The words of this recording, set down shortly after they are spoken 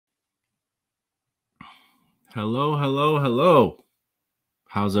Hello, hello, hello.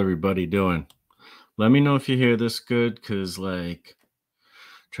 How's everybody doing? Let me know if you hear this good because,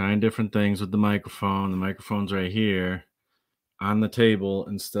 trying different things with the microphone. The microphone's right here on the table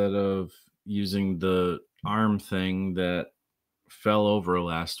instead of using the arm thing that fell over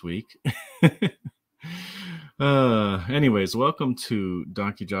last week. Anyways, welcome to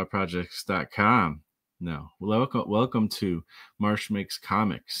donkeyjawprojects.com. No, welcome to Marsh Makes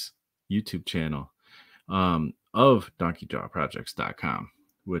Comics YouTube channel of donkeyjawprojects.com,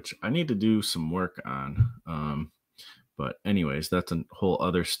 which I need to do some work on. But anyways, that's a whole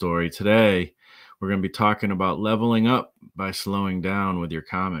other story. Today, we're going to be talking about leveling up by slowing down with your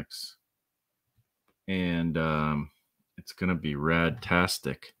comics. And it's going to be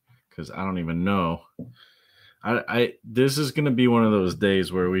rad-tastic because I don't even know. I this is going to be one of those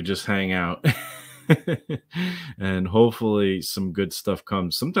days where we just hang out. And hopefully some good stuff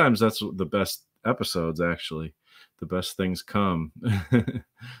comes. Sometimes that's the best episodes, actually. The best things come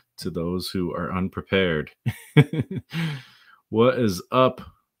to those who are unprepared. What is up,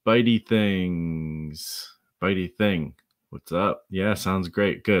 bitey things? Bitey thing. What's up? Yeah, sounds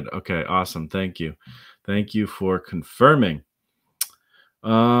great. Good. Okay, awesome. Thank you. Thank you for confirming.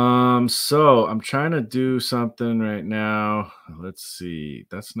 So I'm trying to do something right now. Let's see.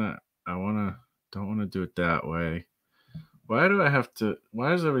 That's not don't want to do it that way. Why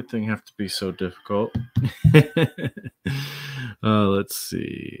does everything have to be so difficult? Let's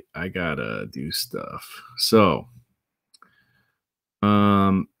see. I gotta do stuff. So,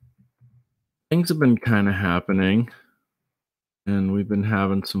 um, things have been kind of happening and we've been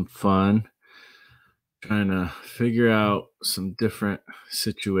having some fun trying to figure out some different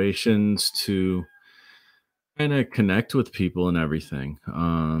situations to kind of connect with people and everything.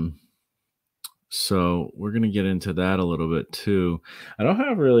 So we're gonna get into that a little bit too. I don't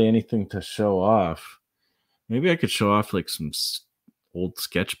have really anything to show off. Maybe I could show off like some old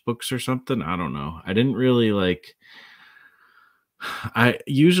sketchbooks or something. I don't know. I didn't really like. I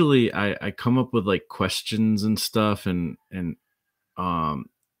usually I come up with like questions and stuff and um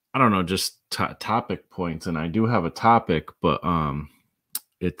I don't know, just topic points, and I do have a topic, but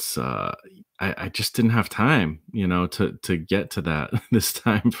it's I just didn't have time, to get to that this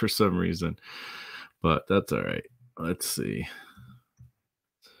time for some reason. But that's all right. Let's see.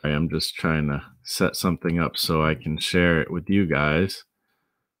 I'm just trying to set something up so I can share it with you guys.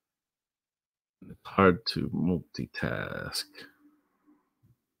 It's hard to multitask.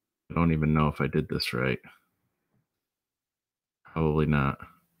 I don't even know if I did this right. Probably not.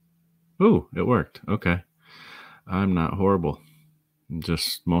 Ooh, it worked. Okay. I'm not horrible. I'm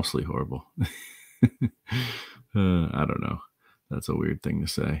just mostly horrible. I don't know. That's a weird thing to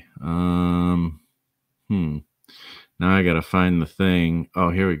say. Hmm. Now I gotta find the thing. Oh,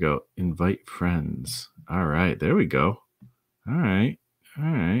 here we go. Invite friends. All right, there we go. All right. All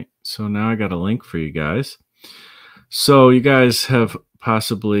right. So now I got a link for you guys. So you guys have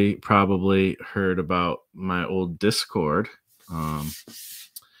probably heard about my old Discord. And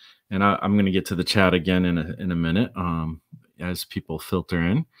I'm going to get to the chat again in a minute as people filter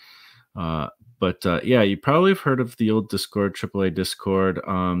in. But yeah, you probably have heard of the old Discord, AAA Discord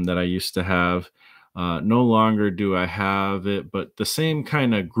that I used to have. No longer do I have it, but the same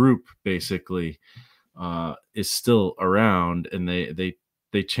kind of group basically is still around, and they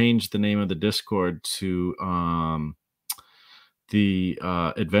changed the name of the Discord to the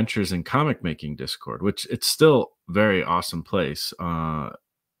Adventures in Comic Making Discord, which it's still very awesome place.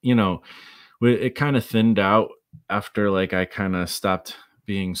 You know, it kind of thinned out after like I kind of stopped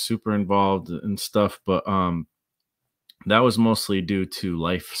being super involved and stuff, but that was mostly due to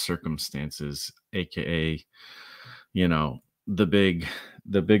life circumstances, aka, you know, the big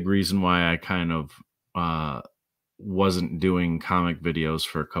the big reason why I kind of uh wasn't doing comic videos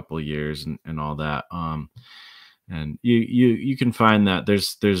for a couple of years and all that. And you can find that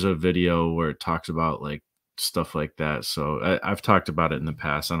there's a video where it talks about like stuff like that. So I've talked about it in the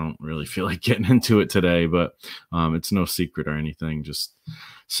past. I don't really feel like getting into it today, but it's no secret or anything. Just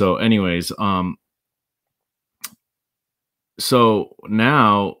so, anyways, so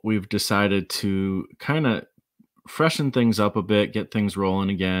now we've decided to kind of freshen things up a bit, get things rolling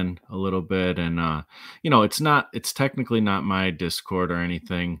again a little bit, and it's technically not my Discord or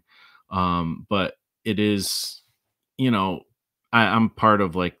anything, but it is, you know, I'm part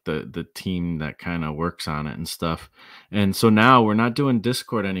of like the team that kind of works on it and stuff. And so now we're not doing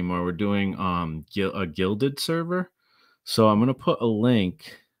Discord anymore. We're doing a gilded server. So I'm gonna put a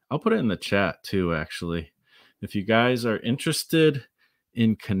link. I'll put it in the chat too, actually. If you guys are interested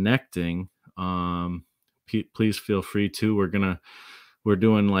in connecting, please feel free to. We're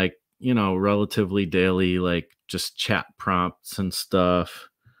doing like relatively daily, like just chat prompts and stuff.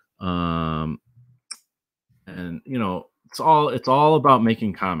 Um, and it's all about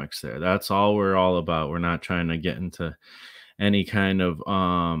making comics there. That's all we're all about. We're not trying to get into any kind of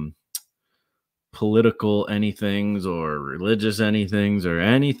political anythings or religious anythings or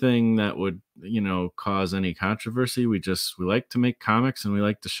anything that would cause any controversy. We like to make comics and we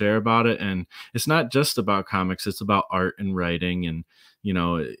like to share about it, and it's not just about comics, it's about art and writing, and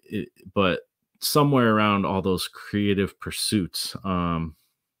but somewhere around all those creative pursuits.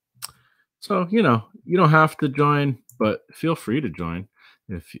 So you don't have to join, but feel free to join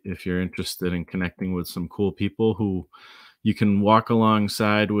if you're interested in connecting with some cool people who you can walk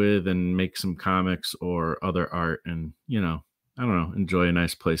alongside with and make some comics or other art, and I don't know, enjoy a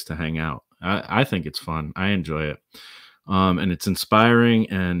nice place to hang out. I think it's fun. I enjoy it. And it's inspiring,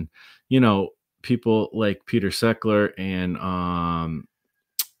 and people like Peter Seckler and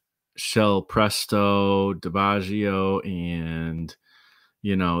Shell Presto DiBaggio, and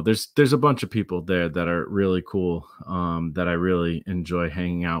there's a bunch of people there that are really cool, that I really enjoy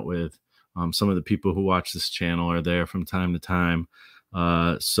hanging out with. Some of the people who watch this channel are there from time to time.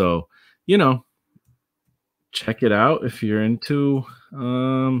 So you know check it out if you're into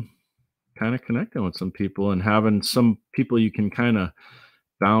kind of connecting with some people and having some people you can kind of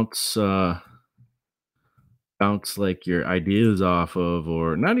bounce bounce like your ideas off of,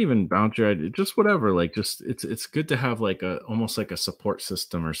 or not even bounce your idea, just whatever. Like, just it's good to have like a almost like a support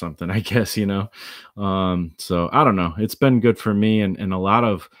system or something, I guess. So I don't know, it's been good for me, and a lot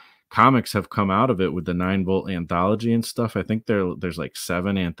of comics have come out of it with the 9-volt anthology and stuff. I think there's like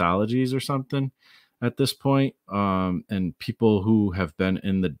 7 anthologies or something at this point. And people who have been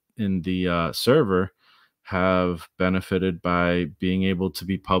in the server have benefited by being able to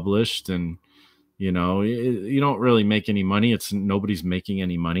be published. And you don't really make any money. It's nobody's making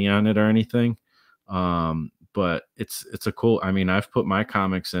any money on it or anything. But it's a cool. I mean, I've put my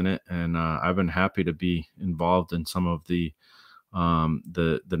comics in it, and I've been happy to be involved in some of the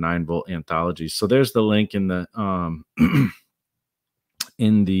 9-volt anthologies. So there's the link in the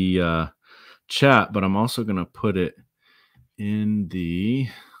in the chat, but I'm also gonna put it in the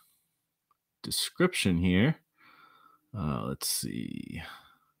description here. Let's see.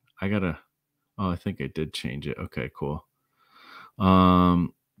 I gotta. Oh, I think I did change it. Okay, cool.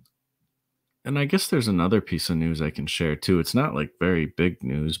 Um, and I guess there's another piece of news I can share too. It's not like very big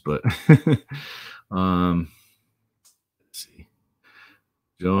news, but let's see.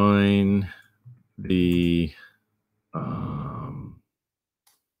 Join the what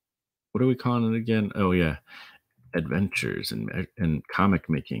are we calling it again? Oh yeah, adventures and comic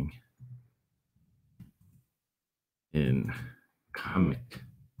making in comic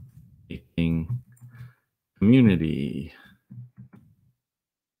making community.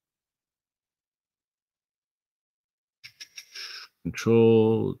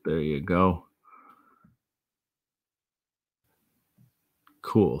 Control. There you go.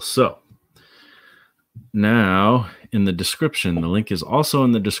 Cool. So now in the description, the link is also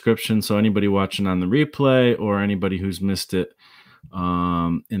in the description. So anybody watching on the replay or anybody who's missed it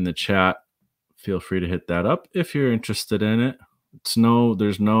in the chat, feel free to hit that up if you're interested in it.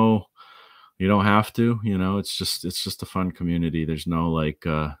 There's no, you don't have to, it's just a fun community. There's no like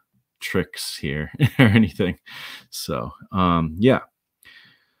tricks here or anything. So yeah.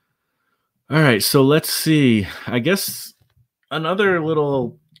 All right, so let's see. I guess another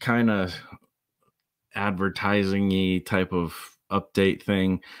little kind of advertising-y type of update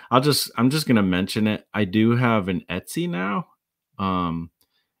thing. I'm just gonna mention it. I do have an Etsy now. Um,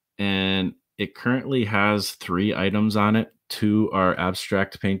 and it currently has 3 items on it. 2 are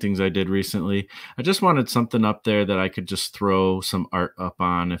abstract paintings I did recently. I just wanted something up there that I could just throw some art up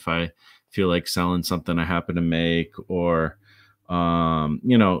on if I feel like selling something I happen to make, or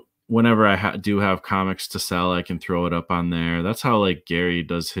whenever I do have comics to sell, I can throw it up on there. That's how like Gary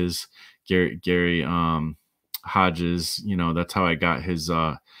does his Gary Hodges, that's how I got his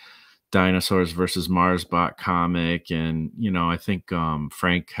Dinosaurs versus Mars bot comic. And I think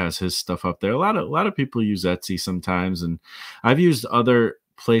Frank has his stuff up there. A lot of people use Etsy sometimes, and I've used other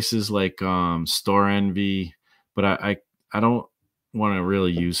places like Store Envy, but I don't want to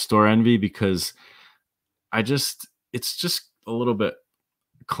really use Store Envy because it's just a little bit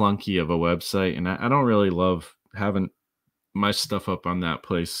clunky of a website, and I don't really love having my stuff up on that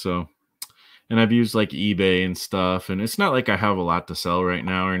place. So, and I've used like eBay and stuff, and it's not like I have a lot to sell right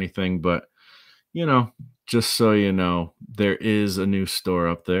now or anything, but just so you know, there is a new store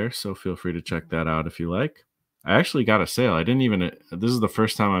up there, so feel free to check that out if you like. I actually got a sale. I didn't even this is the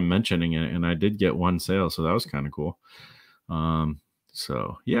first time I'm mentioning it, and I did get one sale, so that was kind of cool.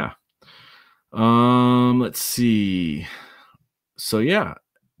 So yeah. Let's see. So yeah,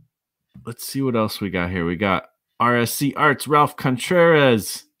 let's see what else we got here. We got RSC Arts, Ralph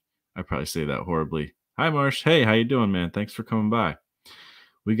Contreras. I probably say that horribly. Hi, Marsh. Hey, how you doing, man? Thanks for coming by.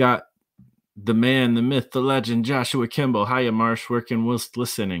 We got the man, the myth, the legend, Joshua Kimball. Hiya, Marsh. Working whilst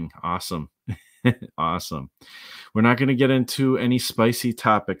listening. Awesome. Awesome. We're not going to get into any spicy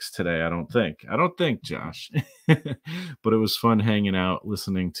topics today, I don't think. I don't think, Josh. But it was fun hanging out,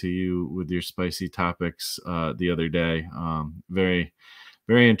 listening to you with your spicy topics the other day. Very,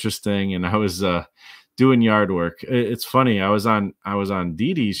 very interesting. And I was doing yard work. It's funny. I was on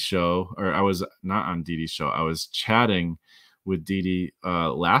Dede's show, or I was not on Dede's show. I was chatting with Dede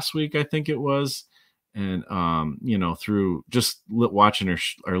last week, I think it was, and through just watching her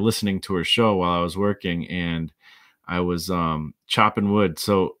or listening to her show while I was working, and I was chopping wood.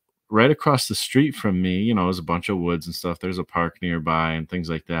 So right across the street from me, there's a bunch of woods and stuff. There's a park nearby and things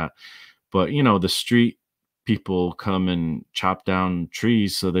like that. But the street people come and chop down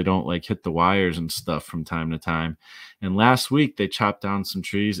trees so they don't like hit the wires and stuff from time to time. And last week they chopped down some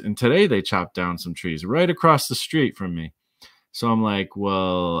trees, and today they chopped down some trees right across the street from me. So I'm like,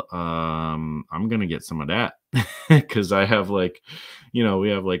 well, I'm gonna get some of that because I have we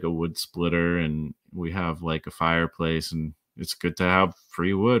have like a wood splitter, and we have like a fireplace, and it's good to have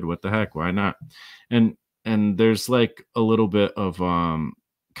free wood. What the heck? Why not? And and there's like a little bit of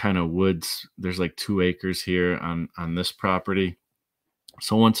kind of woods. There's like 2 acres here on this property.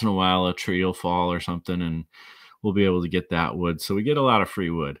 So once in a while a tree will fall or something, and we'll be able to get that wood. So we get a lot of free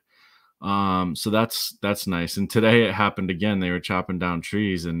wood. So that's nice. And today it happened again. They were chopping down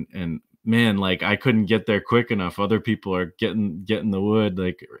trees, and man, like I couldn't get there quick enough. Other people are getting the wood.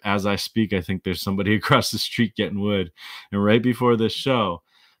 Like as I speak, I think there's somebody across the street getting wood. And right before this show,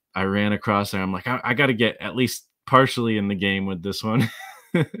 I ran across there. I'm like, I got to get at least partially in the game with this one.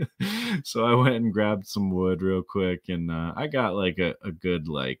 So I went and grabbed some wood real quick, and I got like a good,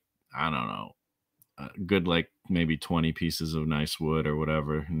 like, I don't know, a good like maybe 20 pieces of nice wood or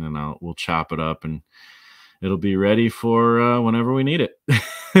whatever, and then we'll chop it up, and it'll be ready for whenever we need it.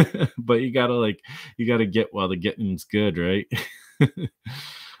 But you gotta get while the getting's good, right?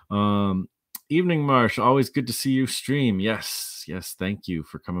 um Evening, Marsh. Always good to see you stream. Yes, yes, thank you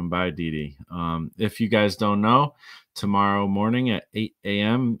for coming by, Dede. If you guys don't know, tomorrow morning at 8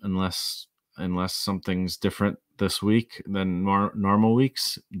 a.m., unless something's different this week than normal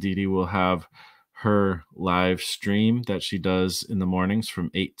weeks, Dede will have her live stream that she does in the mornings from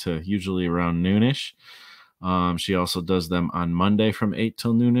 8 to usually around noonish. She also does them on Monday from 8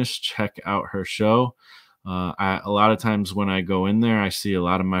 till noonish. Check out her show. A lot of times when I go in there, I see a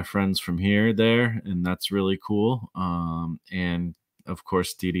lot of my friends from here there, and that's really cool. And of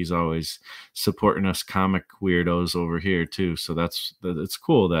course, Dede's always supporting us comic weirdos over here too. So it's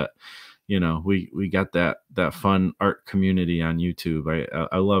cool that we got that fun art community on YouTube.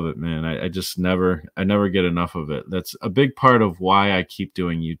 I love it, man. I just never get enough of it. That's a big part of why I keep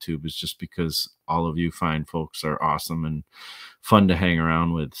doing YouTube, is just because all of you fine folks are awesome and fun to hang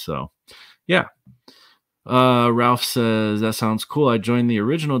around with. So yeah. Ralph says, that sounds cool. I joined the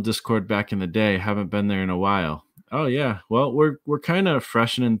original Discord back in the day. Haven't been there in a while. Oh yeah. Well, we're kind of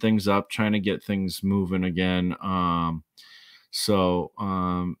freshening things up, trying to get things moving again. I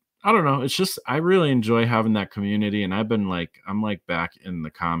don't know. It's just I really enjoy having that community, and I'm like back in the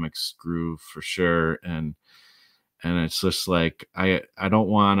comics groove for sure. And it's just like I don't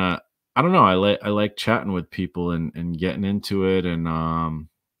want to. I don't know. I like chatting with people and getting into it, and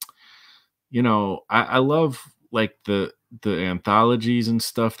I love like the anthologies and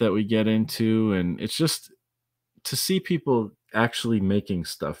stuff that we get into, and it's just to see people actually making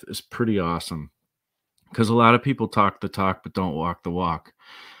stuff is pretty awesome, because a lot of people talk the talk but don't walk the walk.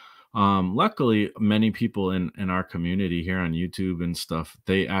 Luckily, many people in our community here on YouTube and stuff,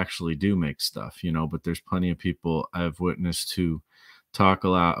 they actually do make stuff, but there's plenty of people I've witnessed who talk a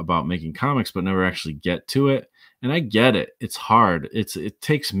lot about making comics but never actually get to it. And I get it. It's hard. It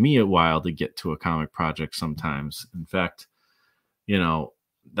takes me a while to get to a comic project sometimes. In fact,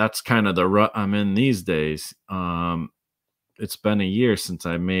 that's kind of the rut I'm in these days. It's been a year since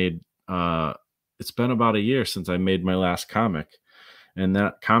I made it's been about a year since I made my last comic. And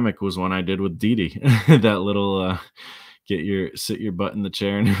that comic was one I did with Dede. That little sit your butt in the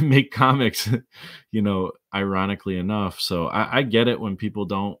chair and make comics, ironically enough. So I get it when people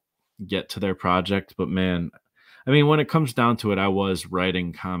don't get to their project, but man, I mean, when it comes down to it, I was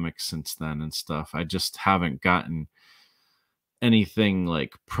writing comics since then and stuff. I just haven't gotten anything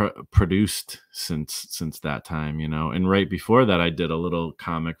like produced since that time, and right before that I did a little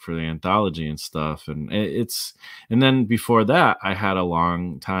comic for the anthology and stuff, and and then before that I had a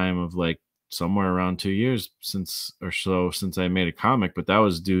long time of like somewhere around 2 years since I made a comic, but that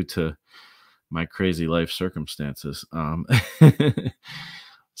was due to my crazy life circumstances.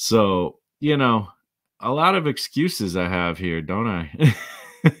 So, a lot of excuses I have here, don't I?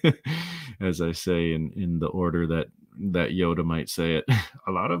 As I say in the order that Yoda might say it.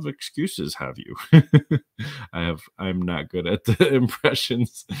 A lot of excuses have you. I'm not good at the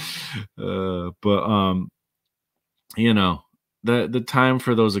impressions. But you know, the time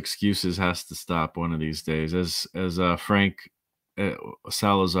for those excuses has to stop one of these days. As Frank uh,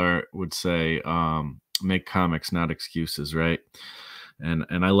 Salazar would say, make comics, not excuses, right?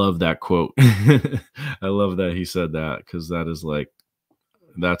 And I love that quote. I love that he said that, because that is like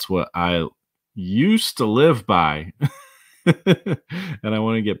that's what I used to live by. And I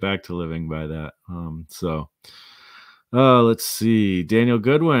want to get back to living by that. Let's see. Daniel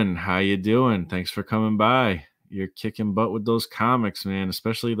Goodwin, how you doing? Thanks for coming by. You're kicking butt with those comics, man,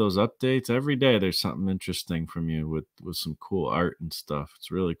 especially those updates. Every day there's something interesting from you with some cool art and stuff.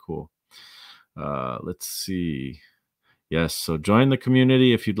 It's really cool. Let's see. Yes, so join the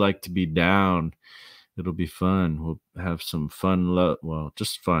community if you'd like to be down. It'll be fun. We'll have some fun. Well,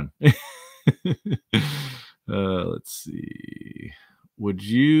 just fun. Let's see. Would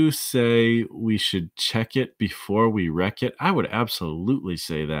you say we should check it before we wreck it? I would absolutely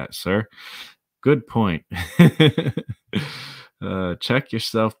say that, sir. Good point. Check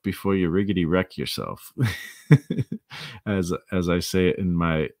yourself before you riggedy wreck yourself. as I say it in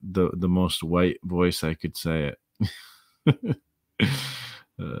the most white voice I could say it.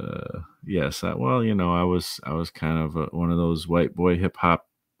 Yes, I was kind of one of those white boy hip hop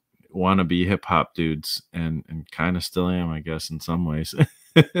wannabe hip hop dudes, and kind of still am, I guess, in some ways.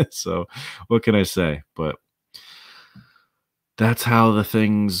 So what can I say? But that's how the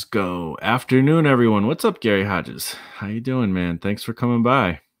things go. Afternoon, everyone. What's up, Gary Hodges? How you doing, man? Thanks for coming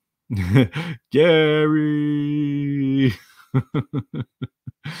by. Gary.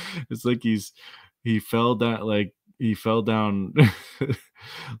 It's like he fell down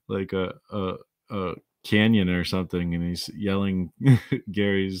like a canyon or something, and he's yelling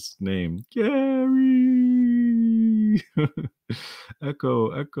Gary's name. Gary.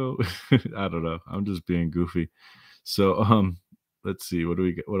 Echo. I don't know. I'm just being goofy. So let's see.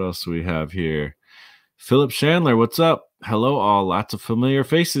 What else do we have here? Philip Chandler, what's up? Hello, all. Lots of familiar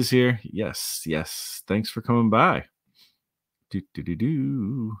faces here. Yes. Thanks for coming by.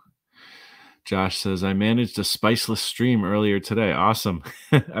 Do. Josh says, I managed a spiceless stream earlier today. Awesome.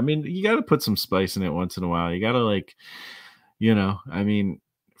 I mean, you got to put some spice in it once in a while. You got to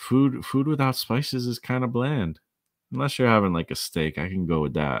food without spices is kind of bland. Unless you're having like a steak, I can go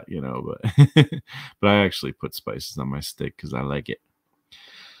with that, but but I actually put spices on my steak because I like it.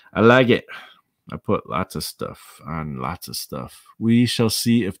 I put lots of stuff on lots of stuff. We shall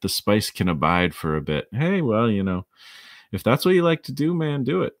see if the spice can abide for a bit. Hey, well, if that's what you like to do, man,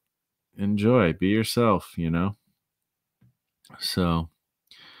 do it. Enjoy, be yourself, So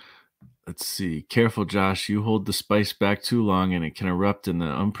let's see. Careful, Josh. You hold the spice back too long and it can erupt in the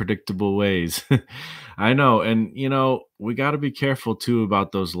unpredictable ways. I know. And, we got to be careful too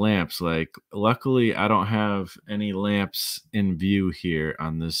about those lamps. Like, luckily, I don't have any lamps in view here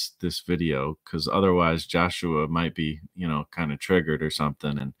on this video, because otherwise Joshua might be, kind of triggered or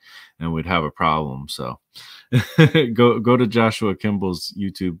something, and we'd have a problem. So go to Joshua Kimball's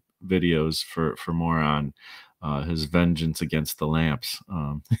YouTube videos for more on his vengeance against the lamps.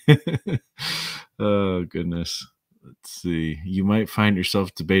 Oh goodness. Let's see. You might find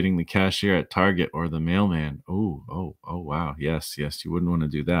yourself debating the cashier at Target or the mailman. Oh wow. Yes. You wouldn't want to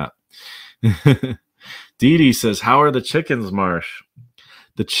do that. Dede says, how are the chickens, Marsh?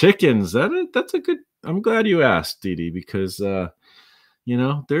 The chickens, that's a good, I'm glad you asked, Dede, because there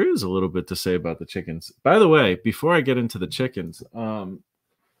is a little bit to say about the chickens. By the way, before I get into the chickens, you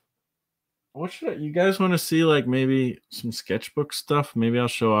guys want to see, like, maybe some sketchbook stuff? Maybe I'll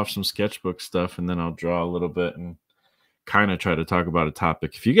show off some sketchbook stuff, and then I'll draw a little bit and kind of try to talk about a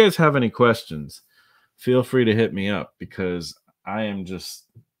topic. If you guys have any questions, feel free to hit me up, because I am just,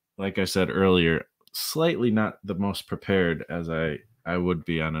 like I said earlier, slightly not the most prepared as I would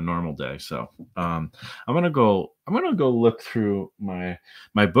be on a normal day. So I'm gonna go look through my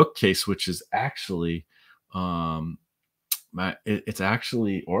bookcase, which is actually it's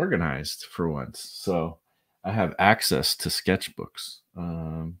actually organized for once, so I have access to sketchbooks.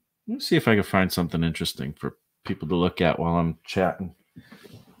 Let's see if I can find something interesting for people to look at while I'm chatting.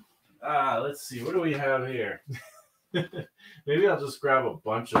 Let's see, what do we have here? Maybe I'll just grab a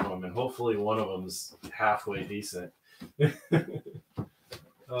bunch of them, and hopefully one of them's halfway decent.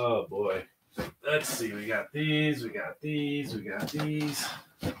 Oh boy. Let's see. We got these. We got these. We got these.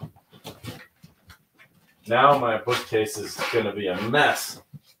 Now my bookcase is gonna be a mess.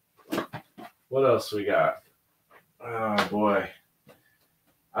 What else we got? Oh boy.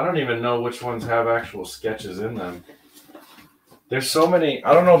 I don't even know which ones have actual sketches in them. There's so many.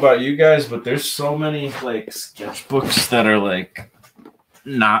 I don't know about you guys, but there's so many like sketchbooks that are like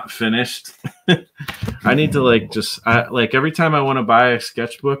not finished. I need to like like every time I want to buy a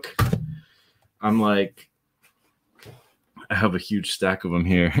sketchbook, I'm like, I have a huge stack of them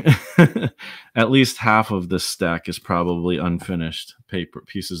here. At least half of this stack is probably unfinished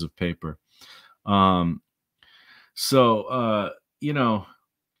pieces of paper. You know,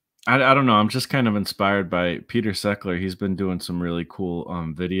 I don't know. I'm just kind of inspired by Peter Seckler. He's been doing some really cool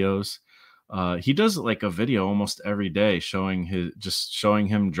videos. He does like a video almost every day showing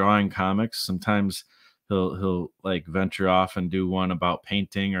him drawing comics. Sometimes he'll like venture off and do one about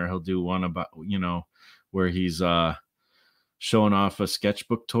painting, or he'll do one about, where he's showing off a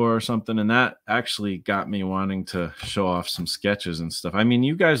sketchbook tour or something. And that actually got me wanting to show off some sketches and stuff. I mean,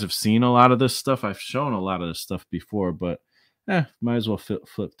 you guys have seen a lot of this stuff. I've shown a lot of this stuff before, but might as well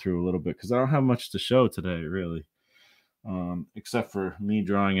flip through a little bit because I don't have much to show today, really. Except for me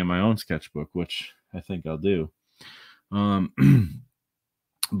drawing in my own sketchbook, which I think I'll do.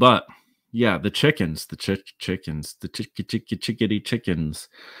 But yeah, the chickens, the chickens, the chickadee chickens.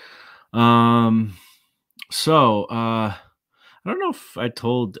 So I don't know if I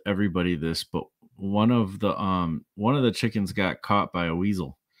told everybody this, but one of the chickens got caught by a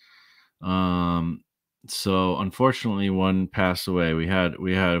weasel. So unfortunately one passed away. We had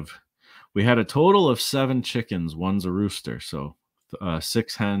a total of 7 chickens. One's a rooster. So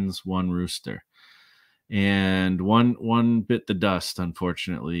 6 hens, 1 rooster. And one bit the dust,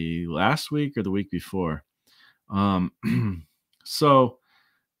 unfortunately, last week or the week before. So,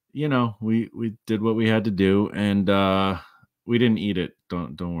 we did what we had to do, and we didn't eat it.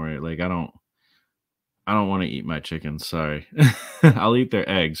 Don't worry. Like I don't want to eat my chickens. Sorry. I'll eat their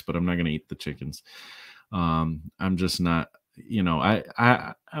eggs, but I'm not going to eat the chickens. I'm just not,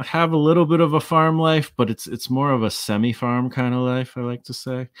 I have a little bit of a farm life, but it's more of a semi-farm kind of life, I like to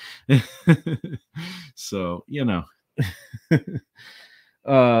say. So,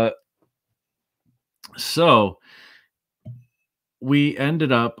 so we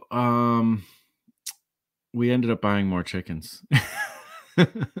ended up buying more chickens.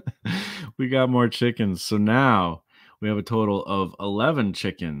 We got more chickens. So now we have a total of 11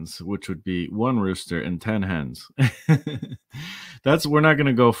 chickens, which would be 1 rooster and 10 hens. We're not going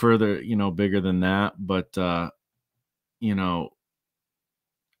to go further, bigger than that. But,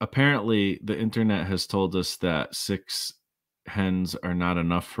 apparently the internet has told us that 6 hens are not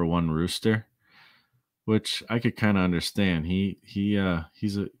enough for 1 rooster, which I could kind of understand. He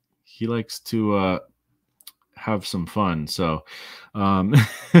likes to have some fun. So,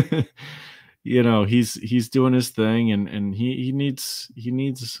 he's doing his thing, and he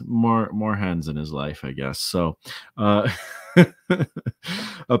needs more hens in his life, I guess. So,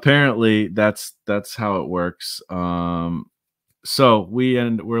 apparently that's how it works. So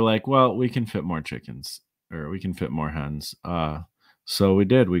we're like, well, we can fit more chickens, or we can fit more hens. So we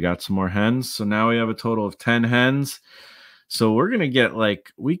did. We got some more hens. So now we have a total of 10 hens. So we're gonna get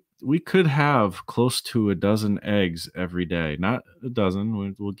like we could have close to a dozen eggs every day. Not a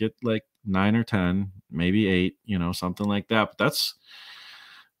dozen. We'll get like 9 or 10, maybe 8. Something like that. But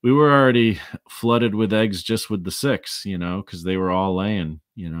we were already flooded with eggs just with the 6. Because they were all laying.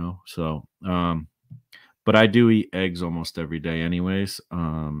 So but I do eat eggs almost every day, anyways.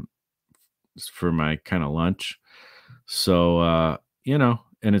 For my kind of lunch. So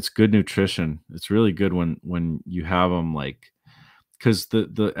and it's good nutrition. It's really good when you have them, like, because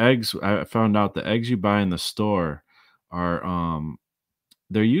the eggs, I found out the eggs you buy in the store are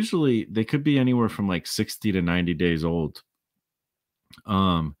they could be anywhere from like 60 to 90 days old.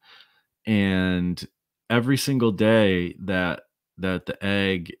 And every single day that the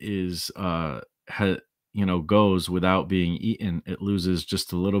egg is goes without being eaten, it loses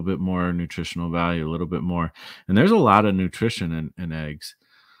just a little bit more nutritional value, a little bit more. And there's a lot of nutrition in eggs.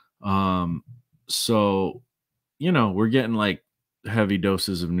 So, we're getting like heavy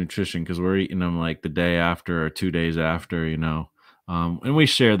doses of nutrition because we're eating them like the day after or 2 days after, and we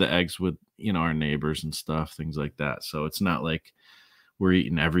share the eggs with, our neighbors and stuff, things like that. So it's not like we're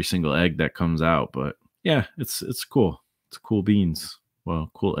eating every single egg that comes out, but yeah, it's cool. It's cool beans. Well,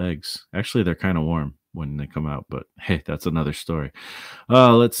 cool eggs. Actually, they're kind of warm when they come out, but hey, that's another story.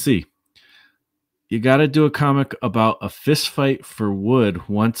 Let's see. You got to do a comic about a fist fight for wood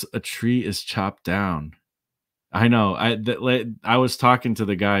once a tree is chopped down. I know. I was talking to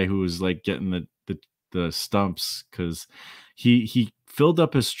the guy who was like getting the stumps because he filled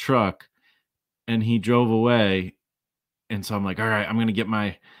up his truck and he drove away. And so I'm like, all right, I'm gonna get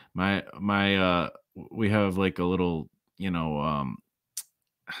my we have like a little, I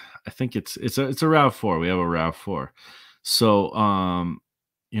think it's a RAV4. We have a RAV4. So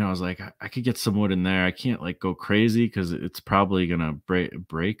I was like, I could get some wood in there. I can't like go crazy because it's probably gonna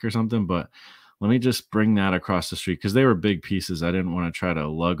break or something, but let me just bring that across the street because they were big pieces. I didn't want to try to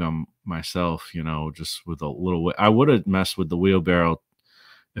lug them myself, just with a little. I would have messed with the wheelbarrow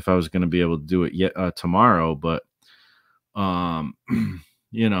if I was going to be able to do it yet tomorrow, but um,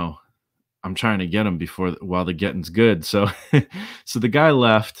 you know, I'm trying to get them while the getting's good. So, so the guy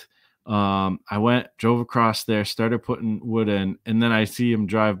left. I drove across there, started putting wood in, and then I see him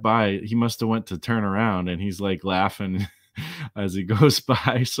drive by. He must have went to turn around, and he's like laughing as he goes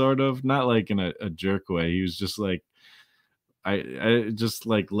by, sort of, not like in a jerk way. He was just like, I just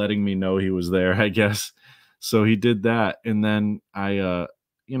like letting me know he was there, I guess. So he did that, and then I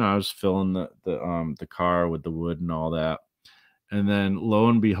was filling the car with the wood and all that, and then lo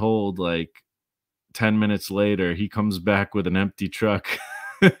and behold, like 10 minutes later, he comes back with an empty truck.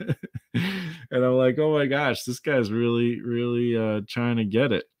 And I'm like, oh my gosh, this guy's really, really trying to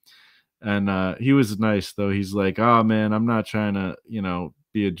get it. And he was nice though. He's like, oh man, I'm not trying to,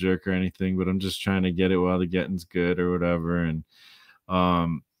 be a jerk or anything, but I'm just trying to get it while the getting's good or whatever. And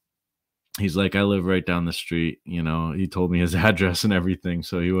um he's like, I live right down the street, he told me his address and everything.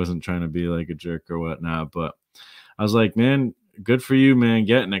 So he wasn't trying to be like a jerk or whatnot. But I was like, man, good for you, man,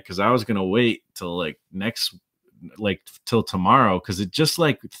 getting it. Cause I was gonna wait till till tomorrow because it just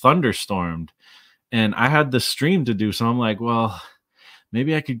like thunderstormed and I had the stream to do. So I'm like, well,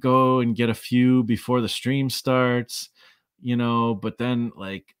 maybe I could go and get a few before the stream starts, but then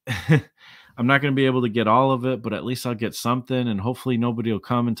like I'm not going to be able to get all of it, but at least I'll get something and hopefully nobody will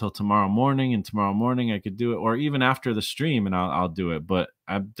come until tomorrow morning, and tomorrow morning I could do it, or even after the stream and I'll do it. But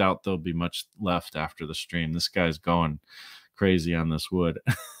I doubt there'll be much left after the stream. This guy's going crazy on this wood.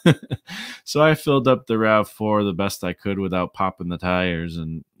 So I filled up the RAV4 the best I could without popping the tires,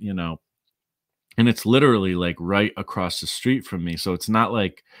 and it's literally like right across the street from me. So it's not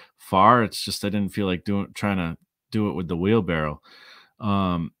like far. It's just I didn't feel like trying to do it with the wheelbarrow.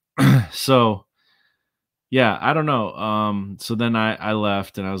 Um so yeah, I don't know. So then I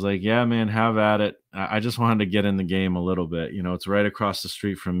left and I was like, yeah, man, have at it. I just wanted to get in the game a little bit. It's right across the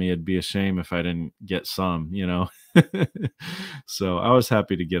street from me. It'd be a shame if I didn't get some. So I was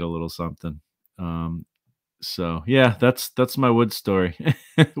happy to get a little something. So yeah, that's my wood story.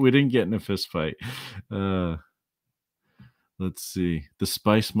 We didn't get in a fist fight. Uh, let's see. The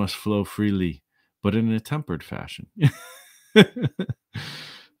spice must flow freely, but in a tempered fashion.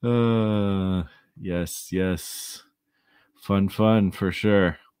 Yes, yes. Fun, fun for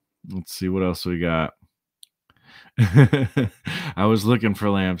sure. Let's see what else we got. I was looking for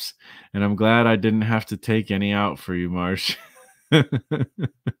lamps, and I'm glad I didn't have to take any out for you, Marsh.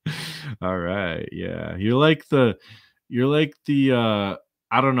 All right, yeah. You're like the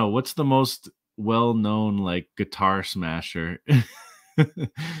I don't know, what's the most well-known like guitar smasher?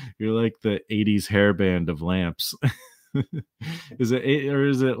 You're like the 80s hair band of lamps. Or is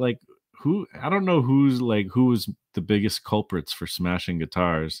it like who? I don't know who's the biggest culprits for smashing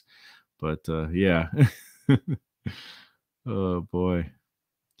guitars, but yeah. Oh boy.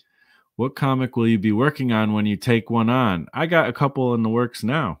 What comic will you be working on when you take one on? I got a couple in the works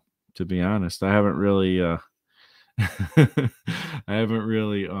now, to be honest. I haven't really I haven't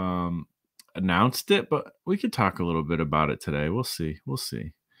really announced it, but we could talk a little bit about it today. We'll see. We'll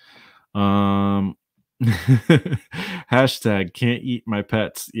see. Um Hashtag can't eat my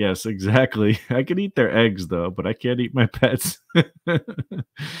pets. Yes, exactly. I can eat their eggs though, but I can't eat my pets.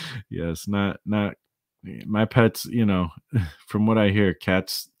 Yes, not my pets, from what I hear,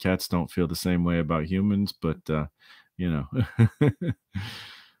 cats don't feel the same way about humans, but you know.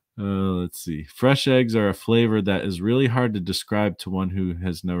 Let's see. Fresh eggs are a flavor that is really hard to describe to one who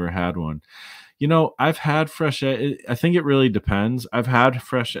has never had one. I've had fresh egg. I think it really depends. I've had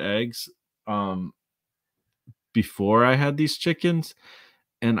fresh eggs um before I had these chickens,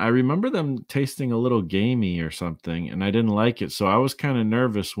 and I remember them tasting a little gamey or something, and I didn't like it. So I was kind of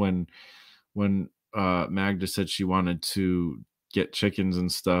nervous when Magda said she wanted to get chickens and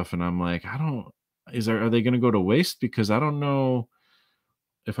stuff, and I'm like, I don't are they going to go to waste because I don't know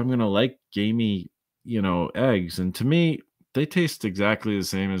if I'm going to like gamey, eggs. And to me, they taste exactly the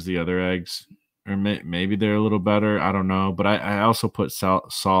same as the other eggs, or maybe they're a little better. I don't know, but I also put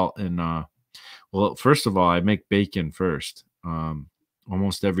salt in Well, first of all, I make bacon first,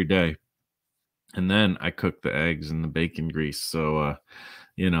 almost every day, and then I cook the eggs in the bacon grease. So,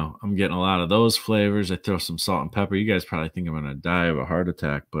 I'm getting a lot of those flavors. I throw some salt and pepper. You guys probably think I'm gonna die of a heart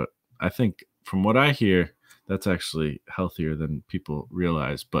attack, but I think from what I hear, that's actually healthier than people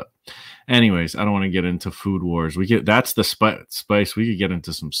realize. But anyways, I don't want to get into food wars. That's the spice. We could get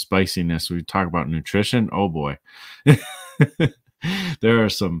into some spiciness. We talk about nutrition. Oh boy. There are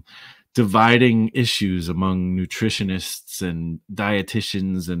some dividing issues among nutritionists and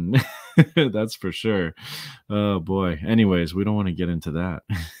dietitians, and that's for sure. Oh boy. Anyways, we don't want to get into that.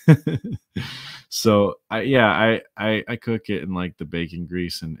 So I cook it in like the bacon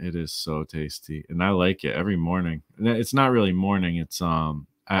grease, and it is so tasty, and I like it every morning. And it's not really morning. It's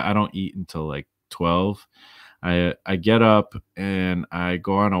I don't eat until like 12. I get up and I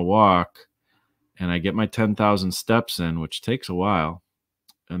go on a walk, and I get my 10,000 steps in, which takes a while.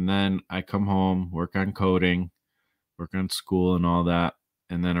 And then I come home, work on coding, work on school and all that.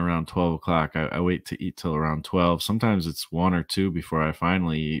 And then around 12 o'clock, I wait to eat till around 12. Sometimes it's 1 or 2 before I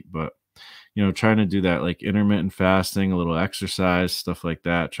finally eat. But, trying to do that, like intermittent fasting, a little exercise, stuff like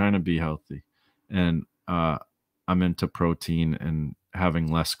that, trying to be healthy. And I'm into protein and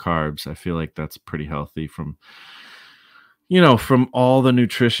having less carbs. I feel like that's pretty healthy from all the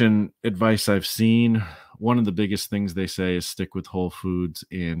nutrition advice I've seen. One of the biggest things they say is stick with whole foods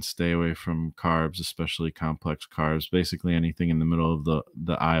and stay away from carbs, especially complex carbs, basically anything in the middle of the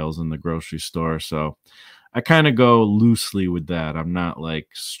aisles in the grocery store. So I kind of go loosely with that. I'm not like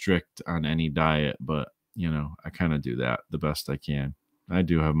strict on any diet, but I kind of do that the best I can. I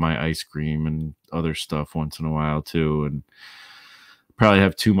do have my ice cream and other stuff once in a while too, and probably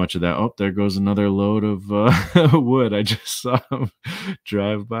have too much of that. Oh, there goes another load of wood. I just saw him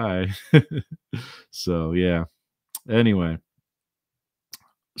drive by. So yeah. Anyway,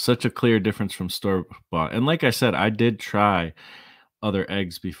 such a clear difference from store bought. And like I said, I did try other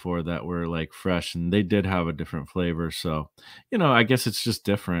eggs before that were like fresh, and they did have a different flavor. So, I guess it's just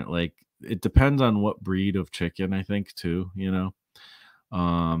different. Like it depends on what breed of chicken, I think too. And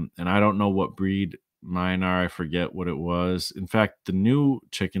I don't know what breed mine are. I forget what it was. In fact, the new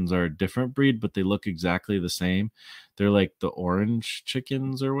chickens are a different breed, but they look exactly the same. They're like the orange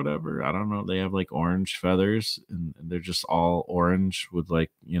chickens or whatever. I don't know. They have like orange feathers, and they're just all orange with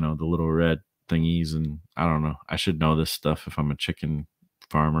like, the little red thingies. And I don't know. I should know this stuff if I'm a chicken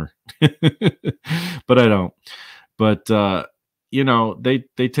farmer, but I don't. But,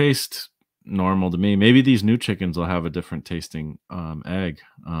 they taste normal to me. Maybe these new chickens will have a different tasting egg.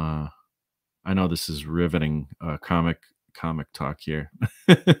 I know this is riveting comic talk here.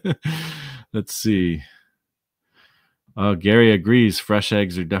 Let's see. Gary agrees. Fresh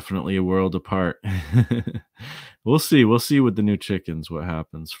eggs are definitely a world apart. We'll see. We'll see with the new chickens what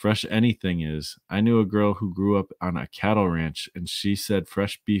happens. Fresh anything is. I knew a girl who grew up on a cattle ranch, and she said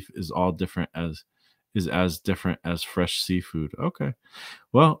fresh beef is as different as fresh seafood. Okay.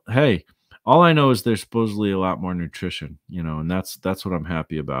 Well, hey, all I know is there's supposedly a lot more nutrition, and that's what I'm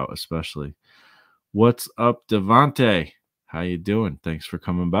happy about, especially. What's up, Devante? How you doing? Thanks for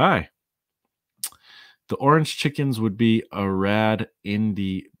coming by. The Orange Chickens would be a rad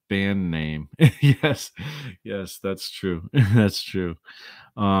indie band name. Yes, that's true. That's true.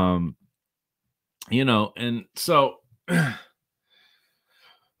 And so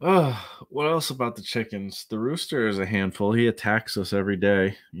what else about the chickens? The rooster is a handful. He attacks us every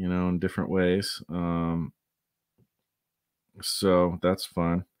day, in different ways. So that's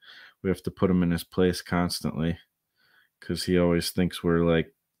fun. We have to put him in his place constantly because he always thinks we're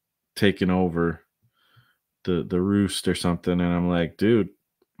like taking over the roost or something. And I'm like, dude,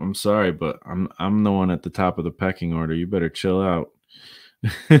 I'm sorry, but I'm the one at the top of the pecking order. You better chill out.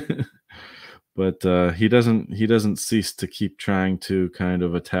 But he doesn't cease to keep trying to kind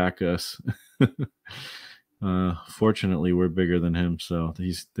of attack us. Fortunately, we're bigger than him, so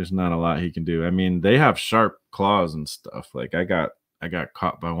there's not a lot he can do. I mean, they have sharp claws and stuff. Like I got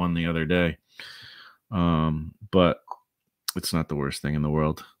caught by one the other day. But it's not the worst thing in the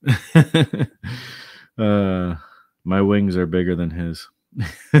world. My wings are bigger than his.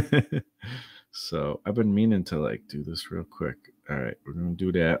 So I've been meaning to like do this real quick. All right, we're gonna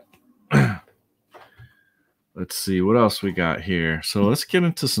do that. Let's see what else we got here. So let's get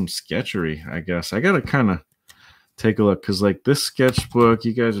into some sketchery, I guess. I gotta kind of take a look because like this sketchbook,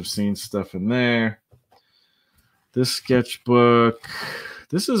 you guys have seen stuff in there. This sketchbook,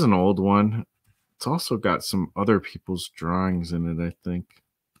 this is an old one. It's also got some other people's drawings in it, I think.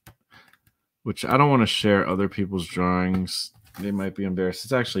 Which I don't want to share other people's drawings. They might be embarrassed.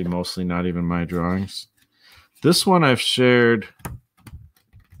 It's actually mostly not even my drawings. This one I've shared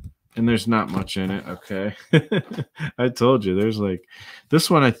And there's not much in it. Okay. I told you there's like this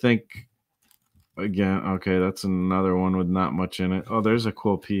one, I think again. Okay, that's another one with not much in it. Oh, there's a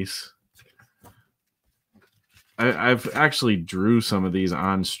cool piece. I've actually drew some of these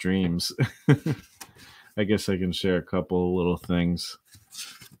on streams. I guess I can share a couple little things.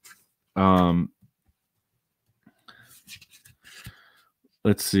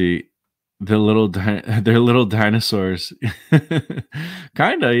 Let's see. They're little dinosaurs.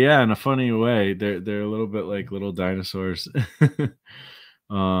 Kinda, yeah, in a funny way. They're a little bit like little dinosaurs.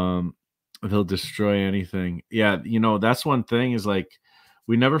 um, they'll destroy anything. Yeah, that's one thing is like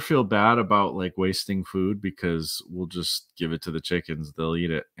we never feel bad about like wasting food because we'll just give it to the chickens. They'll eat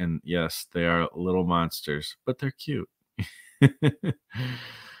it. And yes, they are little monsters, but they're cute.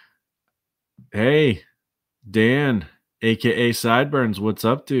 Hey, Dan, aka Sideburns, what's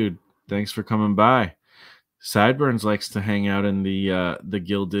up, dude? Thanks for coming by. Sideburns likes to hang out in the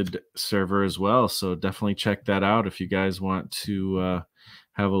Gilded server as well, so definitely check that out if you guys want to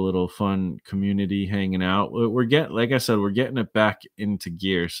have a little fun community hanging out. We're getting, like I said, we're getting it back into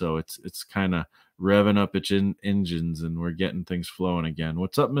gear, so it's kind of revving up its engines, and we're getting things flowing again.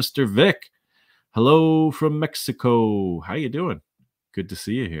 What's up, Mr. Vic? Hello from Mexico. How you doing? Good to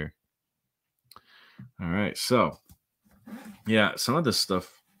see you here. All right, so yeah, some of this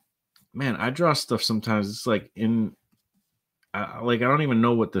stuff, man, I draw stuff sometimes. It's like I don't even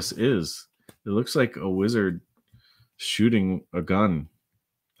know what this is. It looks like a wizard shooting a gun.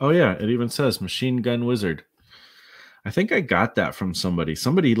 Oh yeah, it even says machine gun wizard. I think I got that from somebody.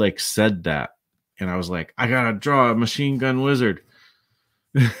 Somebody like said that, and I was like, I gotta draw a machine gun wizard.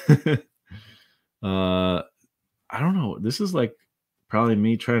 I don't know. This is like probably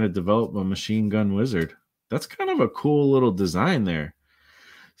me trying to develop a machine gun wizard. That's kind of a cool little design there.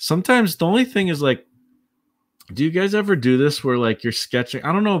 Sometimes the only thing is like, do you guys ever do this where like you're sketching?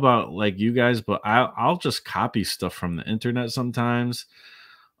 I don't know about like you guys, but I'll just copy stuff from the internet sometimes.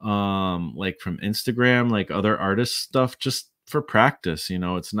 Like from Instagram, like other artists stuff, just for practice.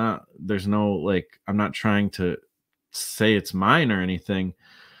 It's not, there's no like, I'm not trying to say it's mine or anything.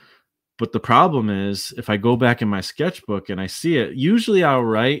 But the problem is if I go back in my sketchbook and I see it, usually I'll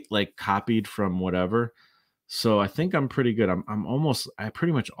write like copied from whatever. So I think I'm pretty good. I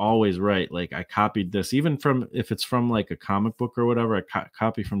pretty much always write like I copied this, even from if it's from like a comic book or whatever, I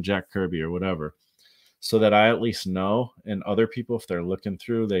copy from Jack Kirby or whatever, so that I at least know, and other people, if they're looking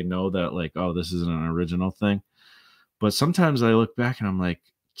through, they know that like, oh, this isn't an original thing. But sometimes I look back and I'm like,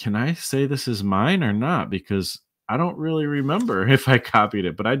 can I say this is mine or not? Because I don't really remember if I copied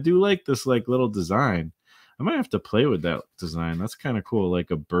it, but I do like this like little design. I might have to play with that design. That's kind of cool, like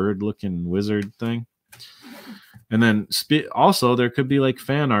a bird looking wizard thing. And then also there could be like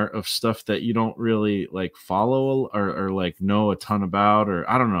fan art of stuff that you don't really like follow or like know a ton about, or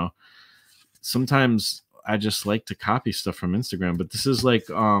I don't know. Sometimes I just like to copy stuff from Instagram, but this is like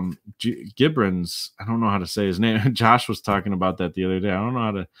Gibran's. I don't know how to say his name. Josh was talking about that the other day. I don't know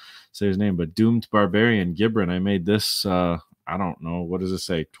how to say his name, but Doomed Barbarian Gibran. I made this. I don't know, what does it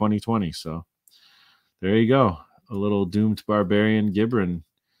say? 2020. So there you go, a little Doomed Barbarian Gibran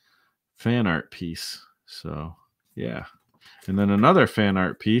fan art piece. So yeah, and then another fan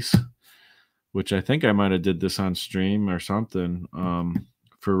art piece, which I think I might have did this on stream or something.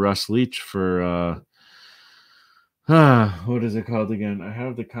 For Russ Leach for what is it called again? I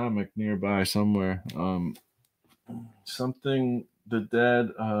have the comic nearby somewhere. Something the dead,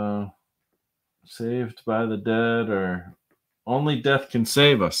 saved by the dead, or only death can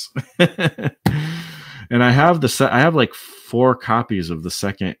save us. And I have I have like 4 copies of the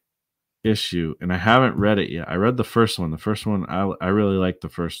second issue, and I haven't read it yet. I read the first one. The first one, I really liked the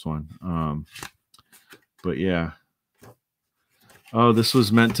first one. But yeah. Oh, this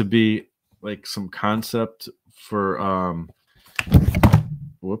was meant to be like some concept for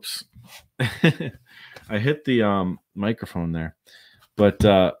whoops. I hit the microphone there. But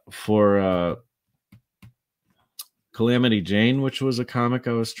for Calamity Jane, which was a comic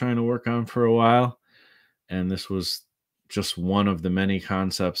I was trying to work on for a while, and this was just one of the many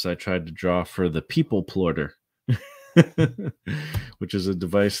concepts I tried to draw for the People Plorter, which is a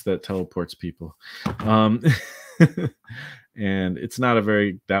device that teleports people. And it's not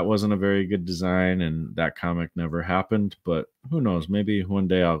that wasn't a very good design, and that comic never happened, but who knows, maybe one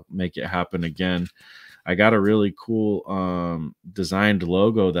day I'll make it happen again. I got a really cool designed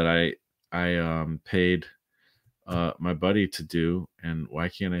logo that I paid my buddy to do, and why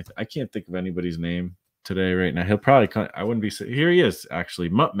can't I can't think of anybody's name today right now. He'll probably come. I wouldn't be here. He is actually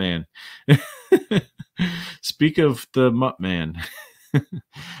Muttman. Speak of the Muttman.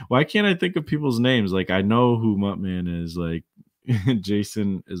 Why can't I think of people's names? Like I know who Muttman is. Like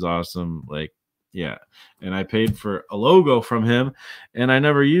Jason is awesome. Like, yeah. And I paid for a logo from him, and I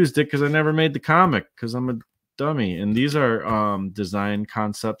never used it because I never made the comic because I'm a dummy. And these are design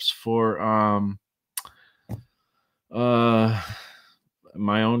concepts for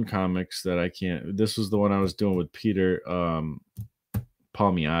my own comics that I can't. This was the one I was doing with Peter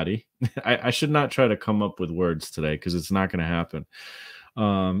Palmiotti. I should not try to come up with words today because it's not going to happen.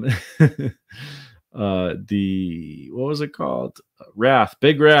 The what was it called? Wrath,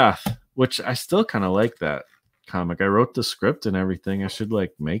 Big Wrath, which I still kind of like that comic. I wrote the script and everything. I should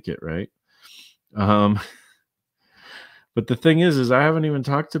like make it right. But the thing is I haven't even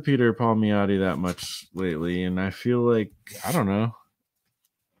talked to Peter Palmiotti that much lately, and I feel like I don't know.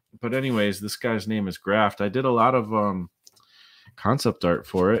 But anyways, this guy's name is Graft. I did a lot of concept art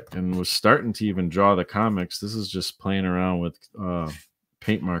for it and was starting to even draw the comics. This is just playing around with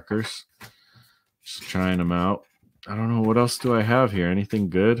paint markers, just trying them out. I don't know, what else do I have here? Anything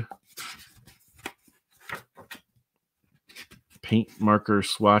good? Paint marker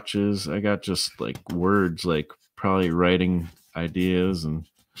swatches. I got just like words, like probably writing ideas, and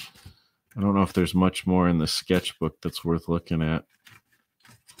I don't know if there's much more in the sketchbook that's worth looking at.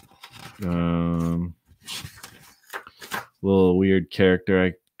 Little weird character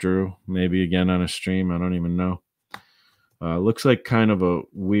I drew, maybe again on a stream. I don't even know. Looks like kind of a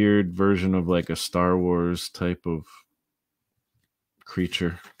weird version of like a Star Wars type of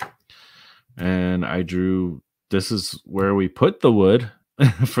creature. And I drew, this is where we put the wood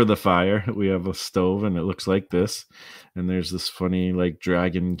for the fire. We have a stove and it looks like this. And there's this funny like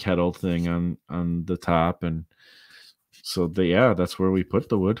dragon kettle thing on the top. And so that's where we put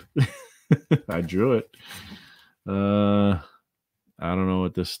the wood. I drew it. I don't know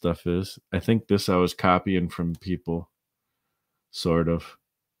what this stuff is. I think this I was copying from people, sort of.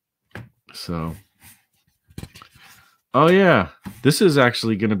 So, oh yeah, this is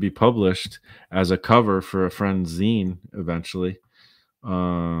actually going to be published as a cover for a friend's zine eventually.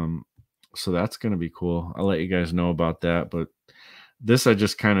 So that's going to be cool. I'll let you guys know about that. But this I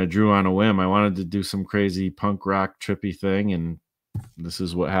just kind of drew on a whim. I wanted to do some crazy punk rock trippy thing, and this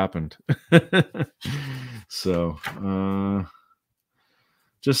is what happened. So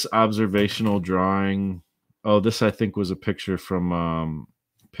just observational drawing. Oh, this I think was a picture from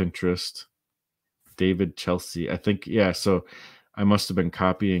Pinterest. David Chelsea, I think. Yeah, so I must have been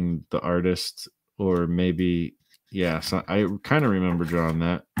copying the artist, or maybe, yeah, so I kind of remember drawing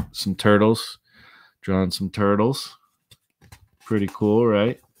that. Some turtles. Drawing some turtles. Pretty cool,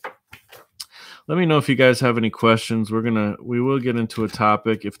 right? Let me know if you guys have any questions. We will get into a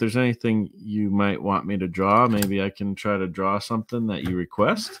topic. If there's anything you might want me to draw, maybe I can try to draw something that you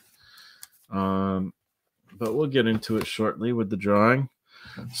request. But we'll get into it shortly with the drawing.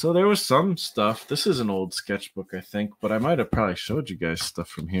 So there was some stuff. This is an old sketchbook, I think, but I might have probably showed you guys stuff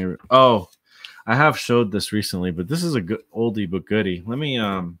from here. Oh, I have showed this recently, but this is a good oldie but goodie. Let me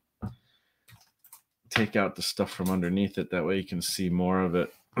take out the stuff from underneath it. That way you can see more of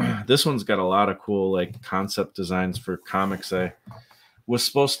it. This one's got a lot of cool like concept designs for comics I was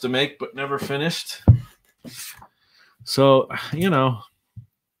supposed to make but never finished. So, you know,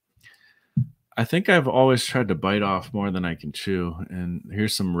 I think I've always tried to bite off more than I can chew. And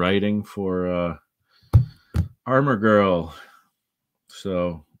here's some writing for Armor Girl.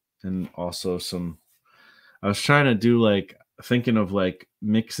 So, and also I was trying to do like, thinking of like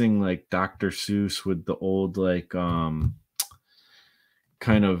mixing like Dr. Seuss with the old like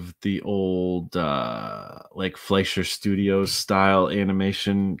kind of the old like Fleischer Studios style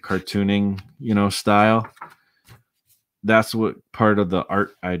animation cartooning, style. That's what part of the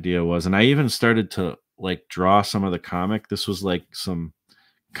art idea was. And I even started to like draw some of the comic. This was like some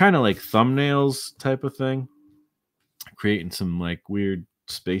kind of like thumbnails type of thing, creating some like weird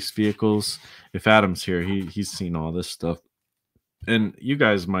space vehicles. If Adam's here, he's seen all this stuff. And you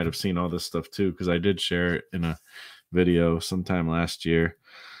guys might have seen all this stuff too, because I did share it in a video sometime last year.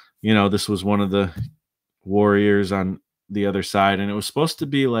 This was one of the warriors on the other side, and it was supposed to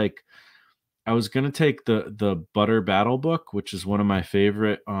be like, I was going to take the Butter Battle book, which is one of my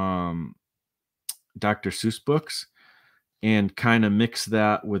favorite Dr. Seuss books, and kind of mix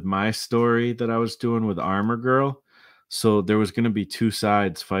that with my story that I was doing with Armor Girl. So there was going to be two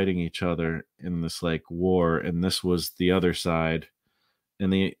sides fighting each other in this like war, and this was the other side.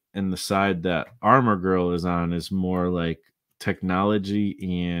 And the side that Armor Girl is on is more like technology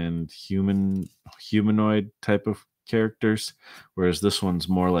and humanoid type of characters, whereas this one's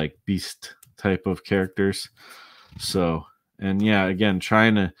more like beast type of characters. So, and yeah, again,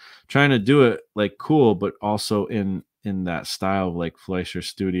 trying to do it like cool, but also in that style of like Fleischer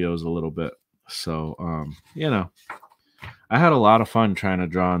Studios a little bit. So, I had a lot of fun trying to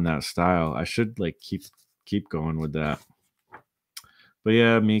draw in that style. I should like keep going with that. But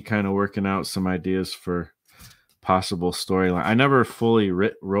yeah, me kind of working out some ideas for possible storyline. I never fully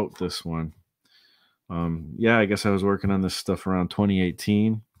wrote this one. Yeah, I guess I was working on this stuff around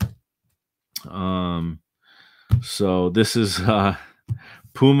 2018. So this is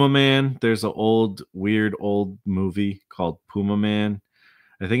Puma Man. There's an weird old movie called Puma Man.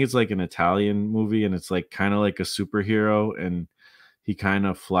 I think it's like an Italian movie, and it's like kind of like a superhero, and he kind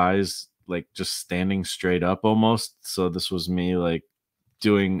of flies like just standing straight up almost. So this was me like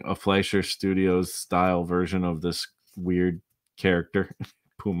doing a Fleischer Studios style version of this weird character,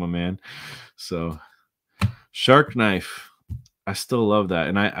 Puma Man. So Shark Knife. I still love that,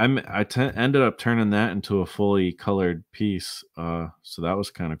 and ended up turning that into a fully colored piece. So that was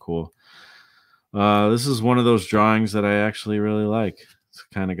kind of cool. This is one of those drawings that I actually really like. It's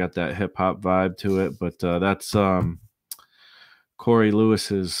kind of got that hip hop vibe to it, but that's Corey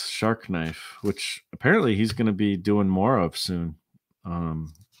Lewis's Shark Knife, which apparently he's going to be doing more of soon.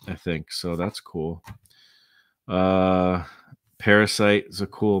 I think so. That's cool. Parasite is a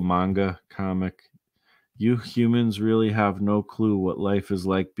cool manga comic. You humans really have no clue what life is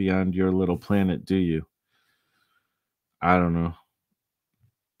like beyond your little planet, do you? I don't know.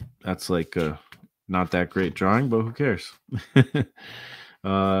 That's like a not that great drawing, but who cares?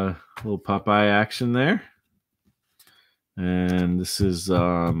 Little Popeye action there. And this is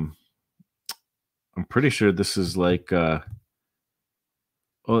I'm pretty sure this is like well,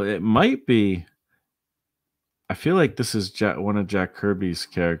 it might be. I feel like this is one of Jack Kirby's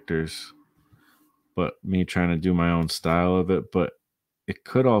characters, but me trying to do my own style of it. But it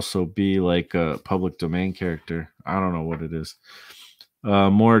could also be like a public domain character. I don't know what it is.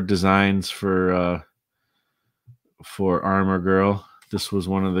 More designs for Armor Girl. This was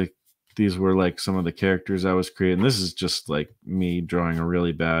these were like some of the characters I was creating. This is just like me drawing a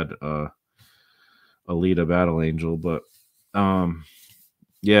really bad Alita Battle Angel, but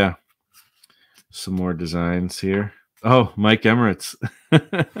yeah, some more designs here. Oh, Mike Emirates.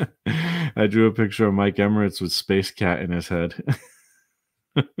 I drew a picture of Mike Emirates with Space Cat in his head.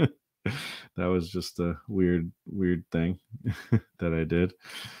 That was just a weird thing that I did.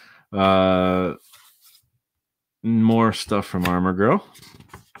 More stuff from Armor Girl.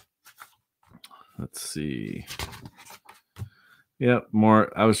 Let's see. Yep,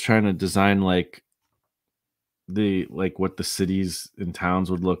 more. I was trying to design like what the cities and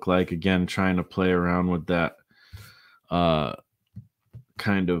towns would look like. Again, trying to play around with that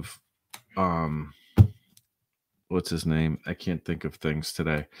kind of what's his name? I can't think of things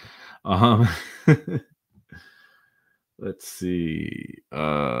today. Let's see.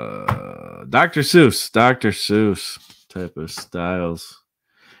 Dr. Seuss type of styles.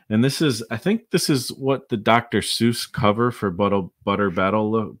 And I think this is what the Dr. Seuss cover for Butter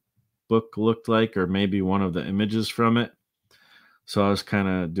Battle book looked like, or maybe one of the images from it. So I was kind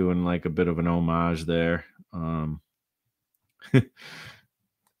of doing like a bit of an homage there. The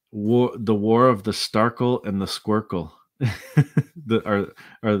War of the Starkle and the Squirkle. The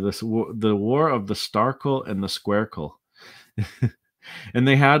War of the Starkle and the Squirkle. And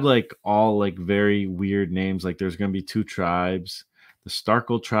they had like all like very weird names. Like there's going to be two tribes, the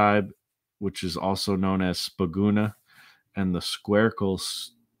Starkle tribe, which is also known as Spaguna, and the Squirkle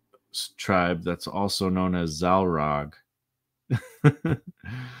tribe that's also known as Zalrog.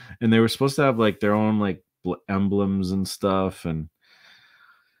 And they were supposed to have like their own like emblems and stuff, and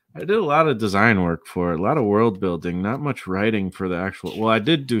I did a lot of design work for it, a lot of world building, not much writing for the actual. Well, I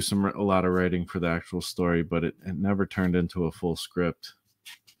did do a lot of writing for the actual story, but it never turned into a full script.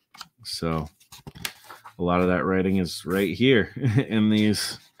 So a lot of that writing is right here in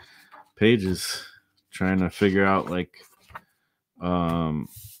these pages, trying to figure out like,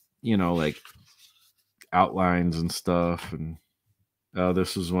 like outlines and stuff. And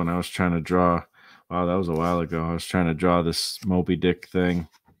this was when I was trying to draw. Wow, that was a while ago. I was trying to draw this Moby Dick thing.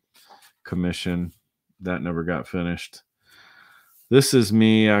 Commission that never got finished. This is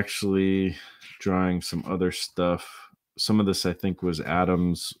me actually drawing some other stuff. Some of this I think was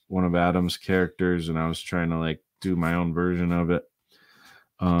one of Adam's characters, and I was trying to like do my own version of it.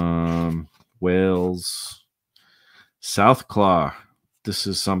 Whales. Southclaw. This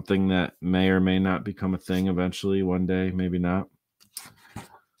is something that may or may not become a thing eventually one day, maybe not.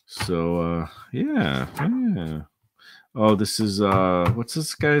 So yeah. Oh, this is what's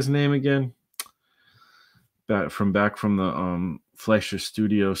this guy's name again? Back from the Fleischer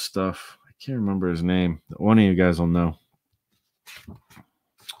Studio stuff. I can't remember his name. One of you guys will know.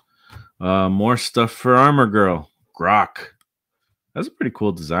 More stuff for Armor Girl. Grok. That's a pretty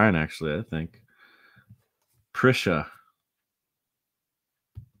cool design, actually, I think. Prisha.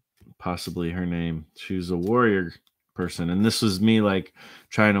 possibly her name. She was a warrior person, and this was me like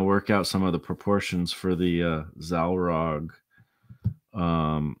trying to work out some of the proportions for the Zalrog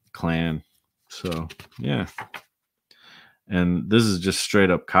clan. So yeah, and this is just straight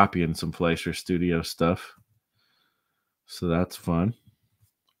up copying some Fleischer Studio stuff, so that's fun.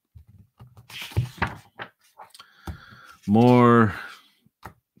 More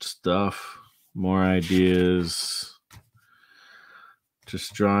stuff, more ideas,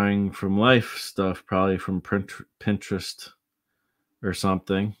 just drawing from life stuff, probably from Pinterest or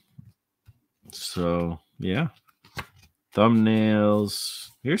something. So yeah, thumbnails.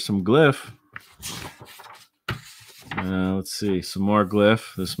 Here's some glyph. Let's see, some more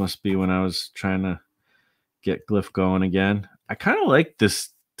glyph. This must be when I was trying to get glyph going again. I kind of like this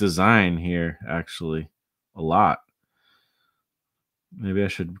design here, actually, a lot. Maybe I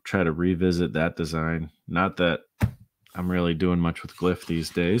should try to revisit that design. Not that I'm really doing much with glyph these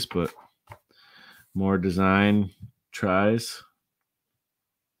days, but more design tries.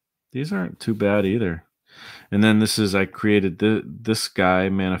 These aren't too bad either. And then this is, I created this guy,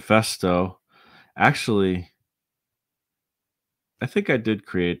 Manifesto. Actually, I think I did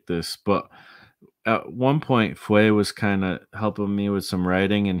create this, but at one point, Fue was kind of helping me with some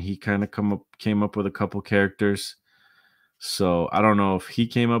writing, and he kind of came up with a couple characters. So I don't know if he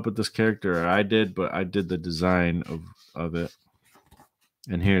came up with this character or I did, but I did the design of it.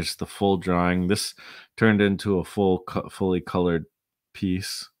 And here's the full drawing. This turned into a fully colored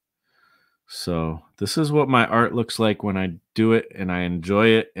piece. So this is what my art looks like when I do it and I enjoy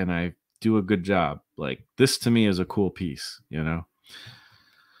it and I do a good job. Like, this to me is a cool piece, you know?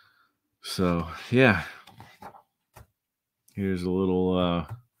 So yeah, here's a little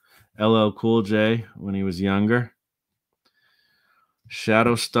LL Cool J when he was younger.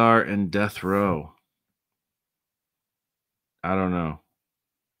 Shadow Star and Death Row. I don't know.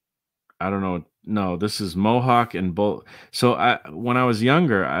 No, this is Mohawk and Bull. So when I was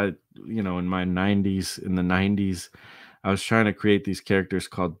younger, in the 90s, I was trying to create these characters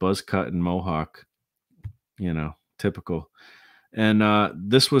called Buzzcut and Mohawk, typical. And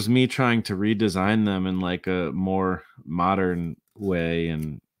this was me trying to redesign them in like a more modern way,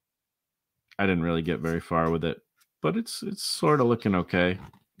 and I didn't really get very far with it, but it's sort of looking okay.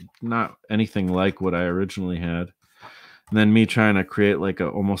 Not anything like what I originally had. And then me trying to create like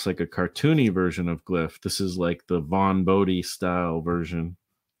almost like a cartoony version of glyph. This is like the Von Bodie style version,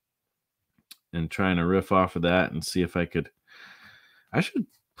 and trying to riff off of that and see if I should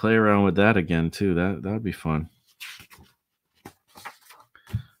play around with that again too. That would be fun.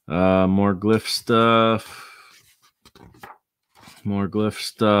 More glyph stuff. More glyph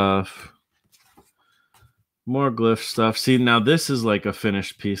stuff. More glyph stuff. See, now this is like a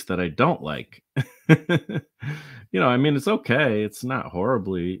finished piece that I don't like. It's okay. It's not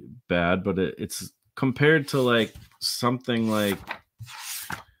horribly bad, but it's compared to like something like,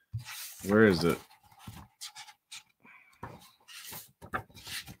 where is it?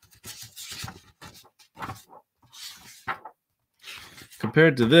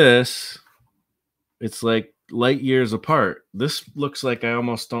 Compared to this, it's like light years apart. This looks like I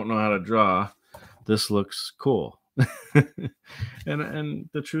almost don't know how to draw. This looks cool. and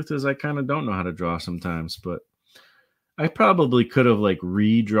the truth is I kind of don't know how to draw sometimes, but I probably could have like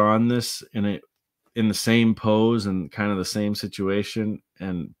redrawn this in the same pose and kind of the same situation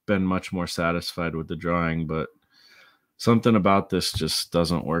and been much more satisfied with the drawing, but something about this just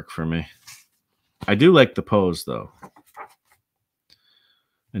doesn't work for me. I do like the pose though.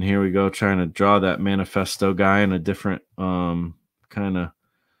 And here we go, trying to draw that Manifesto guy in a different kind of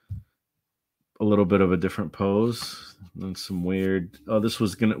a little bit of a different pose and some weird. Oh, this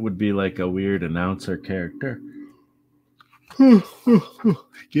would be like a weird announcer character.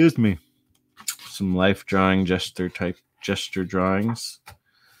 Excuse me. Some life drawing gesture drawings.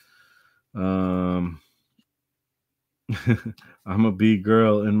 I'm a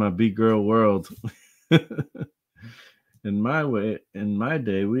B-girl in my B-girl world. In my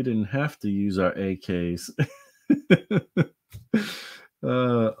day, we didn't have to use our AKs.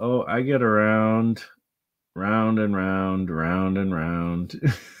 I get around, round and round, round and round.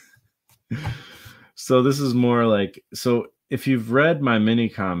 So this is more like, so if you've read my mini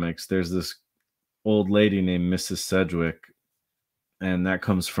comics, there's this old lady named Mrs. Sedgwick, and that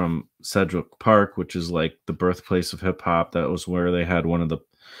comes from Sedgwick Park, which is like the birthplace of hip hop. That was where they had one of the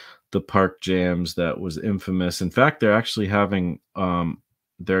park jams that was infamous. In fact, they're actually having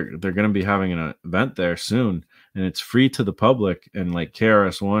they're going to be having an event there soon, and it's free to the public, and like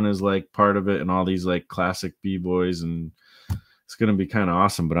KRS-One is like part of it, and all these like classic b-boys, and it's going to be kind of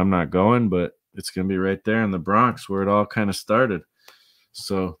awesome. But I'm not going, but it's going to be right there in the Bronx where it all kind of started.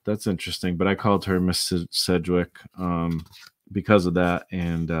 So that's interesting. But I called her Miss Sedgwick because of that.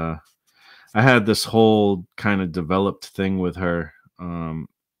 And I had this whole kind of developed thing with her.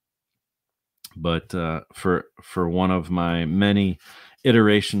 But for one of my many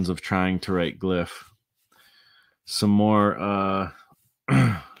iterations of trying to write glyph, some more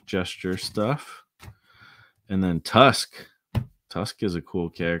gesture stuff, and then Tusk. Tusk is a cool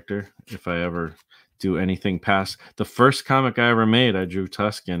character. If I ever do anything past the first comic I ever made, I drew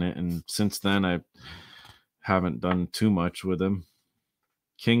Tusk in it, and since then I haven't done too much with him.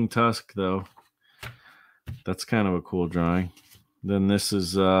 King Tusk, though, that's kind of a cool drawing. Then this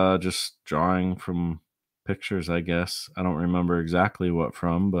is just drawing from pictures, I guess. I don't remember exactly what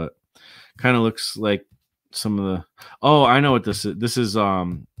from, but kind of looks like some of the. Oh, I know what this is. This is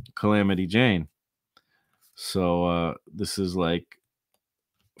Calamity Jane. So this is like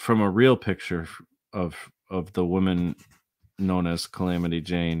from a real picture of the woman known as Calamity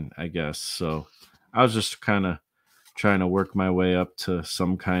Jane, I guess. So I was just kind of trying to work my way up to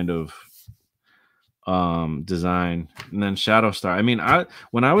some kind of design. And then Shadow Star. I mean,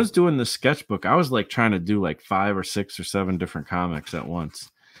 when I was doing the sketchbook, I was like trying to do like 5 or 6 or 7 different comics at once,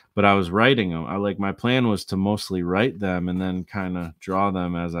 but I was writing them. My plan was to mostly write them and then kind of draw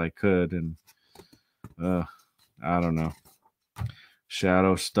them as I could. And I don't know.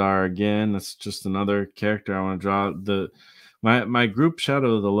 Shadow Star again. That's just another character I want to draw. My group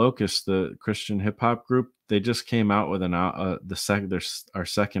Shadow of the Locust, the Christian hip hop group, they just came out with our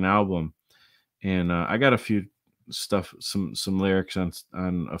second album, and I got a few stuff, some lyrics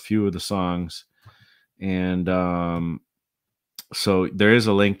on a few of the songs, and so there is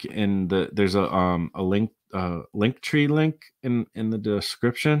a link in there's a link tree link in the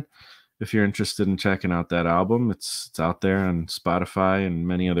description. If you're interested in checking out that album, it's out there on Spotify and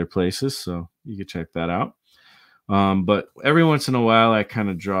many other places, so you can check that out. But every once in a while, I kind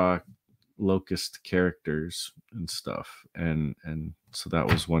of draw Locust characters and stuff, and so that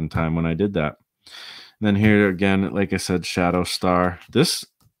was one time when I did that. And then here again, like I said, Shadow Star. This,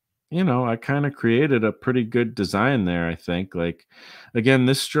 I kind of created a pretty good design there, I think. Like, again,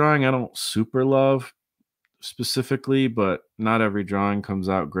 this drawing I don't super love specifically, but not every drawing comes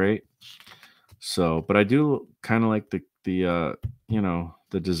out great. So, but I do kind of like the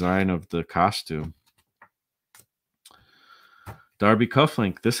design of the costume. Darby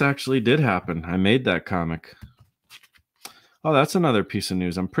Cufflink. This actually did happen. I made that comic. Oh, that's another piece of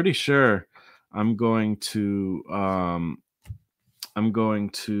news. I'm pretty sure I'm going to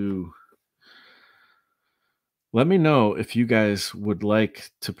let me know if you guys would like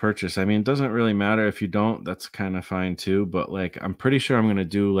to purchase. I mean, it doesn't really matter if you don't. That's kind of fine too. But like, I'm pretty sure I'm going to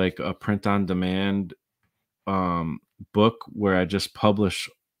do like a print on demand book where I just publish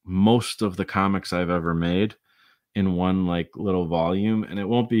most of the comics I've ever made in one like little volume, and it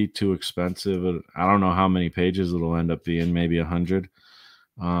won't be too expensive. I don't know how many pages it'll end up being, maybe 100.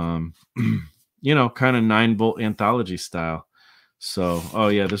 Kind of 9-bolt anthology style. So, oh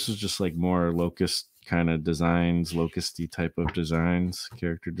yeah, this is just like more Locust kind of designs, Locusty type of designs,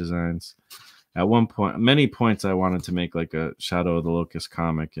 character designs. At many points, I wanted to make like a Shadow of the Locust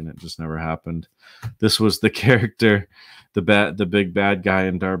comic, and it just never happened. This was the character, the big bad guy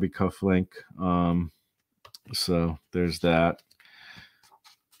in Darby Cufflink. So there's that.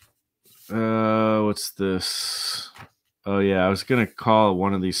 What's this? Oh yeah, I was gonna call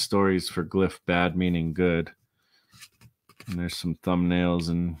one of these stories for Glyph Bad Meaning Good. And there's some thumbnails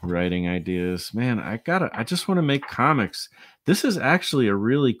and writing ideas. Man, I just want to make comics. This is actually a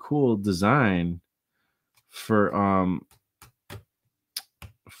really cool design for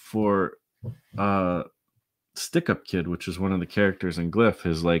Stick Up Kid, which is one of the characters in Glyph,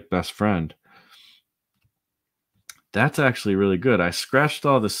 his like best friend. That's actually really good. I scratched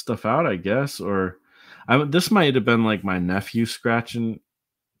all this stuff out, I guess, or this might have been like my nephew scratching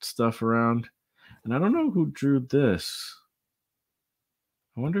stuff around. And I don't know who drew this.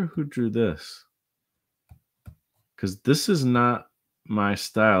 I wonder who drew this. Because this is not my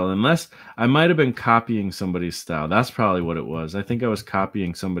style, unless I might have been copying somebody's style. That's probably what it was. I think I was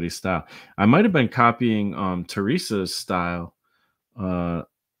copying somebody's style. I might have been copying Teresa's style.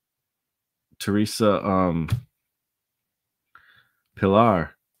 Teresa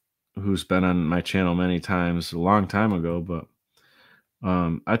Pilar, who's been on my channel many times a long time ago, but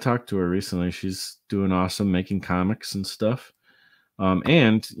I talked to her recently. She's doing awesome, making comics and stuff.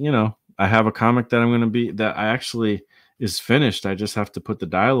 And I have a comic that I actually is finished. I just have to put the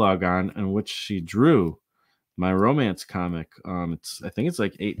dialogue on, in which she drew my romance comic. I think it's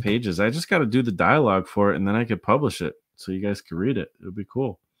like 8 pages. I just got to do the dialogue for it, and then I could publish it so you guys can read it. It would be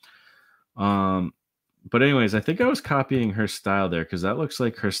cool. But anyways, I think I was copying her style there because that looks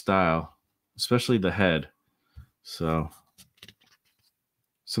like her style, especially the head. So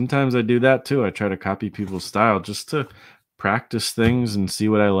sometimes I do that too. I try to copy people's style just to practice things and see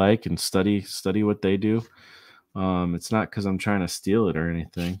what I like and study what they do. It's not because I'm trying to steal it or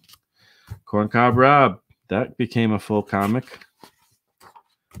anything. Corncob Rob, that became a full comic.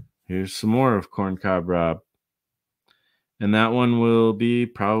 Here's some more of Corncob Rob. And that one would be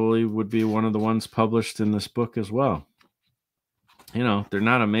one of the ones published in this book as well. You know, they're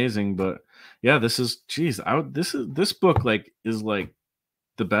not amazing, but yeah, this book is like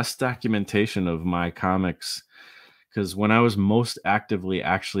the best documentation of my comics, because when I was most actively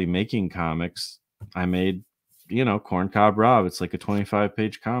actually making comics, I made, Corncob Rob. It's like a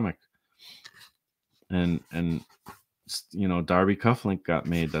 25-page comic. And Darby Cufflink got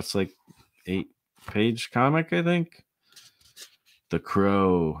made. That's like 8-page comic, I think. The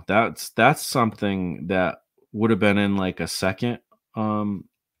Crow. That's something that would have been in like a second would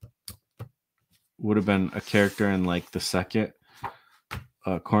have been a character in like the second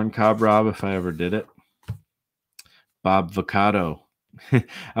Corncob Rob if I ever did it. Bob Vacado.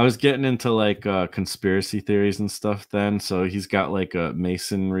 I was getting into like conspiracy theories and stuff then. So he's got like a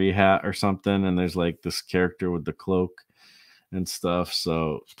masonry hat or something, and there's like this character with the cloak and stuff.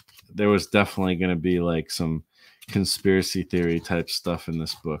 So there was definitely going to be like some conspiracy theory type stuff in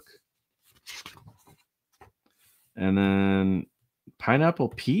this book. And then Pineapple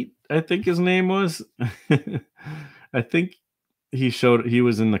Pete, I think his name was. I think he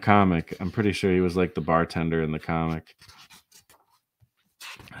was in the comic. I'm pretty sure he was like the bartender in the comic.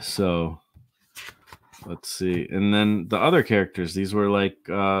 So let's see. And then the other characters, these were like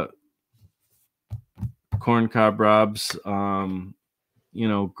Corncob Rob's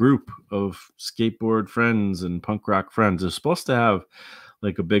group of skateboard friends and punk rock friends. It's supposed to have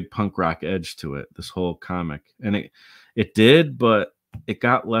like a big punk rock edge to it, this whole comic. And it did, but it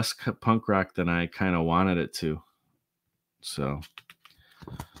got less punk rock than I kind of wanted it to. So,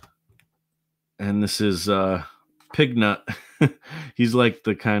 and this is Pignut. He's like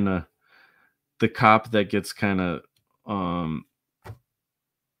the cop that gets kind of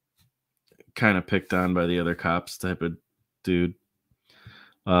picked on by the other cops type of dude.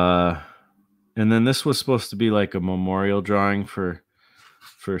 And then this was supposed to be like a memorial drawing for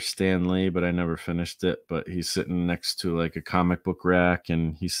Stan Lee, but I never finished it. But he's sitting next to like a comic book rack,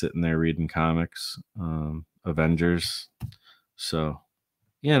 and he's sitting there reading comics, Avengers. So,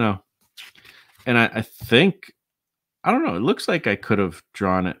 and I think, I don't know, it looks like I could have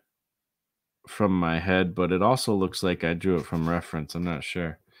drawn it from my head, but it also looks like I drew it from reference. I'm not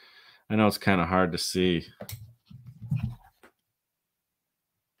sure. I know it's kind of hard to see,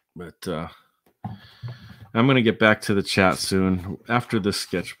 but I'm going to get back to the chat soon. After this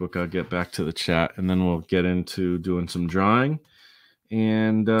sketchbook, I'll get back to the chat, and then we'll get into doing some drawing.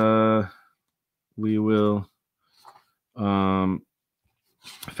 And we will, in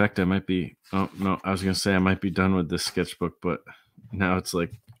fact, I might be, oh, no, I was going to say I might be done with this sketchbook, but now it's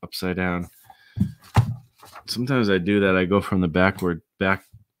like upside down. Sometimes I do that. I go from the back from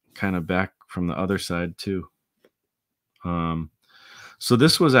the other side too. So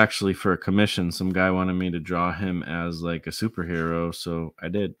this was actually for a commission. Some guy wanted me to draw him as like a superhero, so I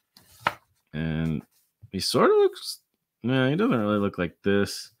did. And he sort of looks, no, he doesn't really look like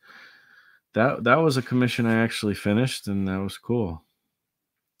this. That was a commission I actually finished, and that was cool.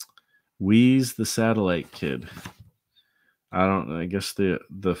 Wheeze the Satellite Kid. I guess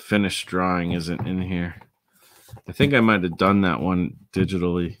the finished drawing isn't in here. I think I might have done that one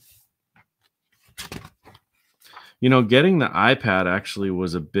digitally. Getting the iPad actually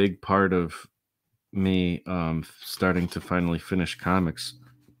was a big part of me starting to finally finish comics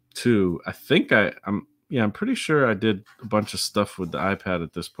too. I think I'm pretty sure I did a bunch of stuff with the iPad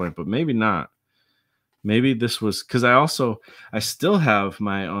at this point, but maybe not. Maybe this was because I still have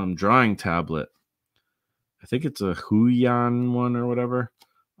my drawing tablet. I think it's a Huion one or whatever.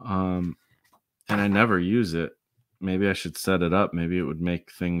 And I never use it. Maybe I should set it up. Maybe it would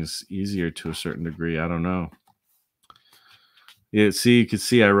make things easier to a certain degree. I don't know. Yeah, see, you could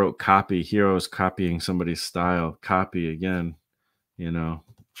see I wrote copy. Here I was copying somebody's style. Copy again,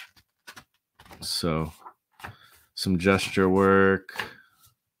 So some gesture work.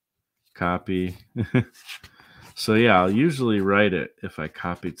 Copy. So yeah, I'll usually write it if I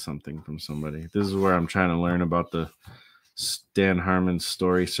copied something from somebody. This is where I'm trying to learn about the Dan Harmon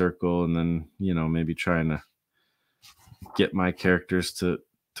story circle, and then maybe trying to get my characters to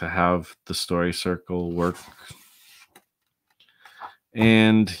have the story circle work.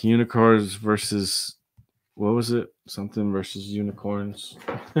 And unicorns versus, what was it? Something versus unicorns.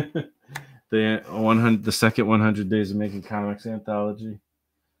 the second 100 Days of Making Comics anthology.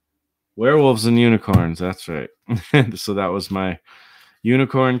 Werewolves and Unicorns, that's right. So that was my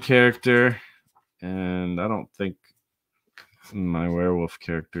unicorn character, and I don't think my werewolf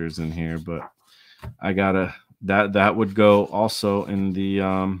character is in here, but I gotta that would go also in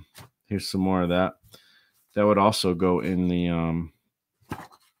the here's some more of that. That would also go in the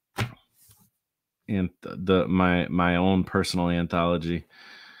my own personal anthology.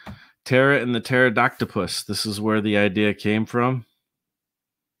 Terra and the Pterodactylus. This is where the idea came from.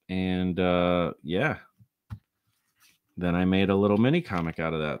 And yeah. Then I made a little mini comic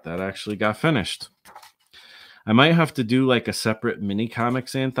out of that. That actually got finished. I might have to do like a separate mini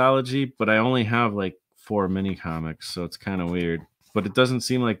comics anthology, but I only have like 4 mini comics, so it's kind of weird. But it doesn't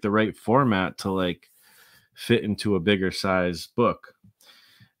seem like the right format to like fit into a bigger size book.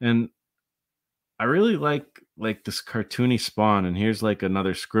 And I really like this cartoony Spawn, and here's like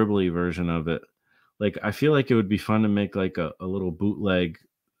another scribbly version of it. Like I feel like it would be fun to make like a little bootleg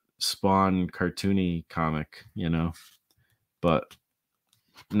Spawn cartoony comic, you know, but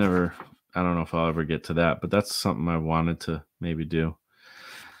never. I don't know if I'll ever get to that, but that's something I wanted to maybe do.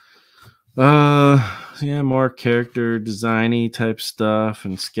 Yeah, more character designy type stuff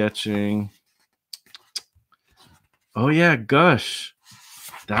and sketching. Oh yeah, Gush.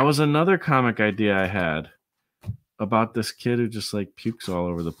 That was another comic idea I had about this kid who just like pukes all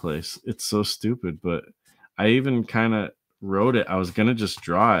over the place. It's so stupid, but I even kind of wrote it. I was gonna just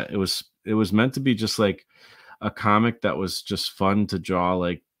draw it. It was meant to be just like a comic that was just fun to draw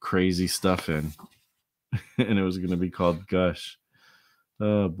like crazy stuff in. And it was gonna be called Gush.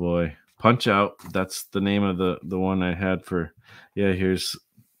 Oh boy. Punch Out. That's the name of the one I had for. Yeah, here's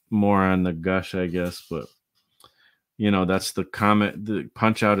more on the Gush, I guess, but you know, that's the comic. The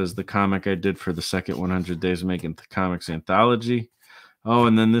Punch Out is the comic I did for the second 100 Days of Making Comics anthology. Oh,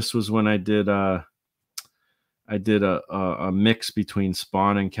 and then this was when I did a mix between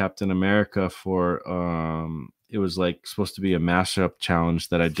Spawn and Captain America for it was like supposed to be a mashup challenge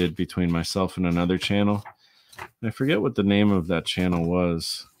that I did between myself and another channel. I forget what the name of that channel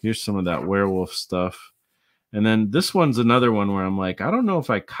was. Here's some of that werewolf stuff. And then this one's another one where I'm like, I don't know if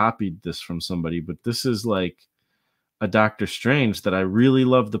I copied this from somebody, but this is like a Doctor Strange that I really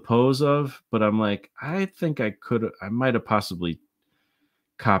love the pose of, but I'm like, I think I might have possibly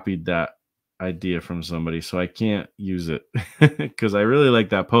copied that idea from somebody, so I can't use it because I really like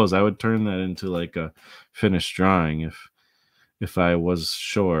that pose. I would turn that into like a finished drawing if I was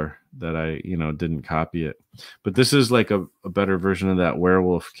sure that I, you know, didn't copy it. But this is like a better version of that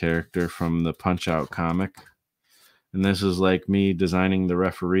werewolf character from the Punch Out comic. And this is like me designing the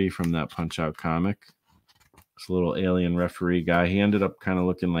referee from that Punch Out comic. This little alien referee guy. He ended up kind of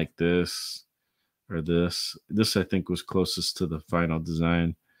looking like this or this. This, I think, was closest to the final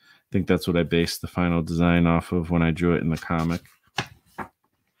design. I think that's what I based the final design off of when I drew it in the comic.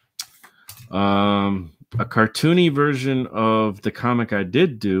 A cartoony version of the comic I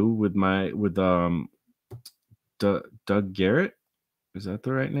did do with Doug Garrett. Is that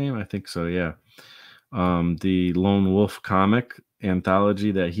the right name? I think so, yeah. The Lone Wolf comic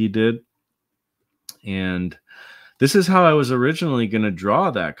anthology that he did. And this is how I was originally going to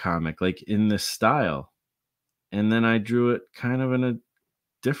draw that comic, like in this style. And then I drew it kind of in a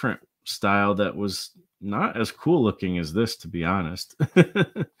different style that was not as cool looking as this, to be honest.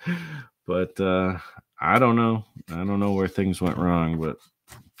 But I don't know. I don't know where things went wrong, but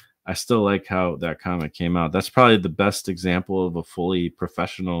I still like how that comic came out. That's probably the best example of a fully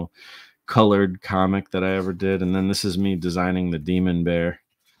professional colored comic that I ever did. And then this is me designing the Demon Bear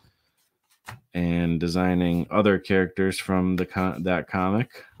and designing other characters from that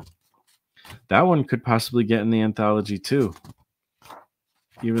comic. That one could possibly get in the anthology too.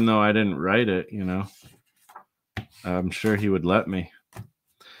 Even though I didn't write it, you know, I'm sure he would let me.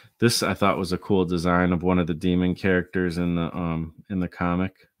 This I thought was a cool design of one of the demon characters in the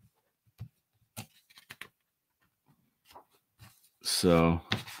comic. So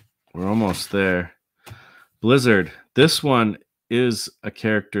we're almost there. Blizzard. This one is a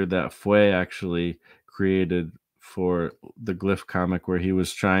character that Fue actually created for the Glyph comic, where he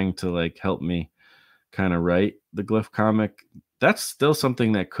was trying to like help me kind of write the Glyph comic. That's still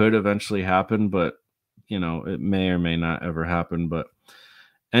something that could eventually happen, but you know, it may or may not ever happen. But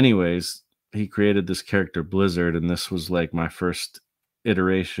anyways, he created this character Blizzard, and this was like my first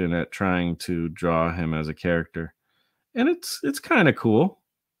iteration at trying to draw him as a character. And it's kind of cool.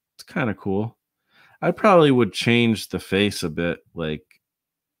 It's kind of cool. I probably would change the face a bit, like,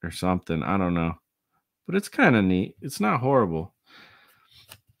 or something. I don't know. But it's kind of neat. It's not horrible.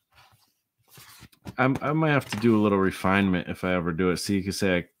 I might have to do a little refinement if I ever do it. See, you can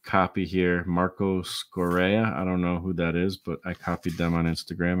say I copy here Marcos Correa. I don't know who that is, but I copied them on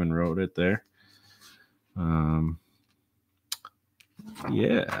Instagram and wrote it there.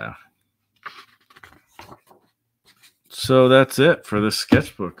 Yeah. So that's it for this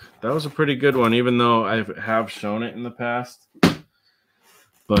sketchbook. That was a pretty good one, even though I have shown it in the past.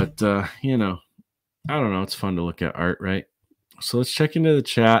 But you know, I don't know. It's fun to look at art, right? So let's check into the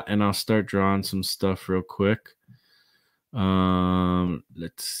chat, and I'll start drawing some stuff real quick.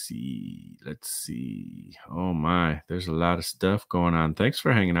 Let's see. Oh my, there's a lot of stuff going on. Thanks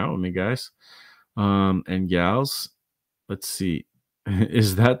for hanging out with me, guys. And gals. Let's see.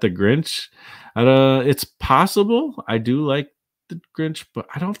 Is that the Grinch? It's possible. I do like the Grinch, but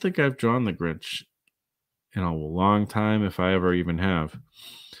I don't think I've drawn the Grinch in a long time, if I ever even have.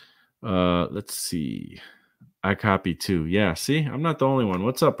 Let's see. I copy too. Yeah, see, I'm not the only one.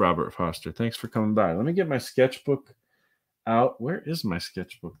 What's up, Robert Foster? Thanks for coming by. Let me get my sketchbook out. Where is my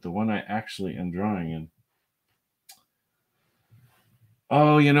sketchbook? The one I actually am drawing in.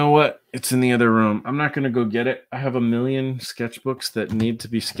 Oh, you know what? It's in the other room. I'm not going to go get it. I have a million sketchbooks that need to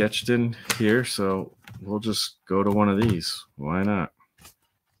be sketched in here, so we'll just go to one of these. Why not?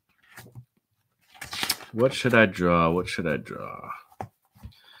 What should I draw?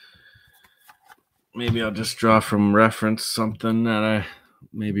 Maybe I'll just draw from reference something that I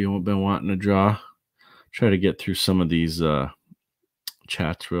maybe been wanting to draw. Try to get through some of these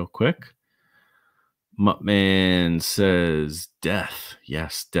chats real quick. Muttman says death.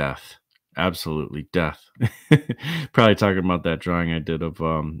 Yes, death. Absolutely death. Probably talking about that drawing I did of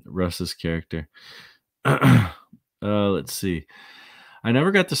Russ's character. Let's see. I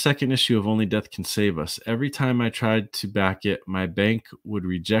never got the second issue of Only Death Can Save Us. Every time I tried to back it, my bank would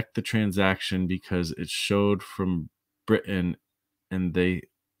reject the transaction because it showed from Britain and they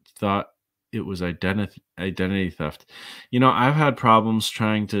thought it was identity theft. You know, I've had problems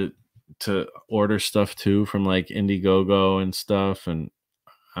trying to order stuff too from like Indiegogo and stuff, and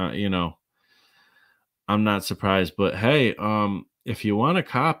you know, I'm not surprised. But hey, if you want a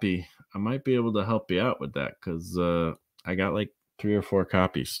copy, I might be able to help you out with that because I got like 3 or 4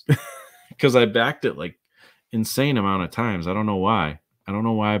 copies because I backed it like insane amount of times. I don't know why.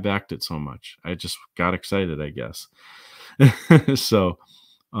 I backed it so much. I just got excited, I guess. So,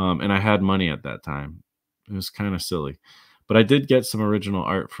 and I had money at that time. It was kind of silly, but I did get some original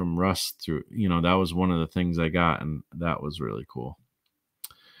art from Russ through, you know, that was one of the things I got, and that was really cool.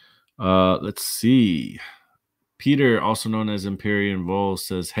 Let's see. Peter, also known as Empyrean Vol,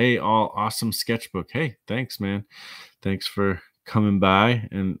 says, "Hey, all awesome sketchbook." Hey, thanks, man. Thanks for coming by.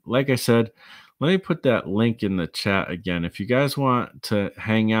 And like I said, let me put that link in the chat again. If you guys want to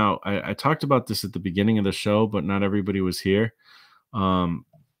hang out, I talked about this at the beginning of the show, but not everybody was here. But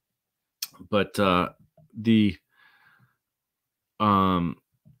the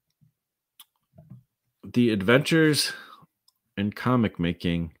adventures and comic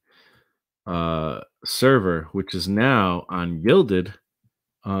making server, which is now on Gilded,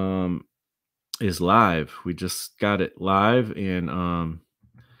 is live. We just got it live, and and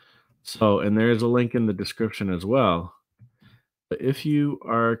there's a link in the description as well. But if you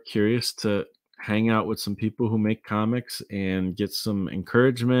are curious to hang out with some people who make comics and get some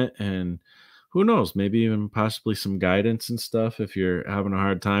encouragement, and who knows, maybe even possibly some guidance and stuff, if you're having a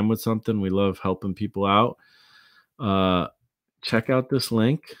hard time with something, we love helping people out. Check out this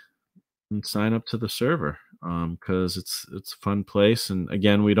link and sign up to the server, because it's a fun place. And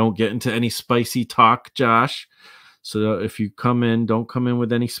again, we don't get into any spicy talk, Josh. So if you come in, don't come in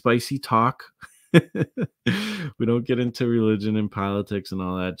with any spicy talk. We don't get into religion and politics and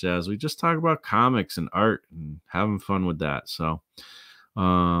all that jazz. We just talk about comics and art and having fun with that. So,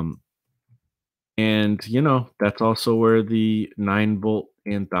 and you know, that's also where the 9-Volt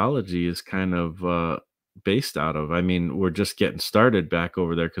anthology is kind of based out of. I mean, we're just getting started back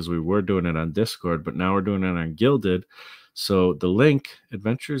over there because we were doing it on Discord, but now we're doing it on Gilded. So the link,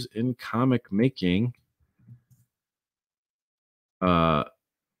 Adventures in Comic Making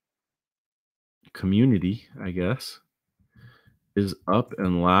community, I guess, is up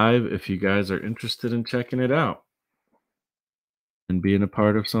and live if you guys are interested in checking it out and being a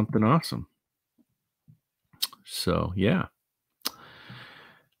part of something awesome. So yeah.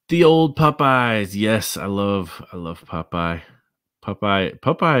 The old Popeyes. Yes, I love Popeye.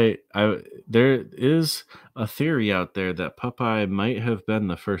 There is a theory out there that Popeye might have been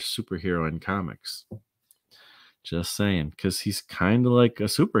the first superhero in comics. Just saying, because he's kind of like a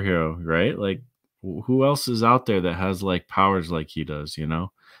superhero, right? Like, who else is out there that has like powers like he does, you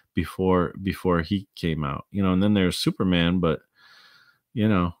know, before he came out, you know? And then there's Superman, but you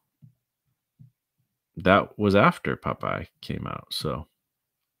know, that was after Popeye came out. So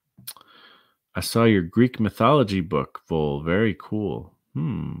I saw your Greek mythology book, Vol. Very cool.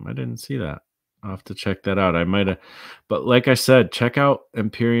 I didn't see that. I'll have to check that out. I might have, but like I said, check out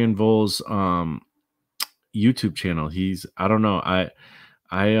Empyrean Vol's YouTube channel. I don't know. I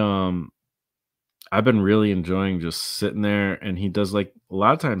I've been really enjoying just sitting there, and he does like a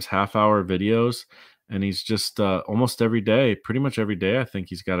lot of times half-hour videos, and he's just almost every day, pretty much every day, I think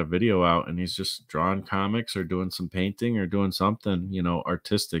he's got a video out, and he's just drawing comics or doing some painting or doing something,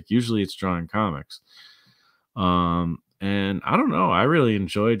 artistic. Usually it's drawing comics. And I don't know, I really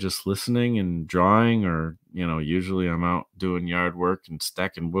enjoy just listening and drawing, or usually I'm out doing yard work and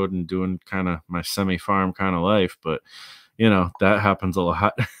stacking wood and doing kind of my semi-farm kind of life, but that happens a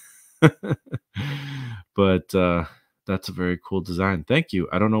lot. But that's a very cool design. Thank you.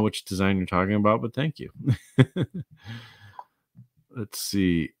 I don't know which design you're talking about, but thank you. Let's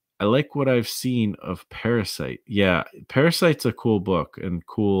see. I like what I've seen of Parasite. Yeah, Parasite's a cool book and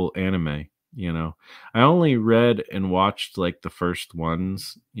cool anime. I only read and watched like the first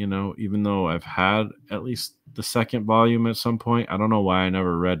ones, even though I've had at least the second volume at some point. I don't know why I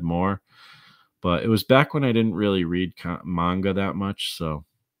never read more, but it was back when I didn't really read manga that much. So,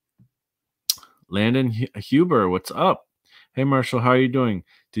 Landon Huber, what's up? Hey, Marshall, how are you doing?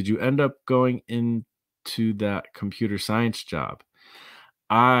 Did you end up going into that computer science job?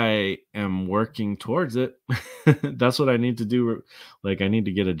 I am working towards it. That's what I need to do. Like, I need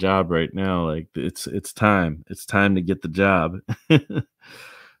to get a job right now. Like, it's time. It's time to get the job.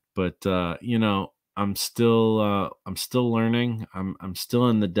 But I'm still learning. I'm still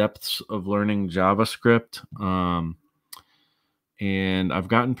in the depths of learning JavaScript. And I've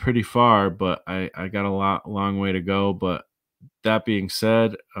gotten pretty far, but I got a long way to go. But that being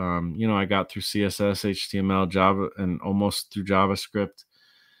said, I got through CSS, HTML, Java, and almost through JavaScript.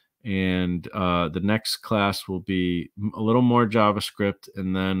 And the next class will be a little more JavaScript,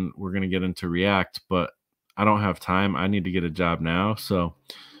 and then we're going to get into React. But I don't have time. I need to get a job now. So,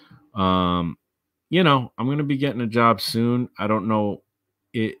 I'm going to be getting a job soon. I don't know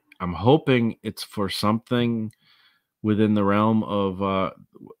it. I'm hoping it's for something within the realm of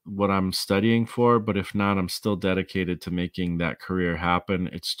what I'm studying for. But if not, I'm still dedicated to making that career happen.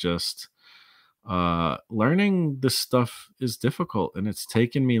 It's just learning this stuff is difficult, and it's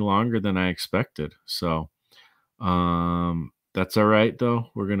taken me longer than I expected. So that's all right though.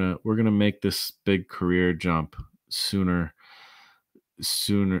 We're gonna make this big career jump soon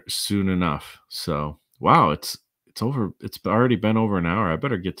enough. So wow, it's already been over an hour. I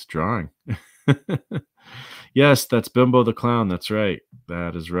better get to drawing. Yes, that's Bimbo the Clown. That's right.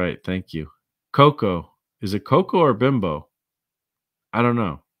 That is right. Thank you. Coco. Is it Coco or Bimbo? I don't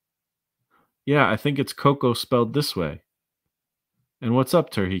know. Yeah, I think it's Coco spelled this way. And what's up,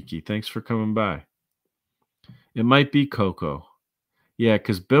 Tarhiki? Thanks for coming by. It might be Coco. Yeah,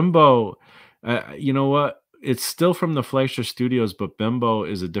 because Bimbo, you know what? It's still from the Fleischer Studios, but Bimbo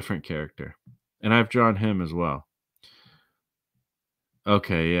is a different character. And I've drawn him as well.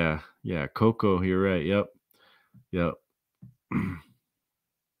 Okay, yeah. Yeah, Coco, you're right. Yep. Yep.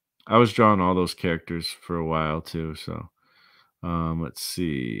 I was drawing all those characters for a while too. So let's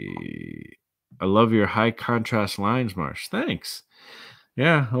see. I love your high contrast lines, Marsh. Thanks.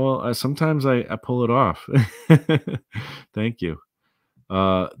 Yeah, well, sometimes I pull it off. Thank you.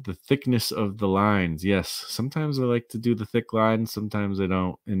 The thickness of the lines. Yes, sometimes I like to do the thick lines, sometimes I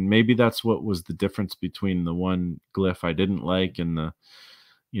don't. And maybe that's what was the difference between the one glyph I didn't like and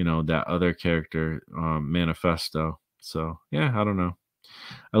that other character, Manifesto. So, yeah, I don't know.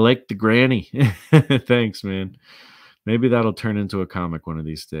 I like the granny. Thanks, man. Maybe that'll turn into a comic one of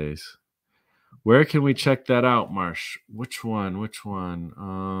these days. Where can we check that out, Marsh? Which one? Which one?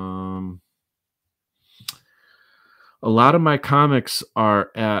 A lot of my comics are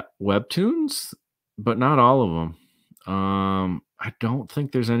at Webtoons, but not all of them. I don't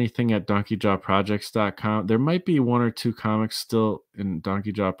think there's anything at donkeyjawprojects.com. There might be one or two comics still in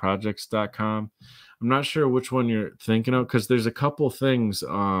donkeyjawprojects.com. I'm not sure which one you're thinking of, because there's a couple things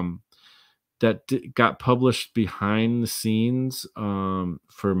that got published behind the scenes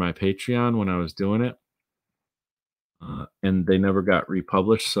for my Patreon when I was doing it, and they never got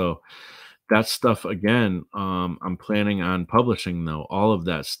republished. So that stuff again, I'm planning on publishing though all of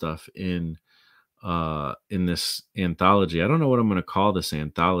that stuff in this anthology. I don't know what I'm going to call this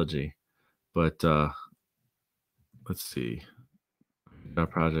anthology, but let's see.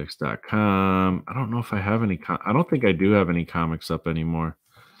 Projects.com. I don't know if I have any. I don't think I do have any comics up anymore.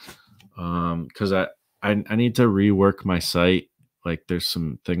 Because I need to rework my site. Like there's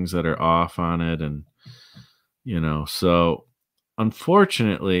some things that are off on it, and so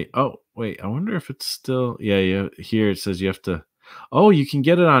unfortunately, oh Wait, I wonder if it's still yeah, here it says you have to oh, you can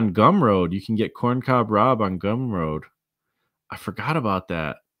get it on Gumroad. You can get Corncob Rob on Gumroad. I forgot about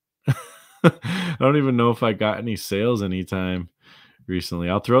that. I don't even know if I got any sales anytime recently.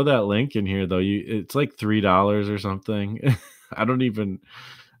 I'll throw that link in here though. It's like $3 or something. I don't even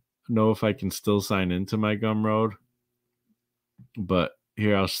know if I can still sign into my Gumroad. But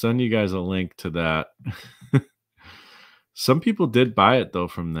here, I'll send you guys a link to that. Some people did buy it though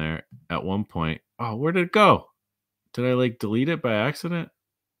from there at one point. Oh, where did it go? Did I like delete it by accident?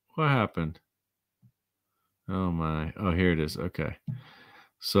 What happened? Oh my. Oh, here it is. Okay.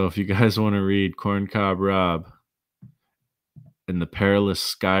 So if you guys want to read Corncob Rob and the Perilous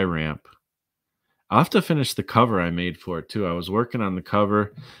Sky Ramp, I'll have to finish the cover I made for it too. I was working on the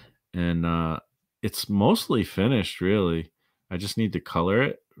cover and it's mostly finished really. I just need to color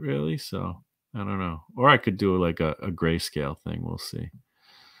it really. So I don't know. Or I could do like a grayscale thing. We'll see.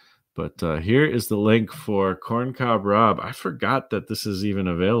 But here is the link for Corncob Rob. I forgot that this is even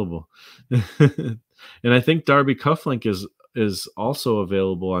available. And I think Darby Cufflink is also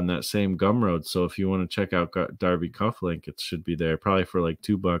available on that same Gumroad. So if you want to check out Darby Cufflink, it should be there probably for like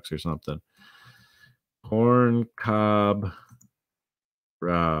 $2 or something. Corncob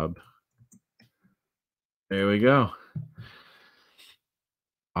Rob. There we go.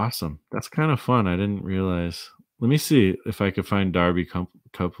 Awesome. That's kind of fun. I didn't realize. Let me see if I could find Darby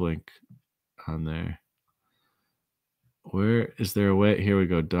Cufflink on there. Where is there a way? Here we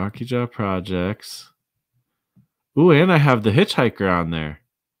go. Donkey Jaw Projects. Ooh, and I have the Hitchhiker on there,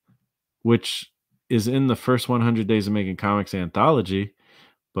 which is in the first 100 Days of Making Comics anthology.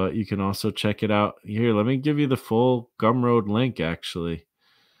 But you can also check it out here. Let me give you the full Gumroad link actually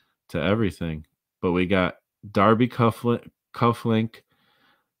to everything. But we got Darby Cufflink.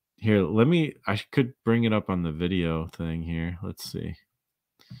 Here, I could bring it up on the video thing here. Let's see.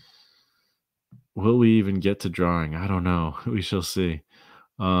 Will we even get to drawing? I don't know. We shall see.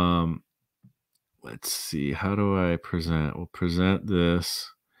 Let's see. How do I present? We'll present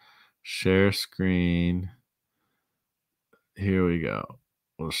this. Share screen. Here we go.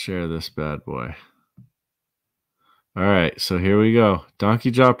 We'll share this bad boy. All right. So here we go. Donkey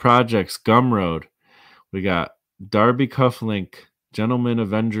Jaw Projects, Gumroad. We got Darby Cufflink, Gentleman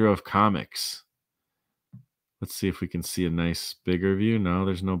Avenger of Comics. Let's see if we can see a nice bigger view. No,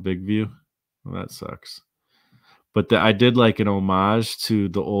 there's no big view. Well, that sucks. But I did like an homage to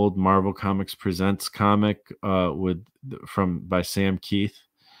the old Marvel Comics Presents comic by Sam Keith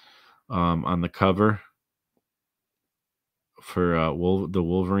on the cover for the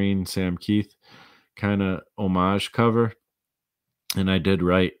Wolverine Sam Keith kind of homage cover. And I did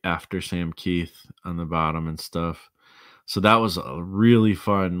write after Sam Keith on the bottom and stuff. So that was a really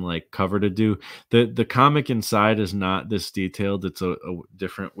fun like cover to do. The comic inside is not this detailed. It's a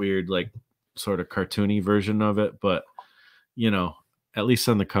different weird like sort of cartoony version of it, but you know, at least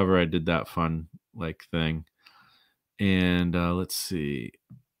on the cover I did that fun like thing. And let's see.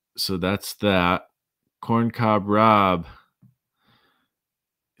 So that's that. Corncob Rob.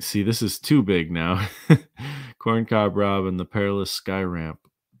 See, this is too big now. Corncob Rob and the Perilous Sky Ramp.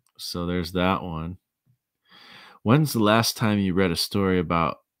 So there's that one. When's the last time you read a story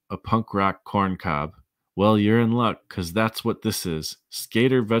about a punk rock corncob? Well, you're in luck, because that's what this is.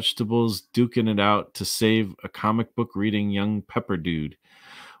 Skater vegetables duking it out to save a comic book reading young pepper dude.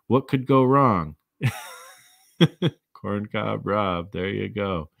 What could go wrong? Corncob Rob, there you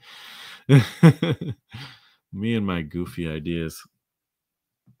go. Me and my goofy ideas.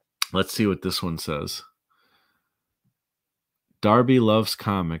 Let's see what this one says. Darby loves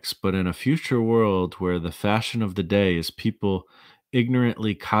comics, but in a future world where the fashion of the day is people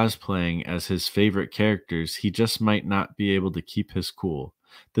ignorantly cosplaying as his favorite characters, he just might not be able to keep his cool.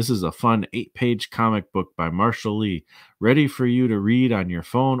 This is a fun 8-page comic book by Marshall Lee, ready for you to read on your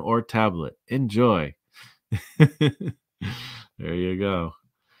phone or tablet. Enjoy. There you go.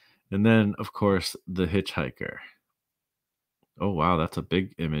 And then, of course, the Hitchhiker. Oh, wow, that's a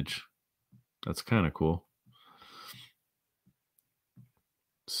big image. That's kind of cool.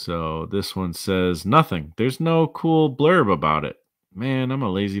 So this one says nothing. There's no cool blurb about it. Man, I'm a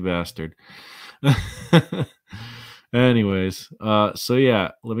lazy bastard. Anyways, so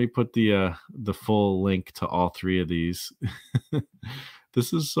yeah, let me put the full link to all three of these.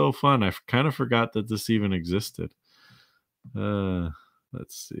 This is so fun. I kind of forgot that this even existed.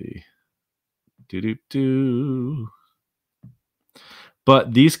 Let's see.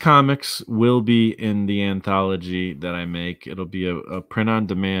 But these comics will be in the anthology that I make. It'll be a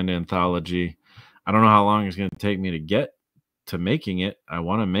print-on-demand anthology. I don't know how long it's going to take me to get to making it. I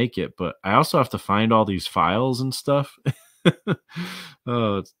want to make it, but I also have to find all these files and stuff.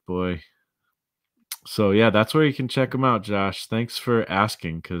 Oh boy. So yeah, that's where you can check them out, Josh. Thanks for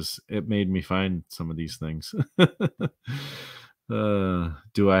asking because it made me find some of these things. Do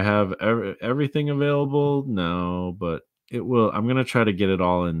I have everything available? No, but it will. I'm gonna try to get it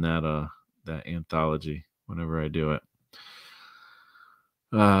all in that anthology whenever I do it.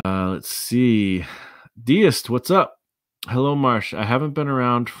 Let's see. Deist, what's up? Hello, Marsh. I haven't been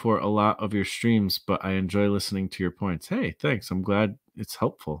around for a lot of your streams, but I enjoy listening to your points. Hey, thanks. I'm glad it's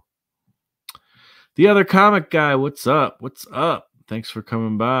helpful. The other comic guy, what's up? What's up? Thanks for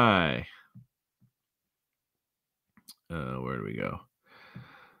coming by. Where do we go?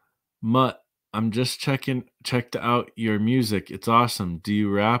 Mutt, I'm just checked out your music. It's awesome. Do you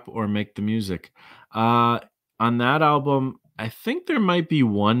rap or make the music? Uh on that album, I think there might be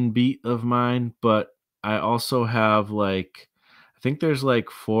one beat of mine, but I also have like I think there's like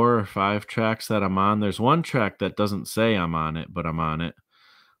 4 or 5 tracks that I'm on. There's one track that doesn't say I'm on it, but I'm on it.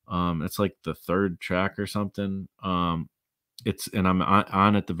 It's like the third track or something. It's and I'm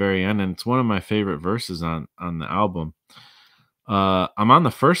on at the very end, and it's one of my favorite verses on the album. I'm on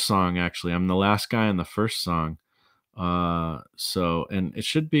the first song actually. I'm the last guy on the first song. So and it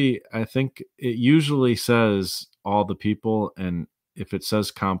should be. I think it usually says all the people, and if it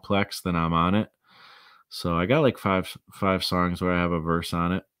says complex, then I'm on it. So I got like five songs where I have a verse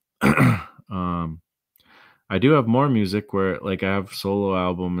on it. um, I do have more music where like I have solo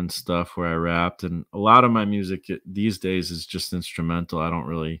album and stuff where I rapped, and a lot of my music these days is just instrumental. I don't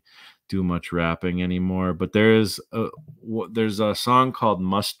really do much rapping anymore, but there's a song called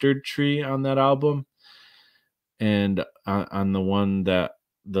Mustard Tree on that album, and on the one that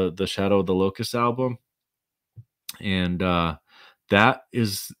the Shadow of the Locust album, and that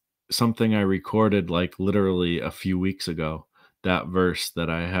is something I recorded like literally a few weeks ago. That verse that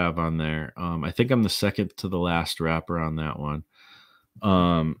I have on there. I think I'm the second to the last rapper on that one.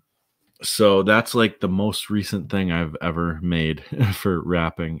 Um, so that's like the most recent thing I've ever made for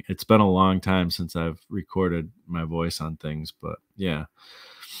rapping. It's been a long time since I've recorded my voice on things, but yeah.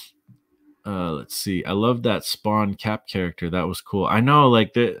 Let's see. I love that Spawn Cap character. That was cool. I know,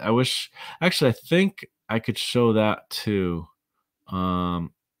 like that. I wish. Actually, I think I could show that too.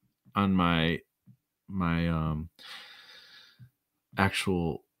 On my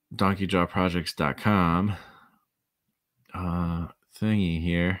actual donkeyjawprojects.com thingy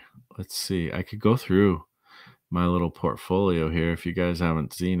here. Let's see. I could go through my little portfolio here if you guys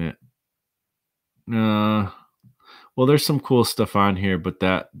haven't seen it. Well, there's some cool stuff on here, but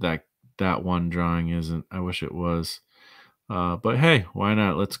that one drawing isn't. I wish it was. But hey, why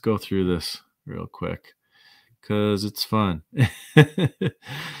not? Let's go through this real quick because it's fun.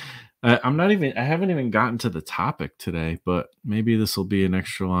 I haven't even gotten to the topic today, but maybe this will be an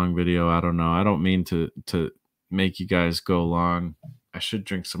extra long video. I don't know. I don't mean to make you guys go long. I should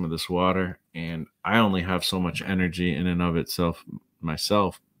drink some of this water, and I only have so much energy in and of itself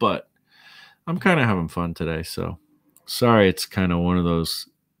myself, but I'm kind of having fun today. So sorry, it's kind of one of those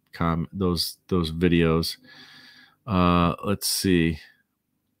those videos. Let's see.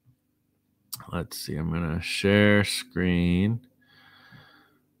 I'm gonna share screen.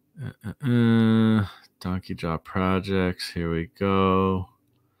 Donkey Jaw Projects. Here we go.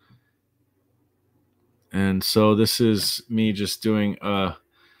 And so this is me just doing a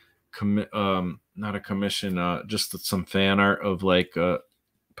not a commission, just some fan art of like a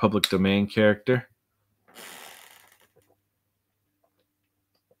public domain character.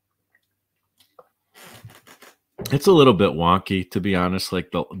 It's a little bit wonky, to be honest,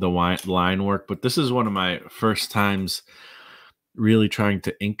 like the line work, but this is one of my first times really trying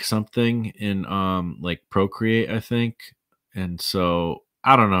to ink something in like Procreate, I think. And so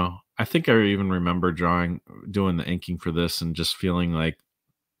I don't know. I think I even remember doing the inking for this and just feeling like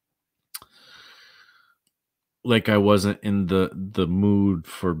I wasn't in the mood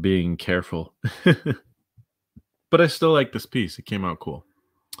for being careful. But I still like this piece. It came out cool.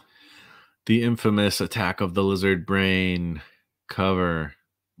 The infamous Attack of the Lizard Brain cover.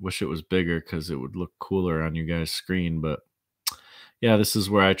 Wish it was bigger because it would look cooler on you guys' screen, but yeah, this is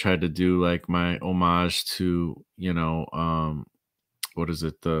where I tried to do like my homage to, what is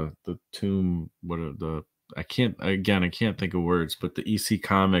it? The tomb, what are the I can't think of words, but the EC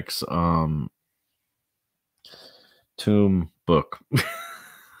Comics tomb book.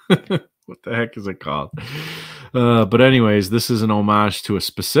 What the heck is it called? But anyways, this is an homage to a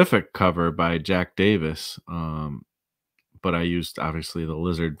specific cover by Jack Davis. But I used obviously the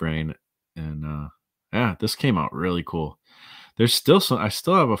lizard brain, and yeah, this came out really cool. There's still I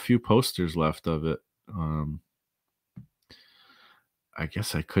still have a few posters left of it. I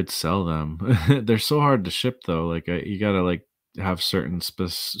guess I could sell them. They're so hard to ship though. Like you gotta like have certain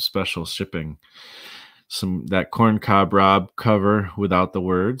special shipping. Some that corn cob Rob cover without the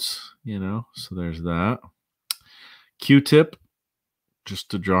words, So there's that. Q-tip,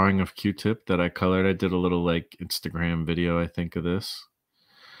 just a drawing of Q-tip that I colored. I did a little like Instagram video, I think, of this.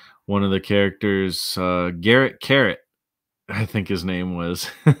 One of the characters, Garrett Carrot, I think his name was.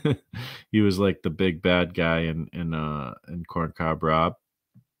 He was like the big bad guy in Corn Cob Rob.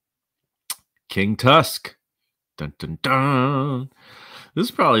 King Tusk. Dun dun dun. This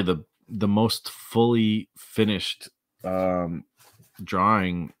is probably the most fully finished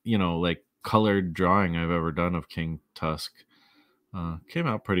drawing, like colored drawing I've ever done of King Tusk. Came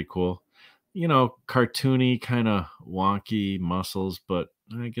out pretty cool. Cartoony, kind of wonky muscles, but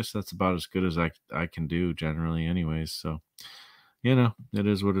I guess that's about as good as I can do generally anyways. So, it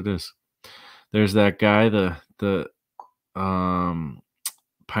is what it is. There's that guy, the um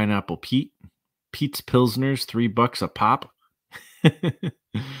Pineapple Pete. Pete's Pilsners, $3 a pop.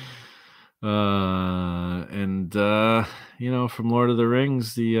 And from Lord of the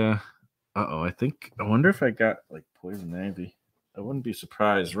Rings, I wonder if I got like poison ivy. I wouldn't be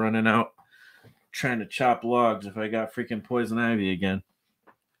surprised running out trying to chop logs if I got freaking poison ivy again.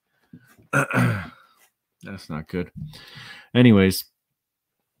 That's not good. Anyways,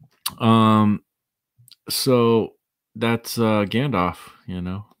 so that's Gandalf,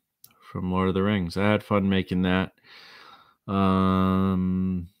 from Lord of the Rings. I had fun making that.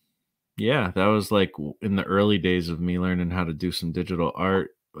 Yeah, that was like in the early days of me learning how to do some digital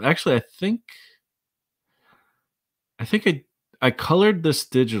art. Actually, I colored this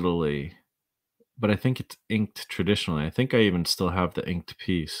digitally, but I think it's inked traditionally. I think I even still have the inked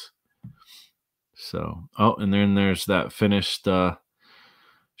piece. So, and then there's that finished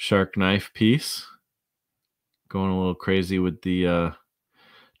shark knife piece. Going a little crazy with the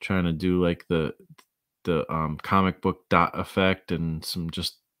trying to do like the comic book dot effect and some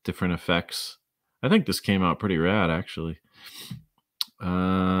just different effects. I think this came out pretty rad, actually.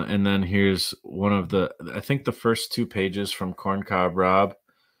 And then here's one of I think the first 2 pages from Corn Cob Rob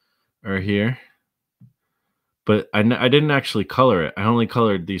are here. But I didn't actually color it. I only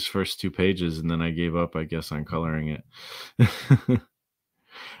colored these first 2 pages, and then I gave up, I guess, on coloring it.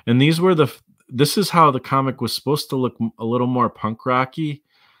 And this is how the comic was supposed to look, a little more punk rocky.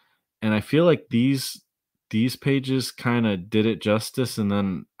 And I feel like these pages kind of did it justice, and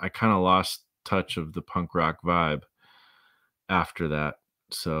then I kind of lost touch of the punk rock vibe after that.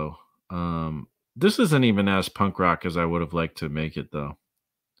 So this isn't even as punk rock as I would have liked to make it, though,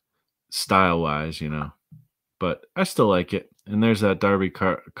 style wise, but I still like it. And there's that Darby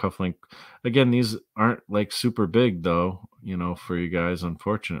cufflink. Again, these aren't like super big though, for you guys,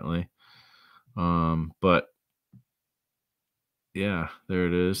 unfortunately. But yeah, there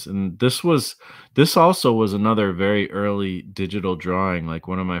it is. And this also was another very early digital drawing, like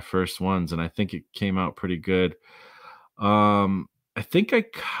one of my first ones, and I think it came out pretty good. I think I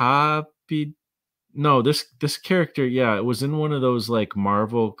copied no, this character, yeah, it was in one of those like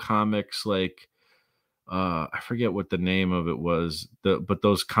Marvel comics, like I forget what the name of it was. But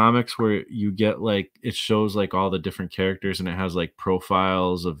those comics where you get like it shows like all the different characters and it has like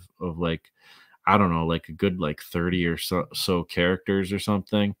profiles of like I don't know, like a good like 30 or so characters or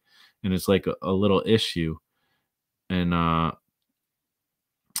something. And it's like a little issue. And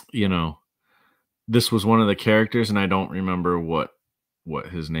you know, this was one of the characters and I don't remember what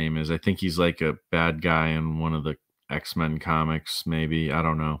his name is. I think he's like a bad guy in one of the X-Men comics, maybe. I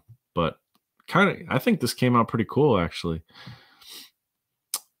don't know. But I think this came out pretty cool actually.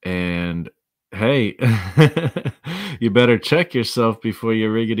 And hey, you better check yourself before you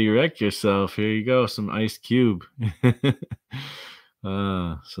riggedy wreck yourself. Here you go, some Ice Cube.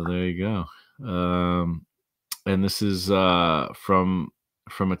 So there you go. And this is from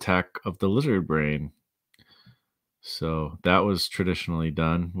Attack of the Lizard Brain. So that was traditionally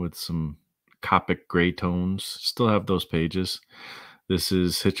done with some Copic gray tones. Still have those pages. This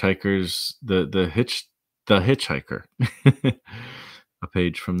is Hitchhiker's the Hitchhiker. A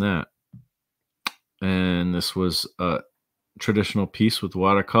page from that. And this was a traditional piece with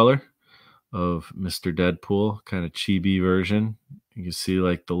watercolor of Mr. Deadpool, kind of chibi version. You can see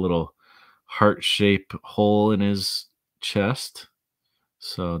like the little heart-shaped hole in his chest.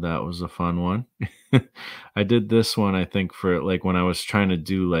 So that was a fun one. I did this one, I think, for like when I was trying to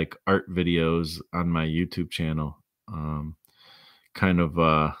do like art videos on my YouTube channel. Kind of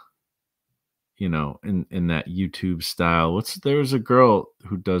in that YouTube style. There's a girl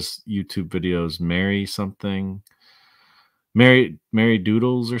who does YouTube videos, Mary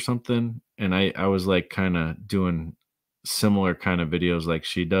Doodles or something. And I was like kind of doing similar kind of videos like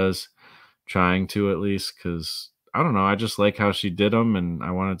she does, trying to at least, because I don't know, I just like how she did them, and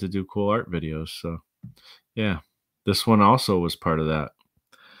I wanted to do cool art videos. So yeah, this one also was part of that.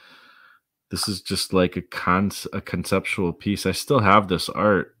 This is just like a conceptual piece. I still have this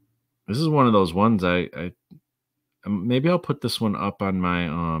art. This is one of those ones maybe I'll put this one up on my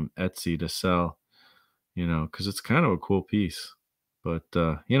Etsy to sell, because it's kind of a cool piece. But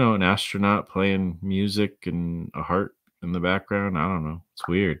an astronaut playing music and a heart in the background. I don't know. It's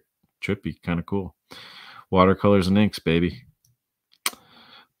weird, trippy, kind of cool. Watercolors and inks, baby.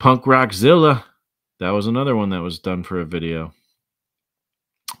 Punk Rockzilla. That was another one that was done for a video.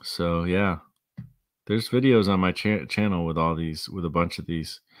 So yeah, there's videos on my channel with with a bunch of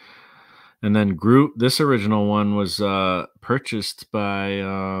these. And then Groot, this original one was purchased by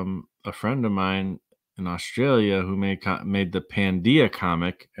a friend of mine in Australia who made the Pandia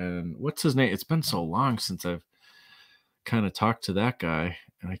comic. And what's his name? It's been so long since I've kind of talked to that guy,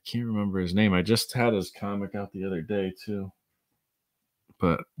 and I can't remember his name. I just had his comic out the other day too.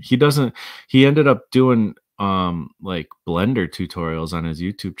 But he ended up doing like Blender tutorials on his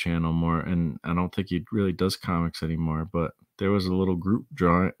YouTube channel more, and I don't think he really does comics anymore. But there was a little group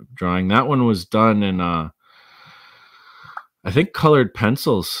drawing. That one was done in I think colored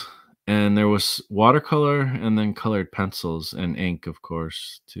pencils, and there was watercolor and then colored pencils and ink, of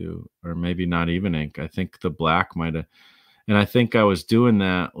course, too, or maybe not even ink. I think the black might have, and I think I was doing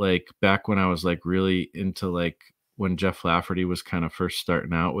that like back when I was like really into like when Jeff Lafferty was kind of first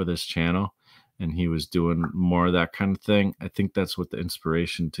starting out with his channel, and he was doing more of that kind of thing. I think that's what the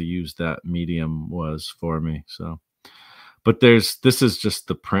inspiration to use that medium was for me. So, but this is just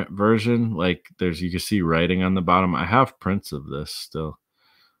the print version. Like you can see writing on the bottom. I have prints of this still.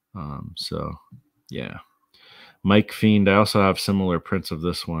 So yeah. Mike Fiend. I also have similar prints of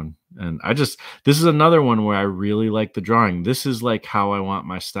this one. And this is another one where I really like the drawing. This is like how I want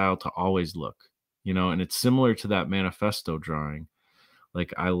my style to always look, and it's similar to that manifesto drawing.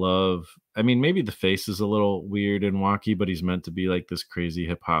 Like I mean, maybe the face is a little weird and wonky, but he's meant to be like this crazy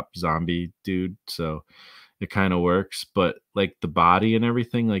hip hop zombie dude. So it kind of works, but like the body and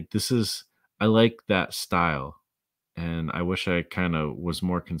everything, like I like that style. And I wish I kind of was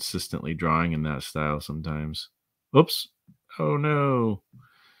more consistently drawing in that style sometimes. Oops. Oh no.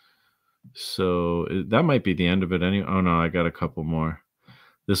 So that might be the end of it anyway. Oh no, I got a couple more.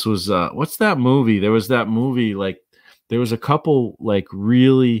 This was what's that movie? There was that movie, like there was a couple like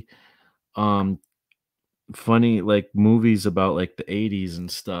really um funny like movies about like the 80s and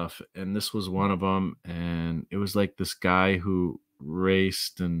stuff, and this was one of them. And it was like this guy who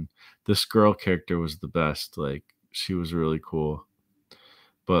raced, and this girl character was the best. Like she was really cool.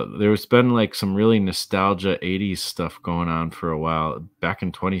 But there's been like some really nostalgia 80s stuff going on for a while, back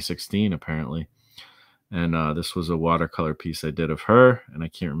in 2016 apparently. And this was a watercolor piece I did of her, and I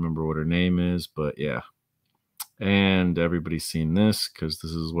can't remember what her name is, but yeah. And everybody's seen this because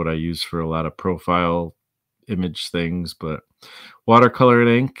this is what I use for a lot of profile image things. But watercolor and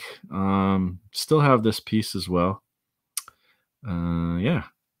ink, still have this piece as well. Yeah,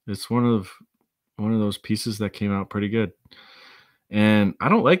 it's one of those pieces that came out pretty good. And I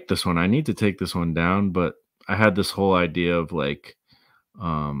don't like this one. I need to take this one down, but I had this whole idea of like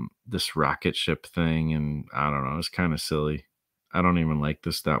this rocket ship thing, and I don't know, it's kind of silly. I don't even like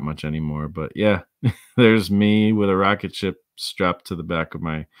this that much anymore, but yeah, there's me with a rocket ship strapped to the back of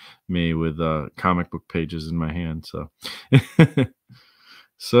me with comic book pages in my hand. So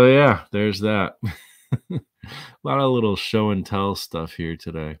so yeah, there's that. A lot of little show and tell stuff here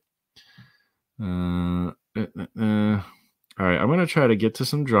today. All right, I'm gonna try to get to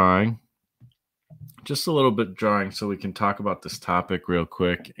some drawing, just a little bit drawing, so we can talk about this topic real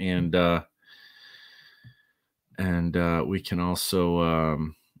quick, and we can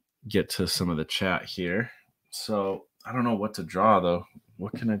also get to some of the chat here. So I don't know what to draw though.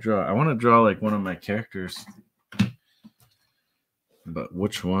 What can I draw? I want to draw like one of my characters, but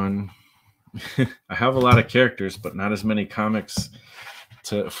which one? I have a lot of characters, but not as many comics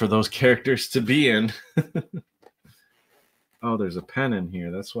for those characters to be in. Oh, there's a pen in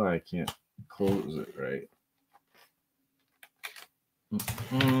here. That's why I can't close it right.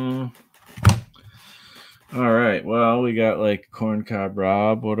 All right. Well, we got like Corncob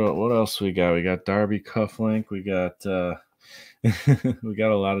Rob. What else we got? We got Darby Cufflink. We got we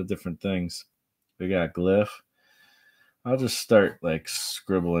got a lot of different things. We got Glyph. I'll just start like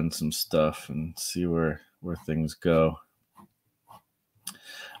scribbling some stuff and see where things go.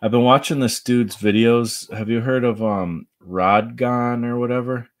 I've been watching this dude's videos. Have you heard of Rodgon or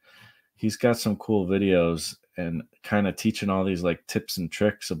whatever? He's got some cool videos and kind of teaching all these like tips and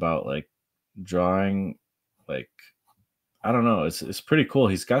tricks about like drawing, like I don't know. It's pretty cool.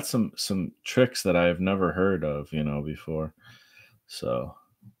 He's got some tricks that I've never heard of, before. So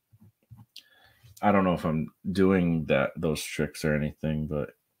I don't know if I'm doing those tricks or anything, but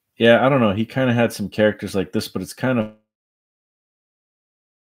yeah, I don't know. He kind of had some characters like this, but it's kind of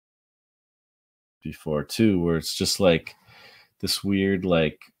before too, where it's just like this weird,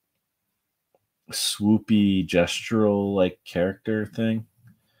 like swoopy gestural like character thing.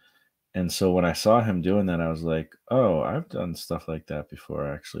 And so when I saw him doing that, I was like, oh, I've done stuff like that before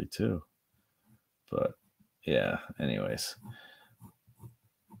actually too. But yeah, anyways.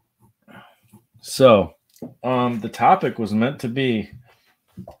 So the topic was meant to be,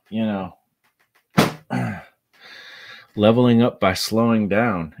 you know, leveling up by slowing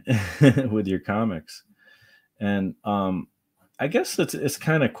down with your comics. And I guess it's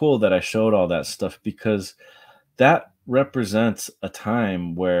kind of cool that I showed all that stuff because that represents a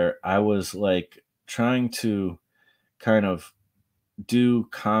time where I was like trying to kind of do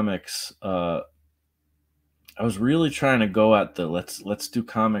comics. I was really trying to go at the let's do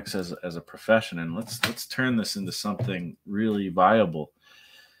comics as a profession, and let's turn this into something really viable.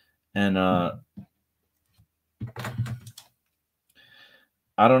 And I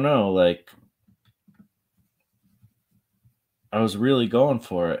don't know, like I was really going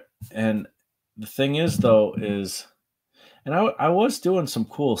for it. And the thing is though is and I was doing some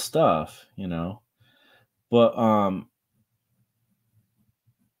cool stuff, but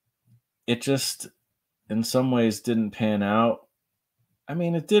it just in some ways didn't pan out. I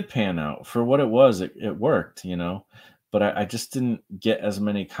mean, it did pan out for what it was. It worked, but I just didn't get as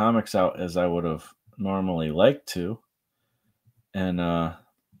many comics out as I would have normally liked to. And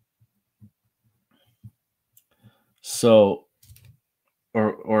so,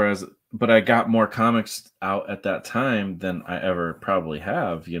 or as, but I got more comics out at that time than I ever probably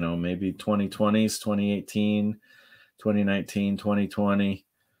have, maybe 2020s, 2018, 2019, 2020.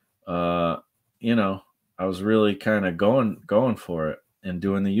 Uh, you know, I was really kind of going for it and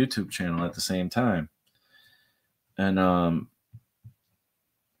doing the YouTube channel at the same time. And I'd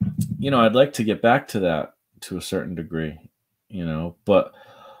like to get back to that to a certain degree, but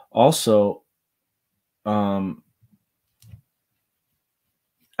also um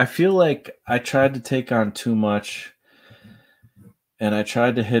I feel like I tried to take on too much and I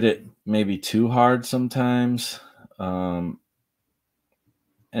tried to hit it maybe too hard sometimes. Um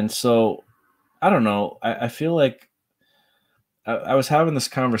and so I don't know. I feel like I was having this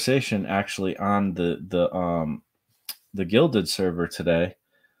conversation actually on the Gilded server today,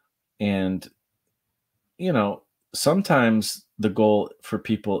 and you know sometimes the goal for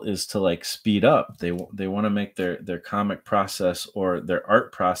people is to like speed up. They want to make their comic process or their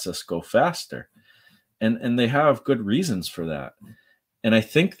art process go faster, and they have good reasons for that. And I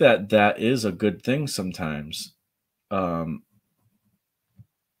think that is a good thing sometimes. Um,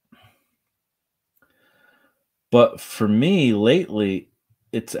 but for me lately,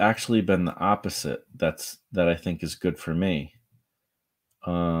 it's actually been the opposite. That I think is good for me.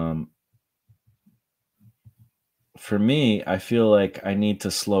 Um, for me, I feel like I need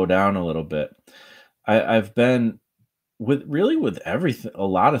to slow down a little bit. I've been with everything, a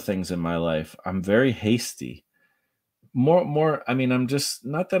lot of things in my life. I'm very hasty. More. I mean, I'm just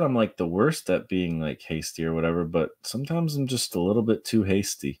not that I'm like the worst at being like hasty or whatever, but sometimes I'm just a little bit too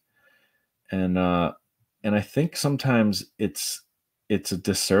hasty, and and I think sometimes it's a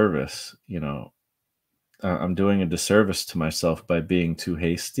disservice. I'm doing a disservice to myself by being too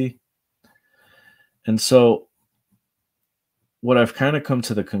hasty, and so what I've kind of come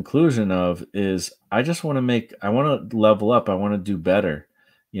to the conclusion of is I want to level up, I want to do better,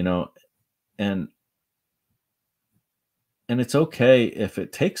 you know, and it's okay if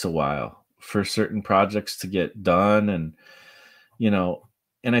it takes a while for certain projects to get done you know,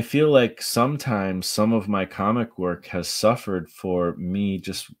 and I feel like sometimes some of my comic work has suffered for me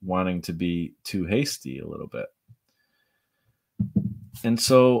just wanting to be too hasty a little bit. And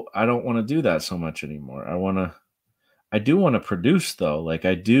so I don't want to do that so much anymore. I do want to produce though. Like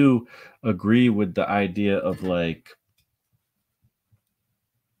I do agree with the idea of like,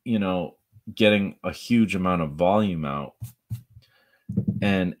 you know, getting a huge amount of volume out,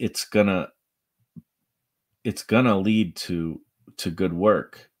 and it's gonna lead to good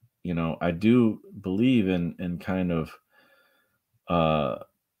work. I do believe in kind of uh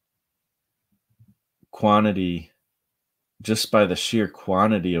quantity. Just by the sheer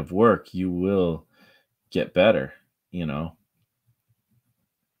quantity of work you will get better, you know.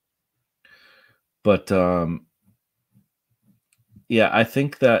 But yeah, I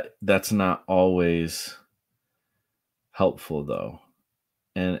think that that's not always helpful though.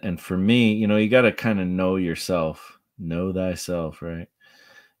 And for me, you got to kind of know yourself, Know thyself, right?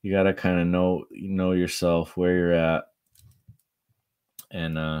 You got to kind of know yourself, where you're at,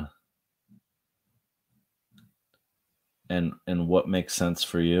 and and what makes sense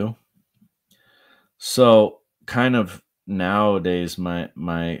for you. So, kind of nowadays,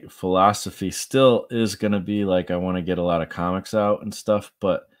 my philosophy still is going to be like, I want to get a lot of comics out and stuff,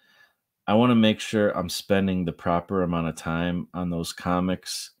 but I want to make sure I'm spending the proper amount of time on those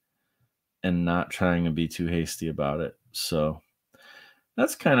comics and not trying to be too hasty about it. So,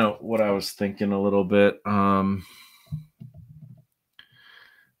 that's kind of what I was thinking a little bit.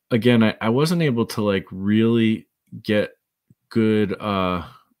 Again, I wasn't able to like really get good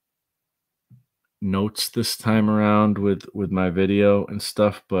notes this time around with my video and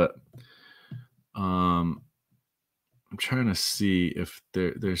stuff, but um I'm trying to see if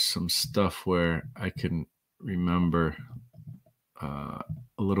there's some stuff where I can remember uh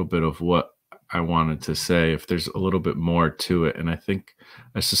a little bit of what I wanted to say, if there's a little bit more to it, and I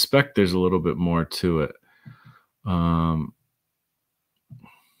suspect there's a little bit more to it. um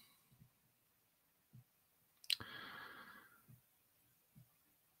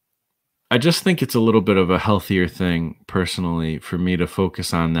I just think it's a little bit of a healthier thing personally for me to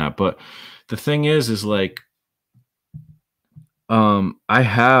focus on that. But the thing is like, I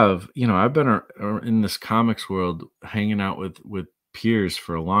have, I've been in this comics world hanging out with peers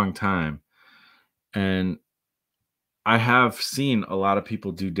for a long time, and I have seen a lot of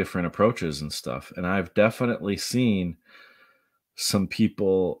people do different approaches and stuff, and I've definitely seen some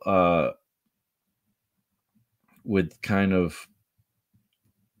people with kind of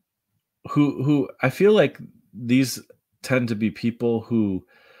who I feel like these tend to be people who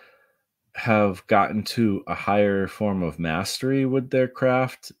have gotten to a higher form of mastery with their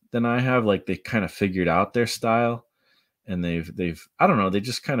craft than I have. Like, they kind of figured out their style, and they've I don't know, they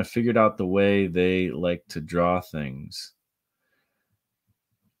just kind of figured out the way they like to draw things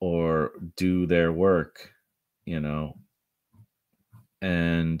or do their work, you know.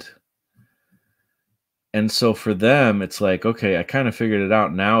 And so for them it's like, okay, I kind of figured it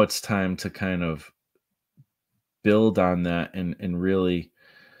out. Now it's time to kind of build on that and really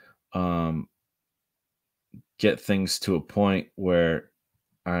um get things to a point where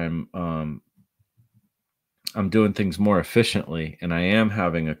I'm um I'm doing things more efficiently, and I am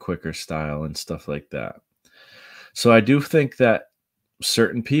having a quicker style and stuff like that. So I do think that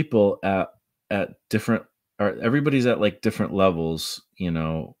certain people at different, or everybody's at like different levels,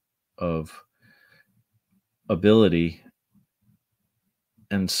 of ability.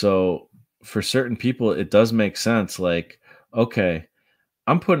 And so for certain people it does make sense, like, okay,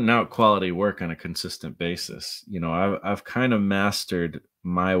 I'm putting out quality work on a consistent basis. I've kind of mastered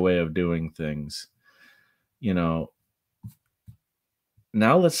my way of doing things. You know,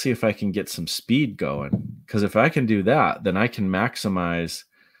 Now let's see if I can get some speed going. Because if I can do that, then uh I can maximize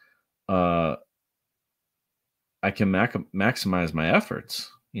my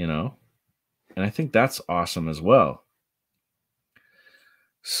efforts. And I think that's awesome as well.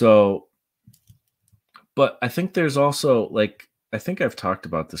 So, but I think there's also like, I think I've talked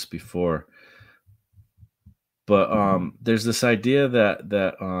about this before, but there's this idea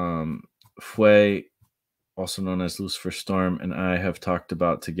that Fue, also known as Lucifer Storm, and I have talked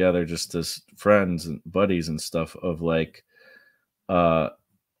about together just as friends and buddies and stuff, of like uh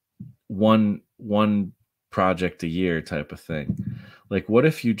one project a year type of thing. Like, what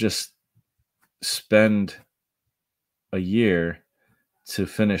if you just spend a year to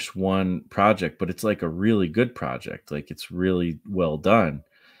finish one project, but it's like a really good project, like it's really well done.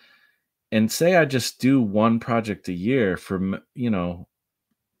 And say I just do one project a year for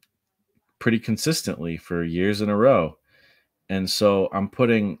pretty consistently for years in a row. And so I'm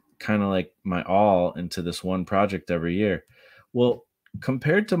putting kind of like my all into this one project every year. Well,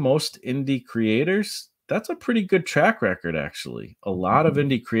 compared to most indie creators, that's a pretty good track record, actually. A lot of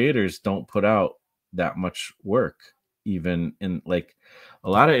indie creators don't put out that much work, even in like a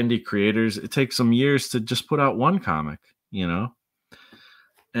lot of indie creators, it takes some years to just put out one comic.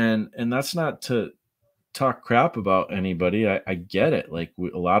 And that's not to talk crap about anybody. I get it. Like,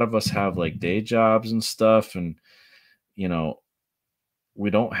 a lot of us have like day jobs and stuff, and you know, we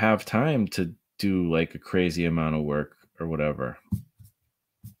don't have time to do like a crazy amount of work or whatever.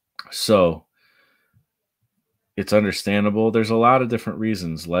 So it's understandable. There's a lot of different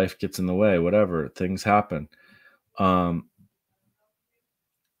reasons. Life gets in the way, whatever, things happen. Um,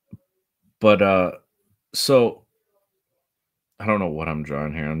 but so I don't know what I'm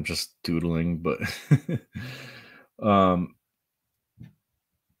drawing here. I'm just doodling, but um,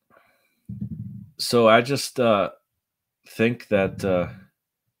 so I just think that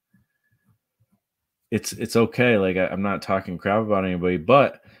it's okay. Like I'm not talking crap about anybody,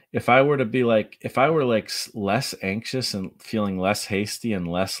 but if I were like less anxious and feeling less hasty and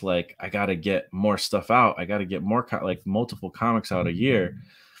less like I got to get more stuff out, I got to get more like multiple comics out a year.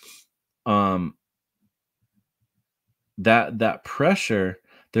 Um, that pressure,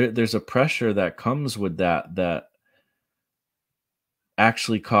 there's a pressure that comes with that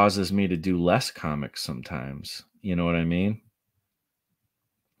actually causes me to do less comics sometimes. You know what I mean?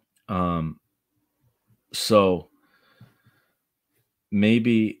 Um, so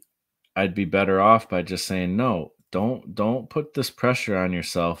maybe I'd be better off by just saying, no, don't put this pressure on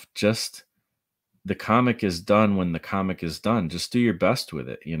yourself. Just the comic is done when the comic is done. Just do your best with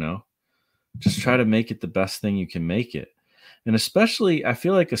it, you know? Just try to make it the best thing you can make it. And especially, I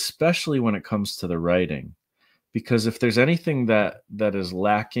feel like especially when it comes to the writing, because if there's anything that is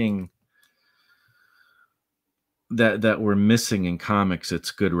lacking, that we're missing in comics,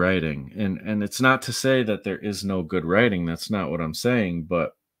 it's good writing. And it's not to say that there is no good writing. That's not what I'm saying,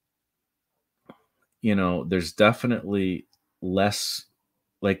 but there's definitely less,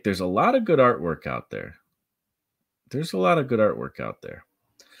 like there's a lot of good artwork out there. There's a lot of good artwork out there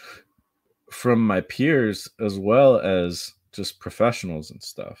from my peers as well as just professionals and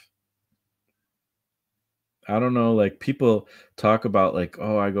stuff. I don't know, like people talk about like,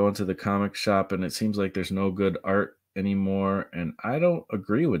 oh, I go into the comic shop and it seems like there's no good art anymore. And I don't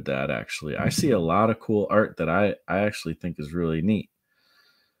agree with that actually. I see a lot of cool art that I actually think is really neat.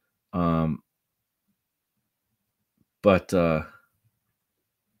 Um, but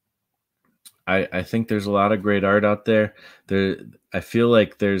I think there's a lot of great art out there. I feel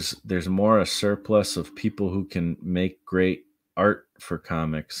like there's more a surplus of people who can make great art for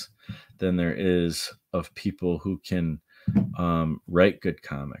comics than there is of people who can write good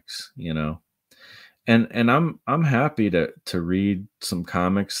comics, you know. And I'm happy to read some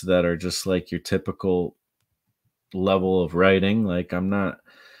comics that are just like your typical level of writing. Like I'm not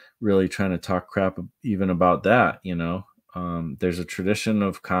really trying to talk crap even about that, you know. There's a tradition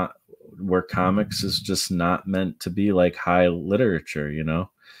of where comics is just not meant to be like high literature, you know.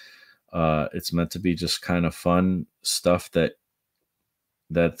 It's meant to be just kind of fun stuff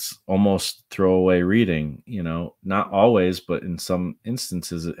that's almost throwaway reading, you know. Not always, but in some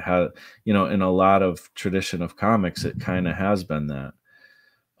instances it has, you know, in a lot of tradition of comics it kind of has been that.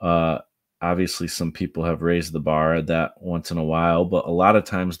 uh Obviously some people have raised the bar at that once in a while, but a lot of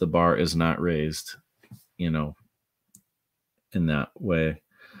times the bar is not raised, you know, in that way.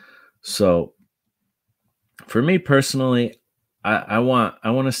 So for me personally, I want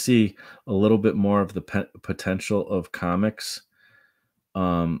to see a little bit more of the potential of comics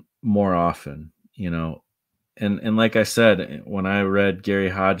more often, you know. And like I said, when I read Gary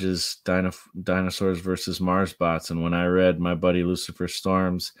Hodges' Dinosaurs versus Mars Bots, and when I read my buddy Lucifer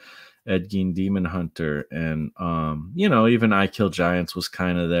Storm's Ed Gein Demon Hunter, and you know, even I Kill Giants was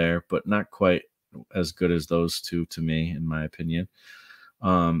kind of there, but not quite as good as those two to me, in my opinion.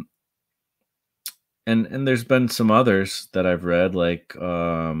 Um, and there's been some others that I've read, like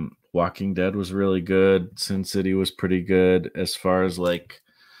Walking Dead was really good. Sin City was pretty good. As far as like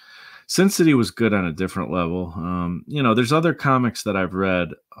Sin City was good on a different level. You know, there's other comics that I've read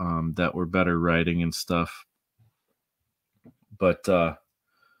that were better writing and stuff, but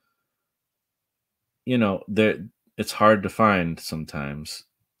you know, there it's hard to find sometimes.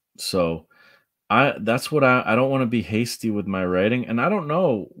 So I that's what I don't want to be hasty with my writing, and I don't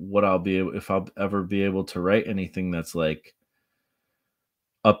know what I'll be able, if I'll ever be able to write anything that's like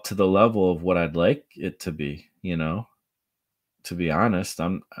up to the level of what I'd like it to be, you know. To be honest,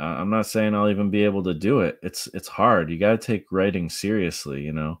 I'm not saying I'll even be able to do it. It's hard. You got to take writing seriously,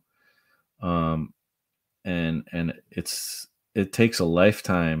 you know. Um and it takes a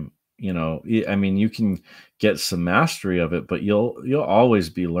lifetime, you know. I mean, you can get some mastery of it, but you'll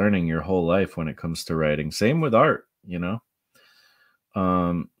always be learning your whole life when it comes to writing. Same with art, you know.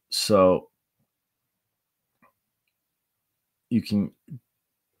 So you can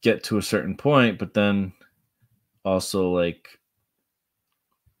get to a certain point, but then also like,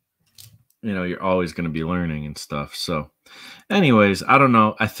 you know, you're always going to be learning and stuff. So anyways, I don't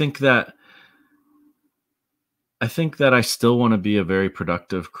know. I think that I still want to be a very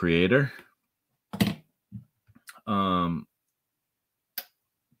productive creator. Um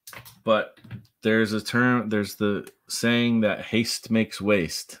but there's the saying that haste makes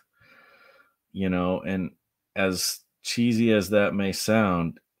waste, you know, and as cheesy as that may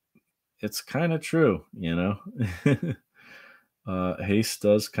sound, it's kind of true, you know. Haste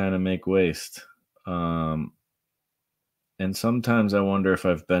does kind of make waste. Um and sometimes I wonder if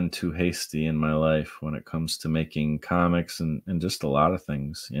I've been too hasty in my life when it comes to making comics and just a lot of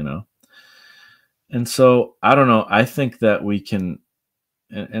things, you know. And so I don't know. I think that we can,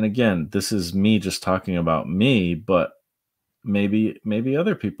 and again, this is me just talking about me, but maybe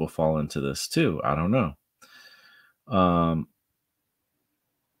other people fall into this too. I don't know. Um,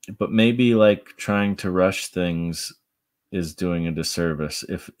 but maybe like trying to rush things is doing a disservice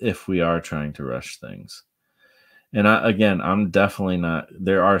if we are trying to rush things. And I'm definitely not.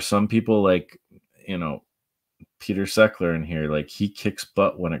 There are some people like, you know, Peter Seckler in here, like he kicks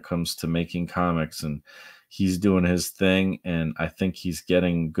butt when it comes to making comics, and he's doing his thing, and I think he's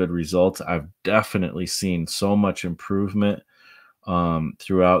getting good results. I've definitely seen so much improvement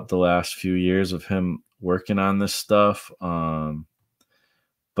throughout the last few years of him working on this stuff.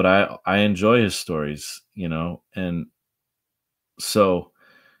 But I enjoy his stories, you know, and so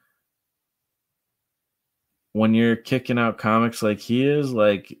when you're kicking out comics like he is,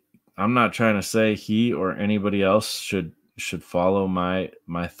 like I'm not trying to say he or anybody else should follow my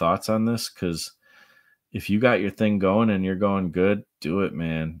thoughts on this, because if you got your thing going and you're going good, do it,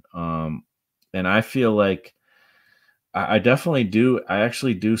 man. And I feel like I definitely do. I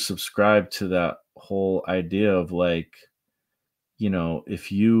actually do subscribe to that whole idea of like, you know,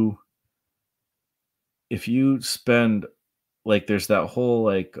 if you spend like there's that whole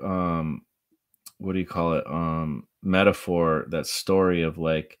like what do you call it? Metaphor, that story of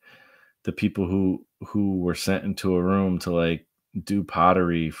like the people who were sent into a room to like do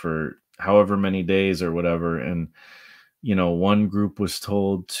pottery for however many days or whatever, and you know, one group was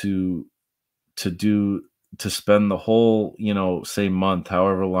told to do to spend the whole, you know, say month,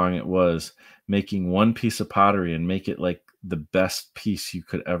 however long it was, making one piece of pottery and make it like the best piece you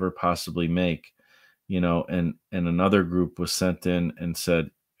could ever possibly make, you know, and another group was sent in and said,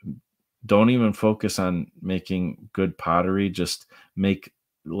 don't even focus on making good pottery, just make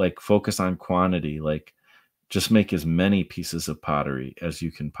like focus on quantity, like just make as many pieces of pottery as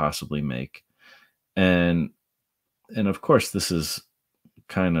you can possibly make. And and of course this is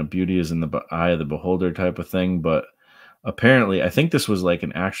kind of beauty is in the eye of the beholder type of thing, but apparently I think this was like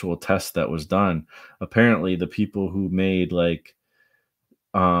an actual test that was done. Apparently the people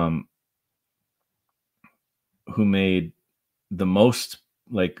um who made the most,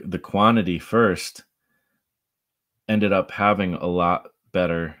 like the quantity first, ended up having a lot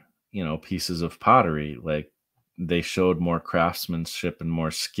better, you know, pieces of pottery. Like they showed more craftsmanship and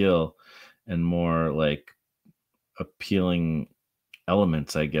more skill and more like appealing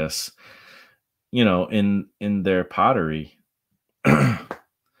elements, I guess, you know, in their pottery. and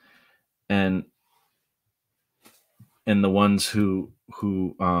and the ones who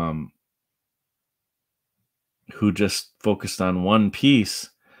just focused on one piece,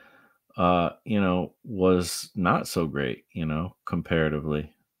 you know, was not so great, you know,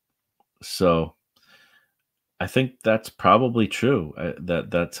 comparatively. So I think that's probably true.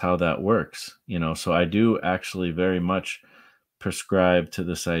 That's how that works, you know. So I do actually very much prescribe to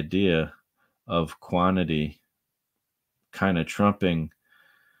this idea of quantity kind of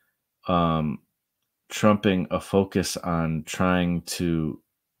um trumping a focus on trying to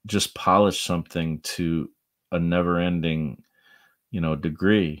just polish something to a never-ending, you know,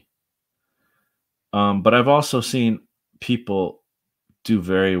 degree. But I've also seen people do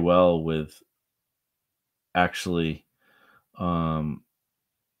very well with actually um,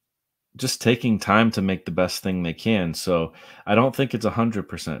 just taking time to make the best thing they can. So I don't think it's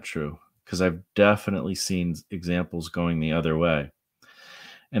 100% true, because I've definitely seen examples going the other way.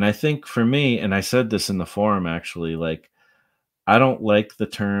 And I think for me, and I said this in the forum actually, like I don't like the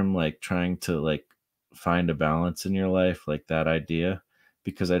term like trying to like find a balance in your life, like that idea,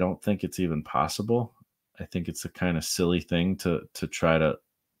 because I don't think it's even possible. I think it's a kind of silly thing to try to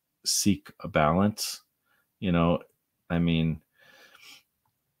seek a balance, you know. I mean,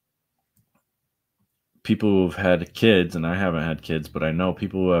 people who've had kids, and I haven't had kids, but I know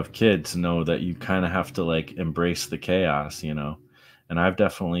people who have kids know that you kind of have to like embrace the chaos, you know. And I've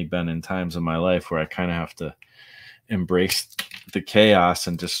definitely been in times in my life where I kind of have to embrace the chaos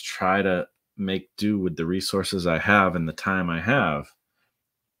and just try to make do with the resources I have and the time I have,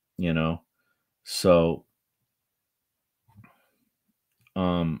 you know. So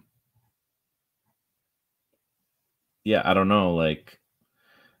um yeah, I don't know, like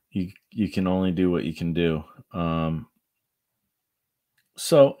you can only do what you can do.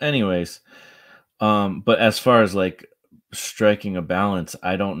 So anyways, but as far as like striking a balance,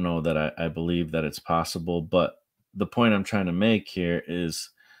 I don't know that I believe that it's possible. But the point I'm trying to make here is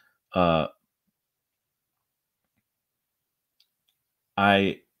uh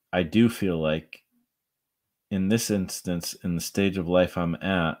I I do feel like in this instance, in the stage of life I'm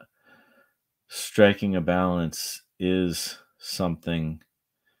at, striking a balance is something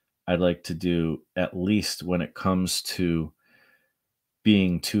I'd like to do, at least when it comes to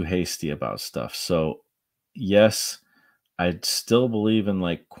being too hasty about stuff. So, yes, I still believe in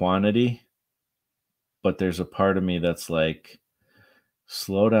like quantity, but there's a part of me that's like,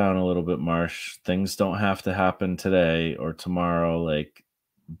 slow down a little bit, Marsh. Things don't have to happen today or tomorrow. Like,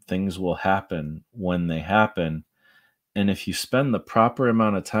 things will happen when they happen. And if you spend the proper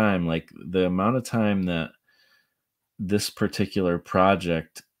amount of time, like the amount of time that this particular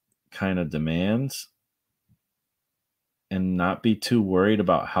project kind of demands, and not be too worried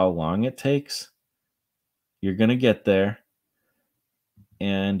about how long it takes, you're going to get there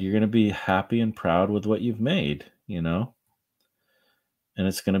and you're going to be happy and proud with what you've made, and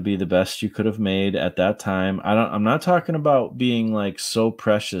it's going to be the best you could have made at that time. I'm not talking about being like so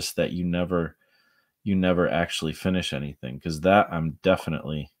precious that you never actually finish anything, cuz that I'm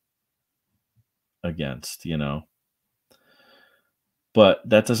definitely against. But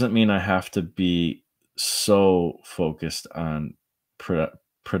that doesn't mean I have to be so focused on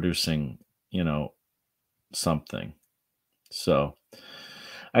producing, you know, something. So,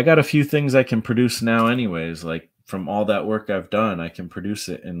 I got a few things I can produce now anyways, like from all that work I've done, I can produce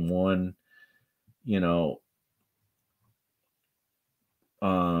it in one, you know,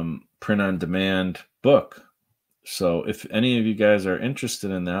 print on demand book. So if any of you guys are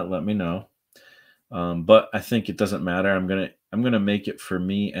interested in that, let me know. But I think it doesn't matter. I'm gonna make it for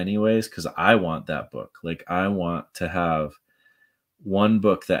me anyways because I want that book. Like I want to have one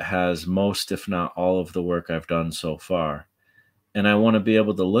book that has most, if not all, of the work I've done so far, and I want to be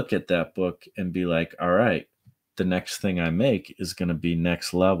able to look at that book and be like, all right, the next thing I make is gonna be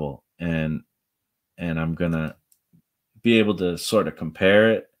next level, and I'm gonna be able to sort of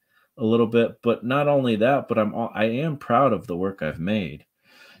compare it a little bit. But not only that, but I am proud of the work I've made,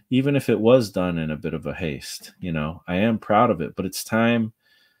 even if it was done in a bit of a haste. I am proud of it. But it's time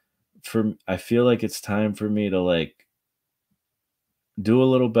I feel like it's time for me to like do a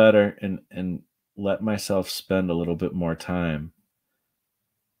little better and let myself spend a little bit more time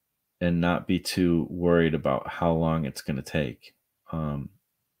and not be too worried about how long it's going to take. Um,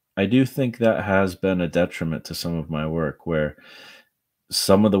 I do think that has been a detriment to some of my work, where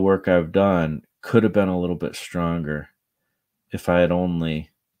some of the work I've done could have been a little bit stronger if I had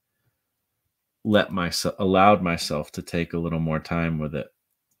only allowed myself to take a little more time with it,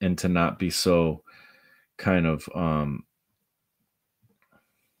 and to not be so kind of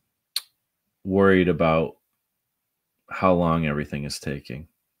worried about how long everything is taking,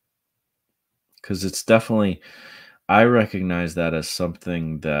 because it's definitely, I recognize that as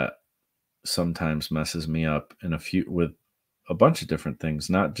something that sometimes messes me up with a bunch of different things,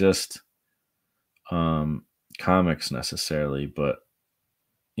 not just um comics necessarily, but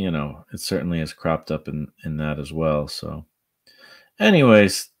it certainly has cropped up in that as well. So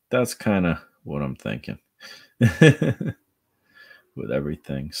anyways, that's kind of what I'm thinking with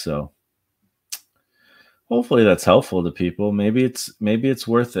everything. So hopefully that's helpful to people. Maybe it's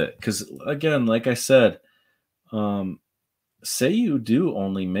worth it, cuz again, like I said, um say you do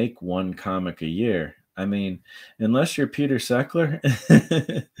only make one comic a year. I mean, unless you're Peter Seckler,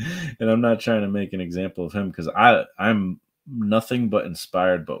 and I'm not trying to make an example of him, because I'm nothing but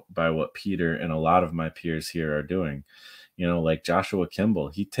inspired by what Peter and a lot of my peers here are doing. Like Joshua Kimball,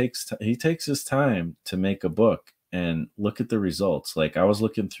 he takes his time to make a book, and look at the results. Like um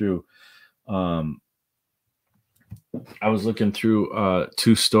I was looking through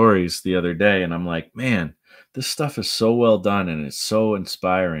two stories the other day, and I'm like, man, this stuff is so well done and it's so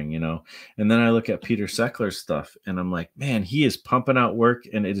inspiring. And then I look at Peter Seckler's stuff and I'm like, man, he is pumping out work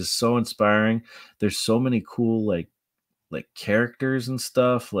and it is so inspiring. There's so many cool like characters and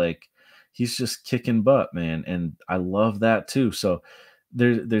stuff. Like he's just kicking butt, man, and I love that too. So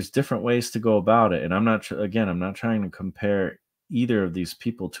there's different ways to go about it, and I'm not trying to compare either of these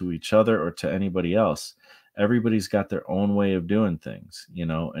people to each other or to anybody else. Everybody's got their own way of doing things,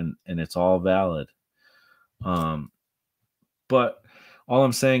 and it's all valid. Um, but all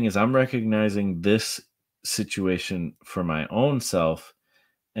I'm saying is I'm recognizing this situation for my own self,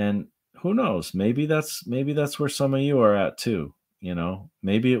 and who knows, maybe that's where some of you are at too.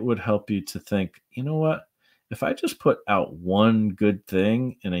 Maybe it would help you to think, you know what, if I just put out one good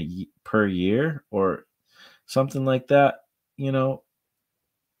thing per year or something like that, you know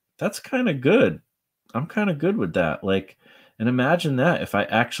that's kind of good. I'm kind of good with that. Like, and imagine that if I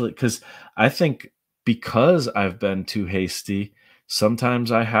actually, because I think, because I've been too hasty,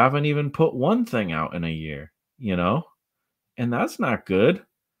 sometimes I haven't even put one thing out in a year, and that's not good.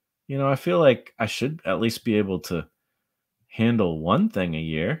 I feel like I should at least be able to handle one thing a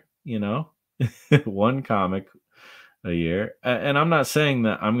year, one comic, a year. And I'm not saying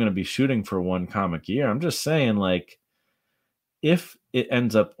that I'm going to be shooting for one comic a year. I'm just saying, like, if it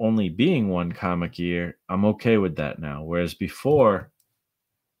ends up only being one comic a year, I'm okay with that now. Whereas before,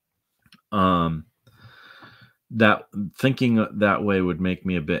 um, that thinking that way would make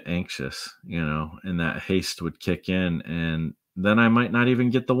me a bit anxious, and that haste would kick in, and then I might not even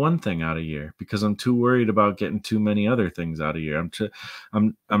get the one thing out a year because I'm too worried about getting too many other things out a year.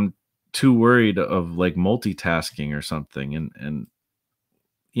 I'm too worried of like multitasking or something, and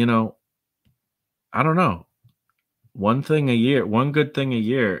you know, I don't know. One thing a year, one good thing a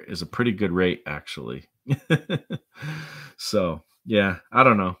year is a pretty good rate, actually. So, yeah, I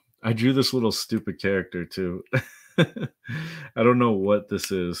don't know. I drew this little stupid character too. I don't know what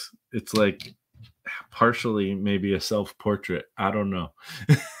this is. It's like partially maybe a self-portrait. I don't know.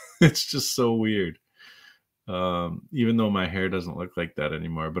 It's just so weird. Even though my hair doesn't look like that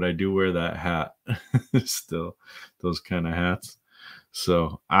anymore, but I do wear that hat still, those kind of hats.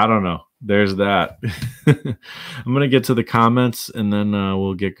 So I don't know. There's that. I'm gonna get to the comments and then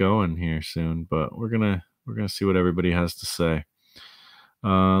we'll get going here soon. But we're gonna see what everybody has to say.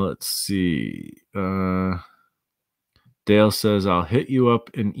 Let's see. Dale says, "I'll hit you up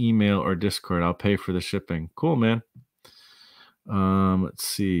in email or Discord. I'll pay for the shipping." Cool, man. Let's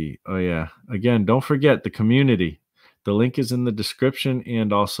see. Oh yeah. Again, don't forget the community. The link is in the description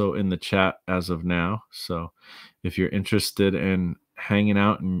and also in the chat as of now. So if you're interested in hanging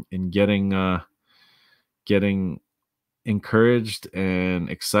out and getting encouraged and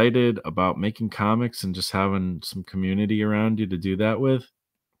excited about making comics and just having some community around you to do that with,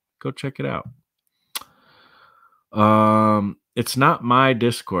 go check it out. It's not my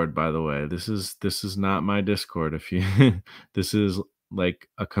Discord, by the way. This is not my Discord. If you this is like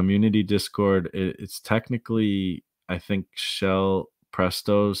a community Discord. It's technically, I think, Shell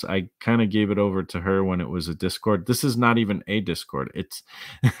Presto's. I kind of gave it over to her when it was a Discord. This is not even a Discord. It's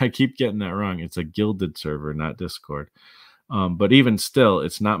I keep getting that wrong. It's a Gilded server, not Discord. But even still,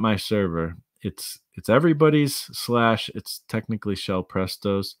 it's not my server. It's everybody's slash. It's technically Shell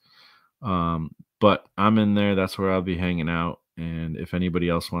Presto's. But I'm in there. That's where I'll be hanging out. And if anybody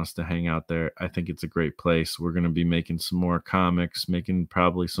else wants to hang out there, I think it's a great place. We're going to be making some more comics, making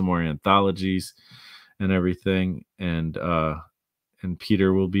probably some more anthologies and everything. And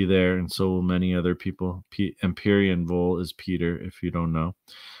Peter will be there, and so will many other people. Empyrean Vol is Peter, if you don't know.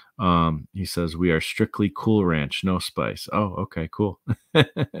 He says, "We are strictly Cool Ranch, no spice." Oh, okay, cool.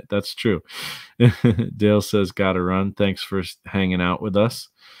 That's true. Dale says, "Gotta run. Thanks for hanging out with us."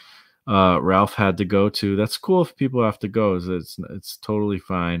 Ralph had to go too. That's cool if people have to go. It's totally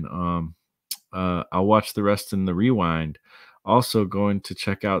fine. I'll watch the rest in the rewind. Also going to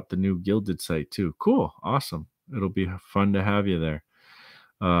check out the new Gilded site too. Cool. Awesome. It'll be fun to have you there.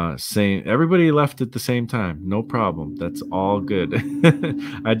 Saying everybody left at the same time. No problem. That's all good.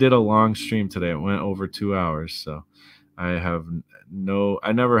 I did a long stream today. It went over 2 hours. So I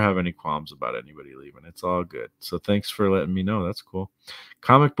never have any qualms about anybody leaving. It's all good. So thanks for letting me know. That's cool.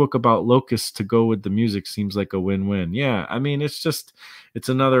 Comic book about locusts to go with the music seems like a win-win. Yeah, I mean, it's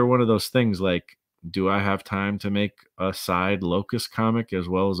another one of those things. Like, do I have time to make a side locust comic as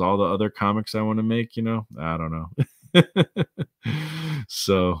well as all the other comics I want to make? I don't know.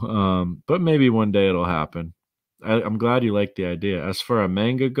 So, but maybe one day it'll happen. I'm glad you like the idea. As far as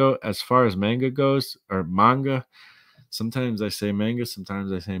manga goes, or manga, sometimes I say manga,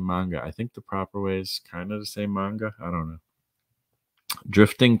 sometimes I say manga. I think the proper way is kind of to say manga. I don't know.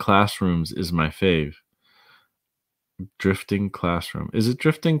 Drifting Classrooms is my fave. Drifting Classroom. Is it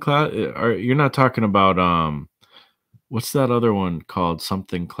Drifting Class? You're not talking about what's that other one called?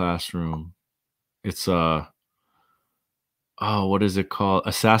 Something Classroom. It's what is it called?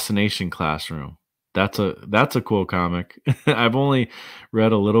 Assassination Classroom. That's a cool comic. I've only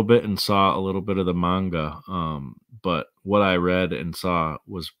read a little bit and saw a little bit of the manga. But what I read and saw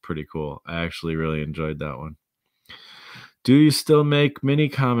was pretty cool. I actually really enjoyed that one. Do you still make mini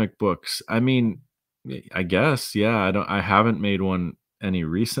comic books? I mean, I guess, yeah. I haven't made one any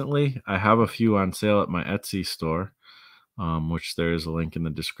recently. I have a few on sale at my Etsy store, which there is a link in the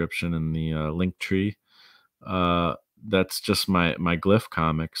description in the link tree. That's just my Glyph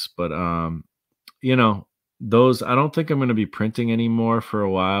comics, but those, I don't think I'm going to be printing anymore for a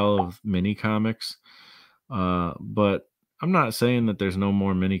while of mini comics. But I'm not saying that there's no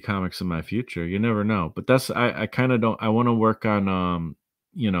more mini comics in my future. You never know. But I kind of don't, I want to work on,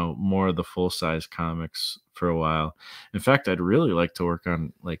 more of the full size comics for a while. In fact, I'd really like to work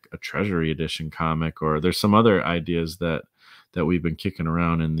on like a Treasury edition comic, or there's some other ideas that we've been kicking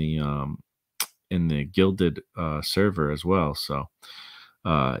around in the Gilded server as well. So,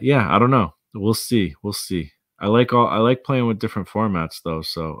 yeah, I don't know. We'll see. I like playing with different formats though.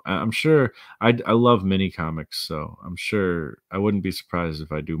 So I'm sure I love mini comics. So I'm sure I wouldn't be surprised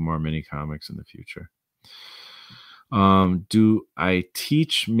if I do more mini comics in the future. Do I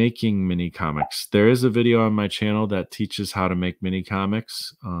teach making mini comics? There is a video on my channel that teaches how to make mini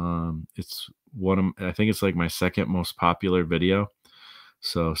comics. It's I think it's like my second most popular video.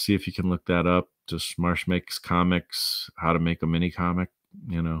 So see if you can look that up. Just Marsh makes comics, how to make a mini comic,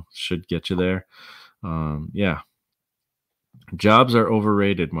 should get you there. Yeah, jobs are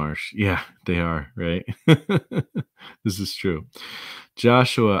overrated, Marsh. Yeah, they are, right? This is true.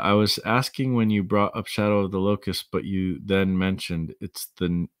 Joshua, I was asking when you brought up Shadow of the Locust, but you then mentioned it's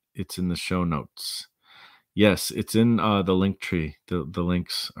in the show notes. Yes, it's in the link tree. The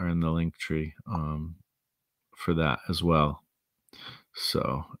links are in the link tree for that as well.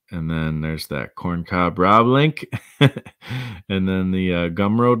 So, and then there's that Corncob Rob link, and then the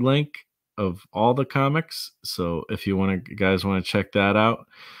Gumroad link of all the comics. So, if guys want to check that out,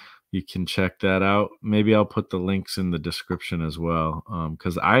 you can check that out. Maybe I'll put the links in the description as well,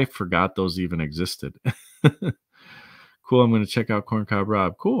 because I forgot those even existed. Cool. I'm going to check out Corncob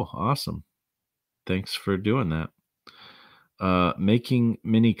Rob. Cool. Awesome. Thanks for doing that. Making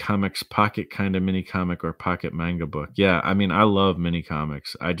mini comics, pocket kind of mini comic or pocket manga book. Yeah, I mean, I love mini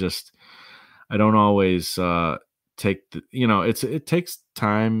comics. I don't always take it takes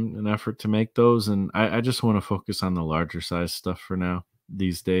time and effort to make those, and I just want to focus on the larger size stuff for now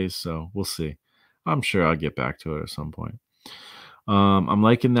these days. So we'll see. I'm sure I'll get back to it at some point. I'm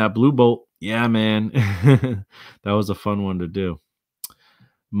liking that Blue Bolt. Yeah, man. That was a fun one to do.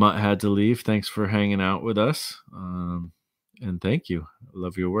 Mutt had to leave. Thanks for hanging out with us. And thank you. I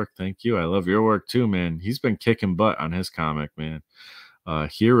love your work. Thank you. I love your work too, man. He's been kicking butt on his comic, man.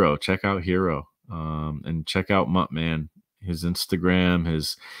 Hero, check out Hero. And check out Mutt, man. His Instagram,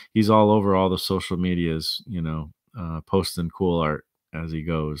 he's all over all the social medias, posting cool art as he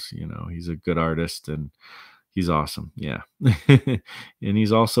goes. He's a good artist and he's awesome. Yeah. And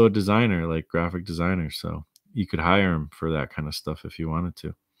he's also a designer, like graphic designer. So you could hire him for that kind of stuff if you wanted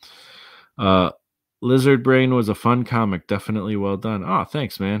to. Lizard Brain was a fun comic. Definitely well done. Oh,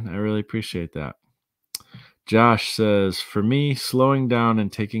 thanks, man. I really appreciate that. Josh says, for me, slowing down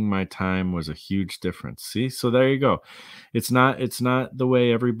and taking my time was a huge difference. See, so there you go. It's not the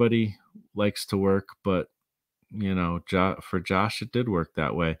way everybody likes to work, but for Josh, it did work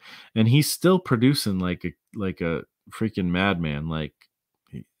that way, and he's still producing like a freaking madman. Like,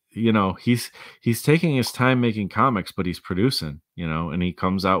 he's taking his time making comics, but he's producing, and he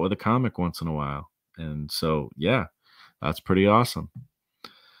comes out with a comic once in a while. And so, yeah, that's pretty awesome.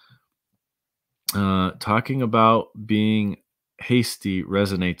 Talking about being hasty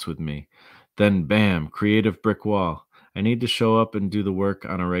resonates with me. Then, bam, creative brick wall. I need to show up and do the work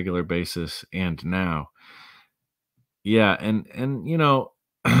on a regular basis. And now, yeah, and and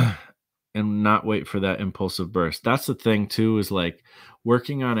not wait for that impulsive burst. That's the thing too. Is like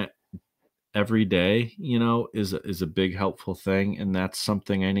working on it every day. Is a big helpful thing, and that's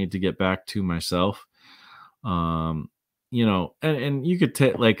something I need to get back to myself. And you could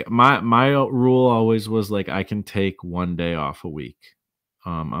take like my rule always was like I can take one day off a week.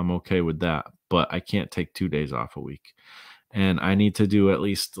 I'm okay with that, but I can't take 2 days off a week. And I need to do at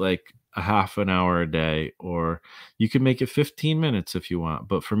least like a half an hour a day, or you can make it 15 minutes if you want.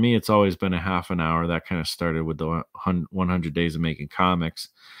 But for me, it's always been a half an hour. That kind of started with the 100 days of making comics.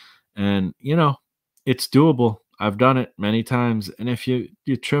 And, it's doable. I've done it many times. And if you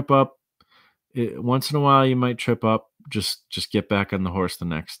trip up, once in a while you might trip up, just get back on the horse the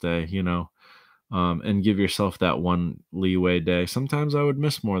next day, and give yourself that one leeway day. Sometimes I would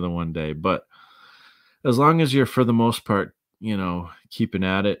miss more than one day, but as long as you're, for the most part, keeping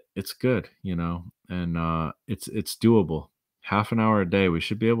at it, it's good, and it's doable. Half an hour a day, we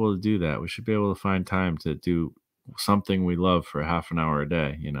should be able to do that. We should be able to find time to do something we love for half an hour a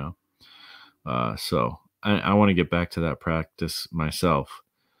day, so I want to get back to that practice myself.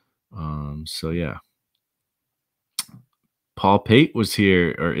 So yeah. Paul Pate was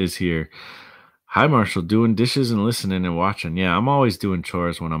here, or is here. Hi, Marshall, doing dishes and listening and watching. Yeah, I'm always doing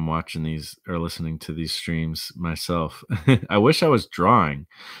chores when I'm watching these or listening to these streams myself. I wish I was drawing.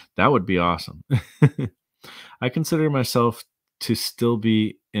 That would be awesome. I consider myself to still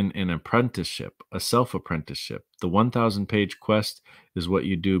be in an apprenticeship, a self-apprenticeship. The 1,000-page quest is what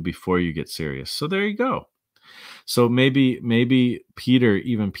you do before you get serious. So there you go. So maybe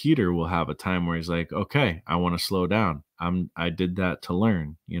even Peter will have a time where he's like, okay, I want to slow down. I did that to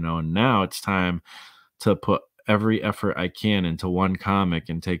learn, and now it's time to put every effort I can into one comic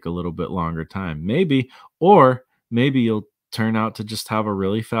and take a little bit longer time. Or maybe you'll turn out to just have a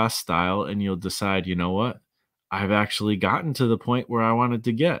really fast style and you'll decide, you know what? I've actually gotten to the point where I wanted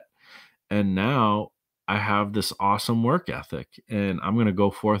to get. And now I have this awesome work ethic and I'm going to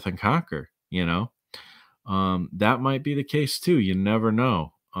go forth and conquer, you know? That might be the case too. You never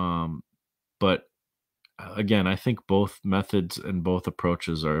know. But again, I think both methods and both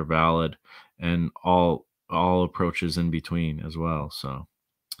approaches are valid and all approaches in between as well. So,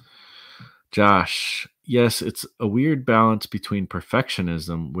 Josh, yes, it's a weird balance between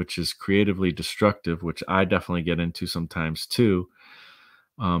perfectionism, which is creatively destructive, which I definitely get into sometimes too.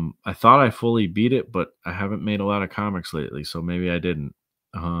 I thought I fully beat it, but I haven't made a lot of comics lately, so maybe I didn't.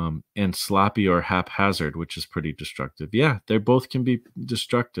 And sloppy or haphazard, which is pretty destructive. Yeah, they both can be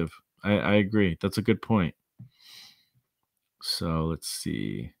destructive. I agree. That's a good point. So let's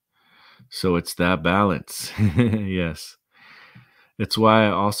see. So it's that balance. Yes. It's why I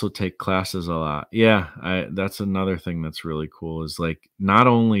also take classes a lot. Yeah, I that's another thing that's really cool is like not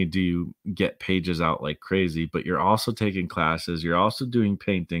only do you get pages out like crazy, but you're also taking classes, you're also doing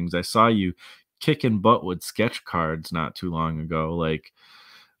paintings. I saw you kicking butt with sketch cards not too long ago. Like,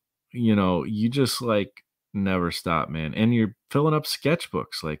 you just like never stop, man. And you're filling up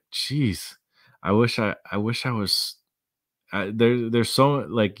sketchbooks. Like, geez. I wish I was there's so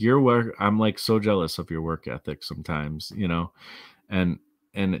like your work. I'm like so jealous of your work ethic sometimes. And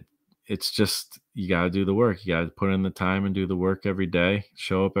it's just you gotta do the work. You gotta put in the time and do the work every day,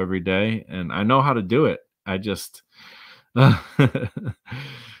 show up every day, and I know how to do it. I just yeah,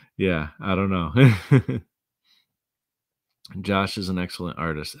 I don't know. Josh is an excellent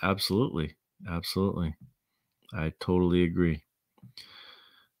artist. Absolutely. Absolutely. I totally agree.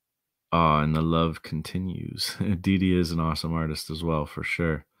 And the love continues. Dede is an awesome artist as well, for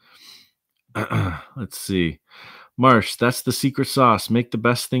sure. Let's see. Marsh, that's the secret sauce. Make the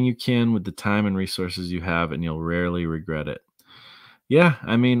best thing you can with the time and resources you have, and you'll rarely regret it. Yeah,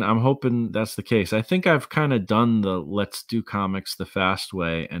 I mean, I'm hoping that's the case. I think I've kind of done the let's do comics the fast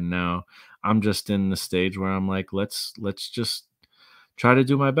way, and now I'm just in the stage where I'm like, let's just try to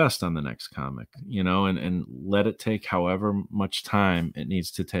do my best on the next comic, and let it take however much time it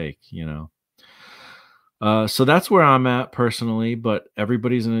needs to take. So that's where I'm at personally, but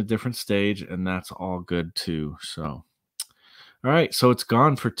everybody's in a different stage, and that's all good too. So, all right. So it's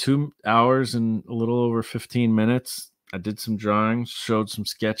gone for 2 hours and a little over 15 minutes. I did some drawings, showed some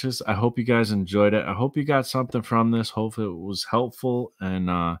sketches. I hope you guys enjoyed it. I hope you got something from this. Hopefully it was helpful and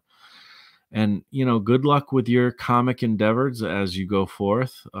good luck with your comic endeavors as you go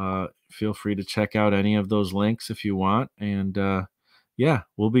forth. Feel free to check out any of those links if you want. And yeah,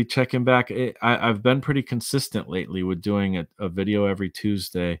 we'll be checking back. I've been pretty consistent lately with doing a video every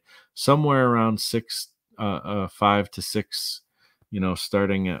Tuesday, somewhere around 5 to 6,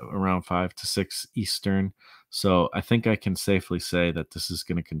 starting at around 5 to 6 Eastern. So I think I can safely say that this is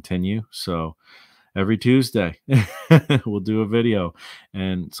going to continue. So every Tuesday, we'll do a video.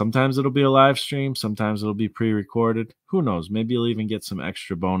 And sometimes it'll be a live stream, sometimes it'll be pre recorded. Who knows? Maybe you'll even get some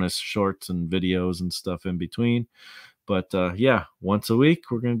extra bonus shorts and videos and stuff in between. But yeah, once a week,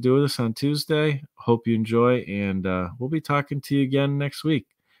 we're going to do this on Tuesday. Hope you enjoy, and we'll be talking to you again next week.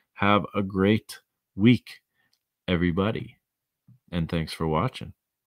 Have a great week, everybody. And thanks for watching.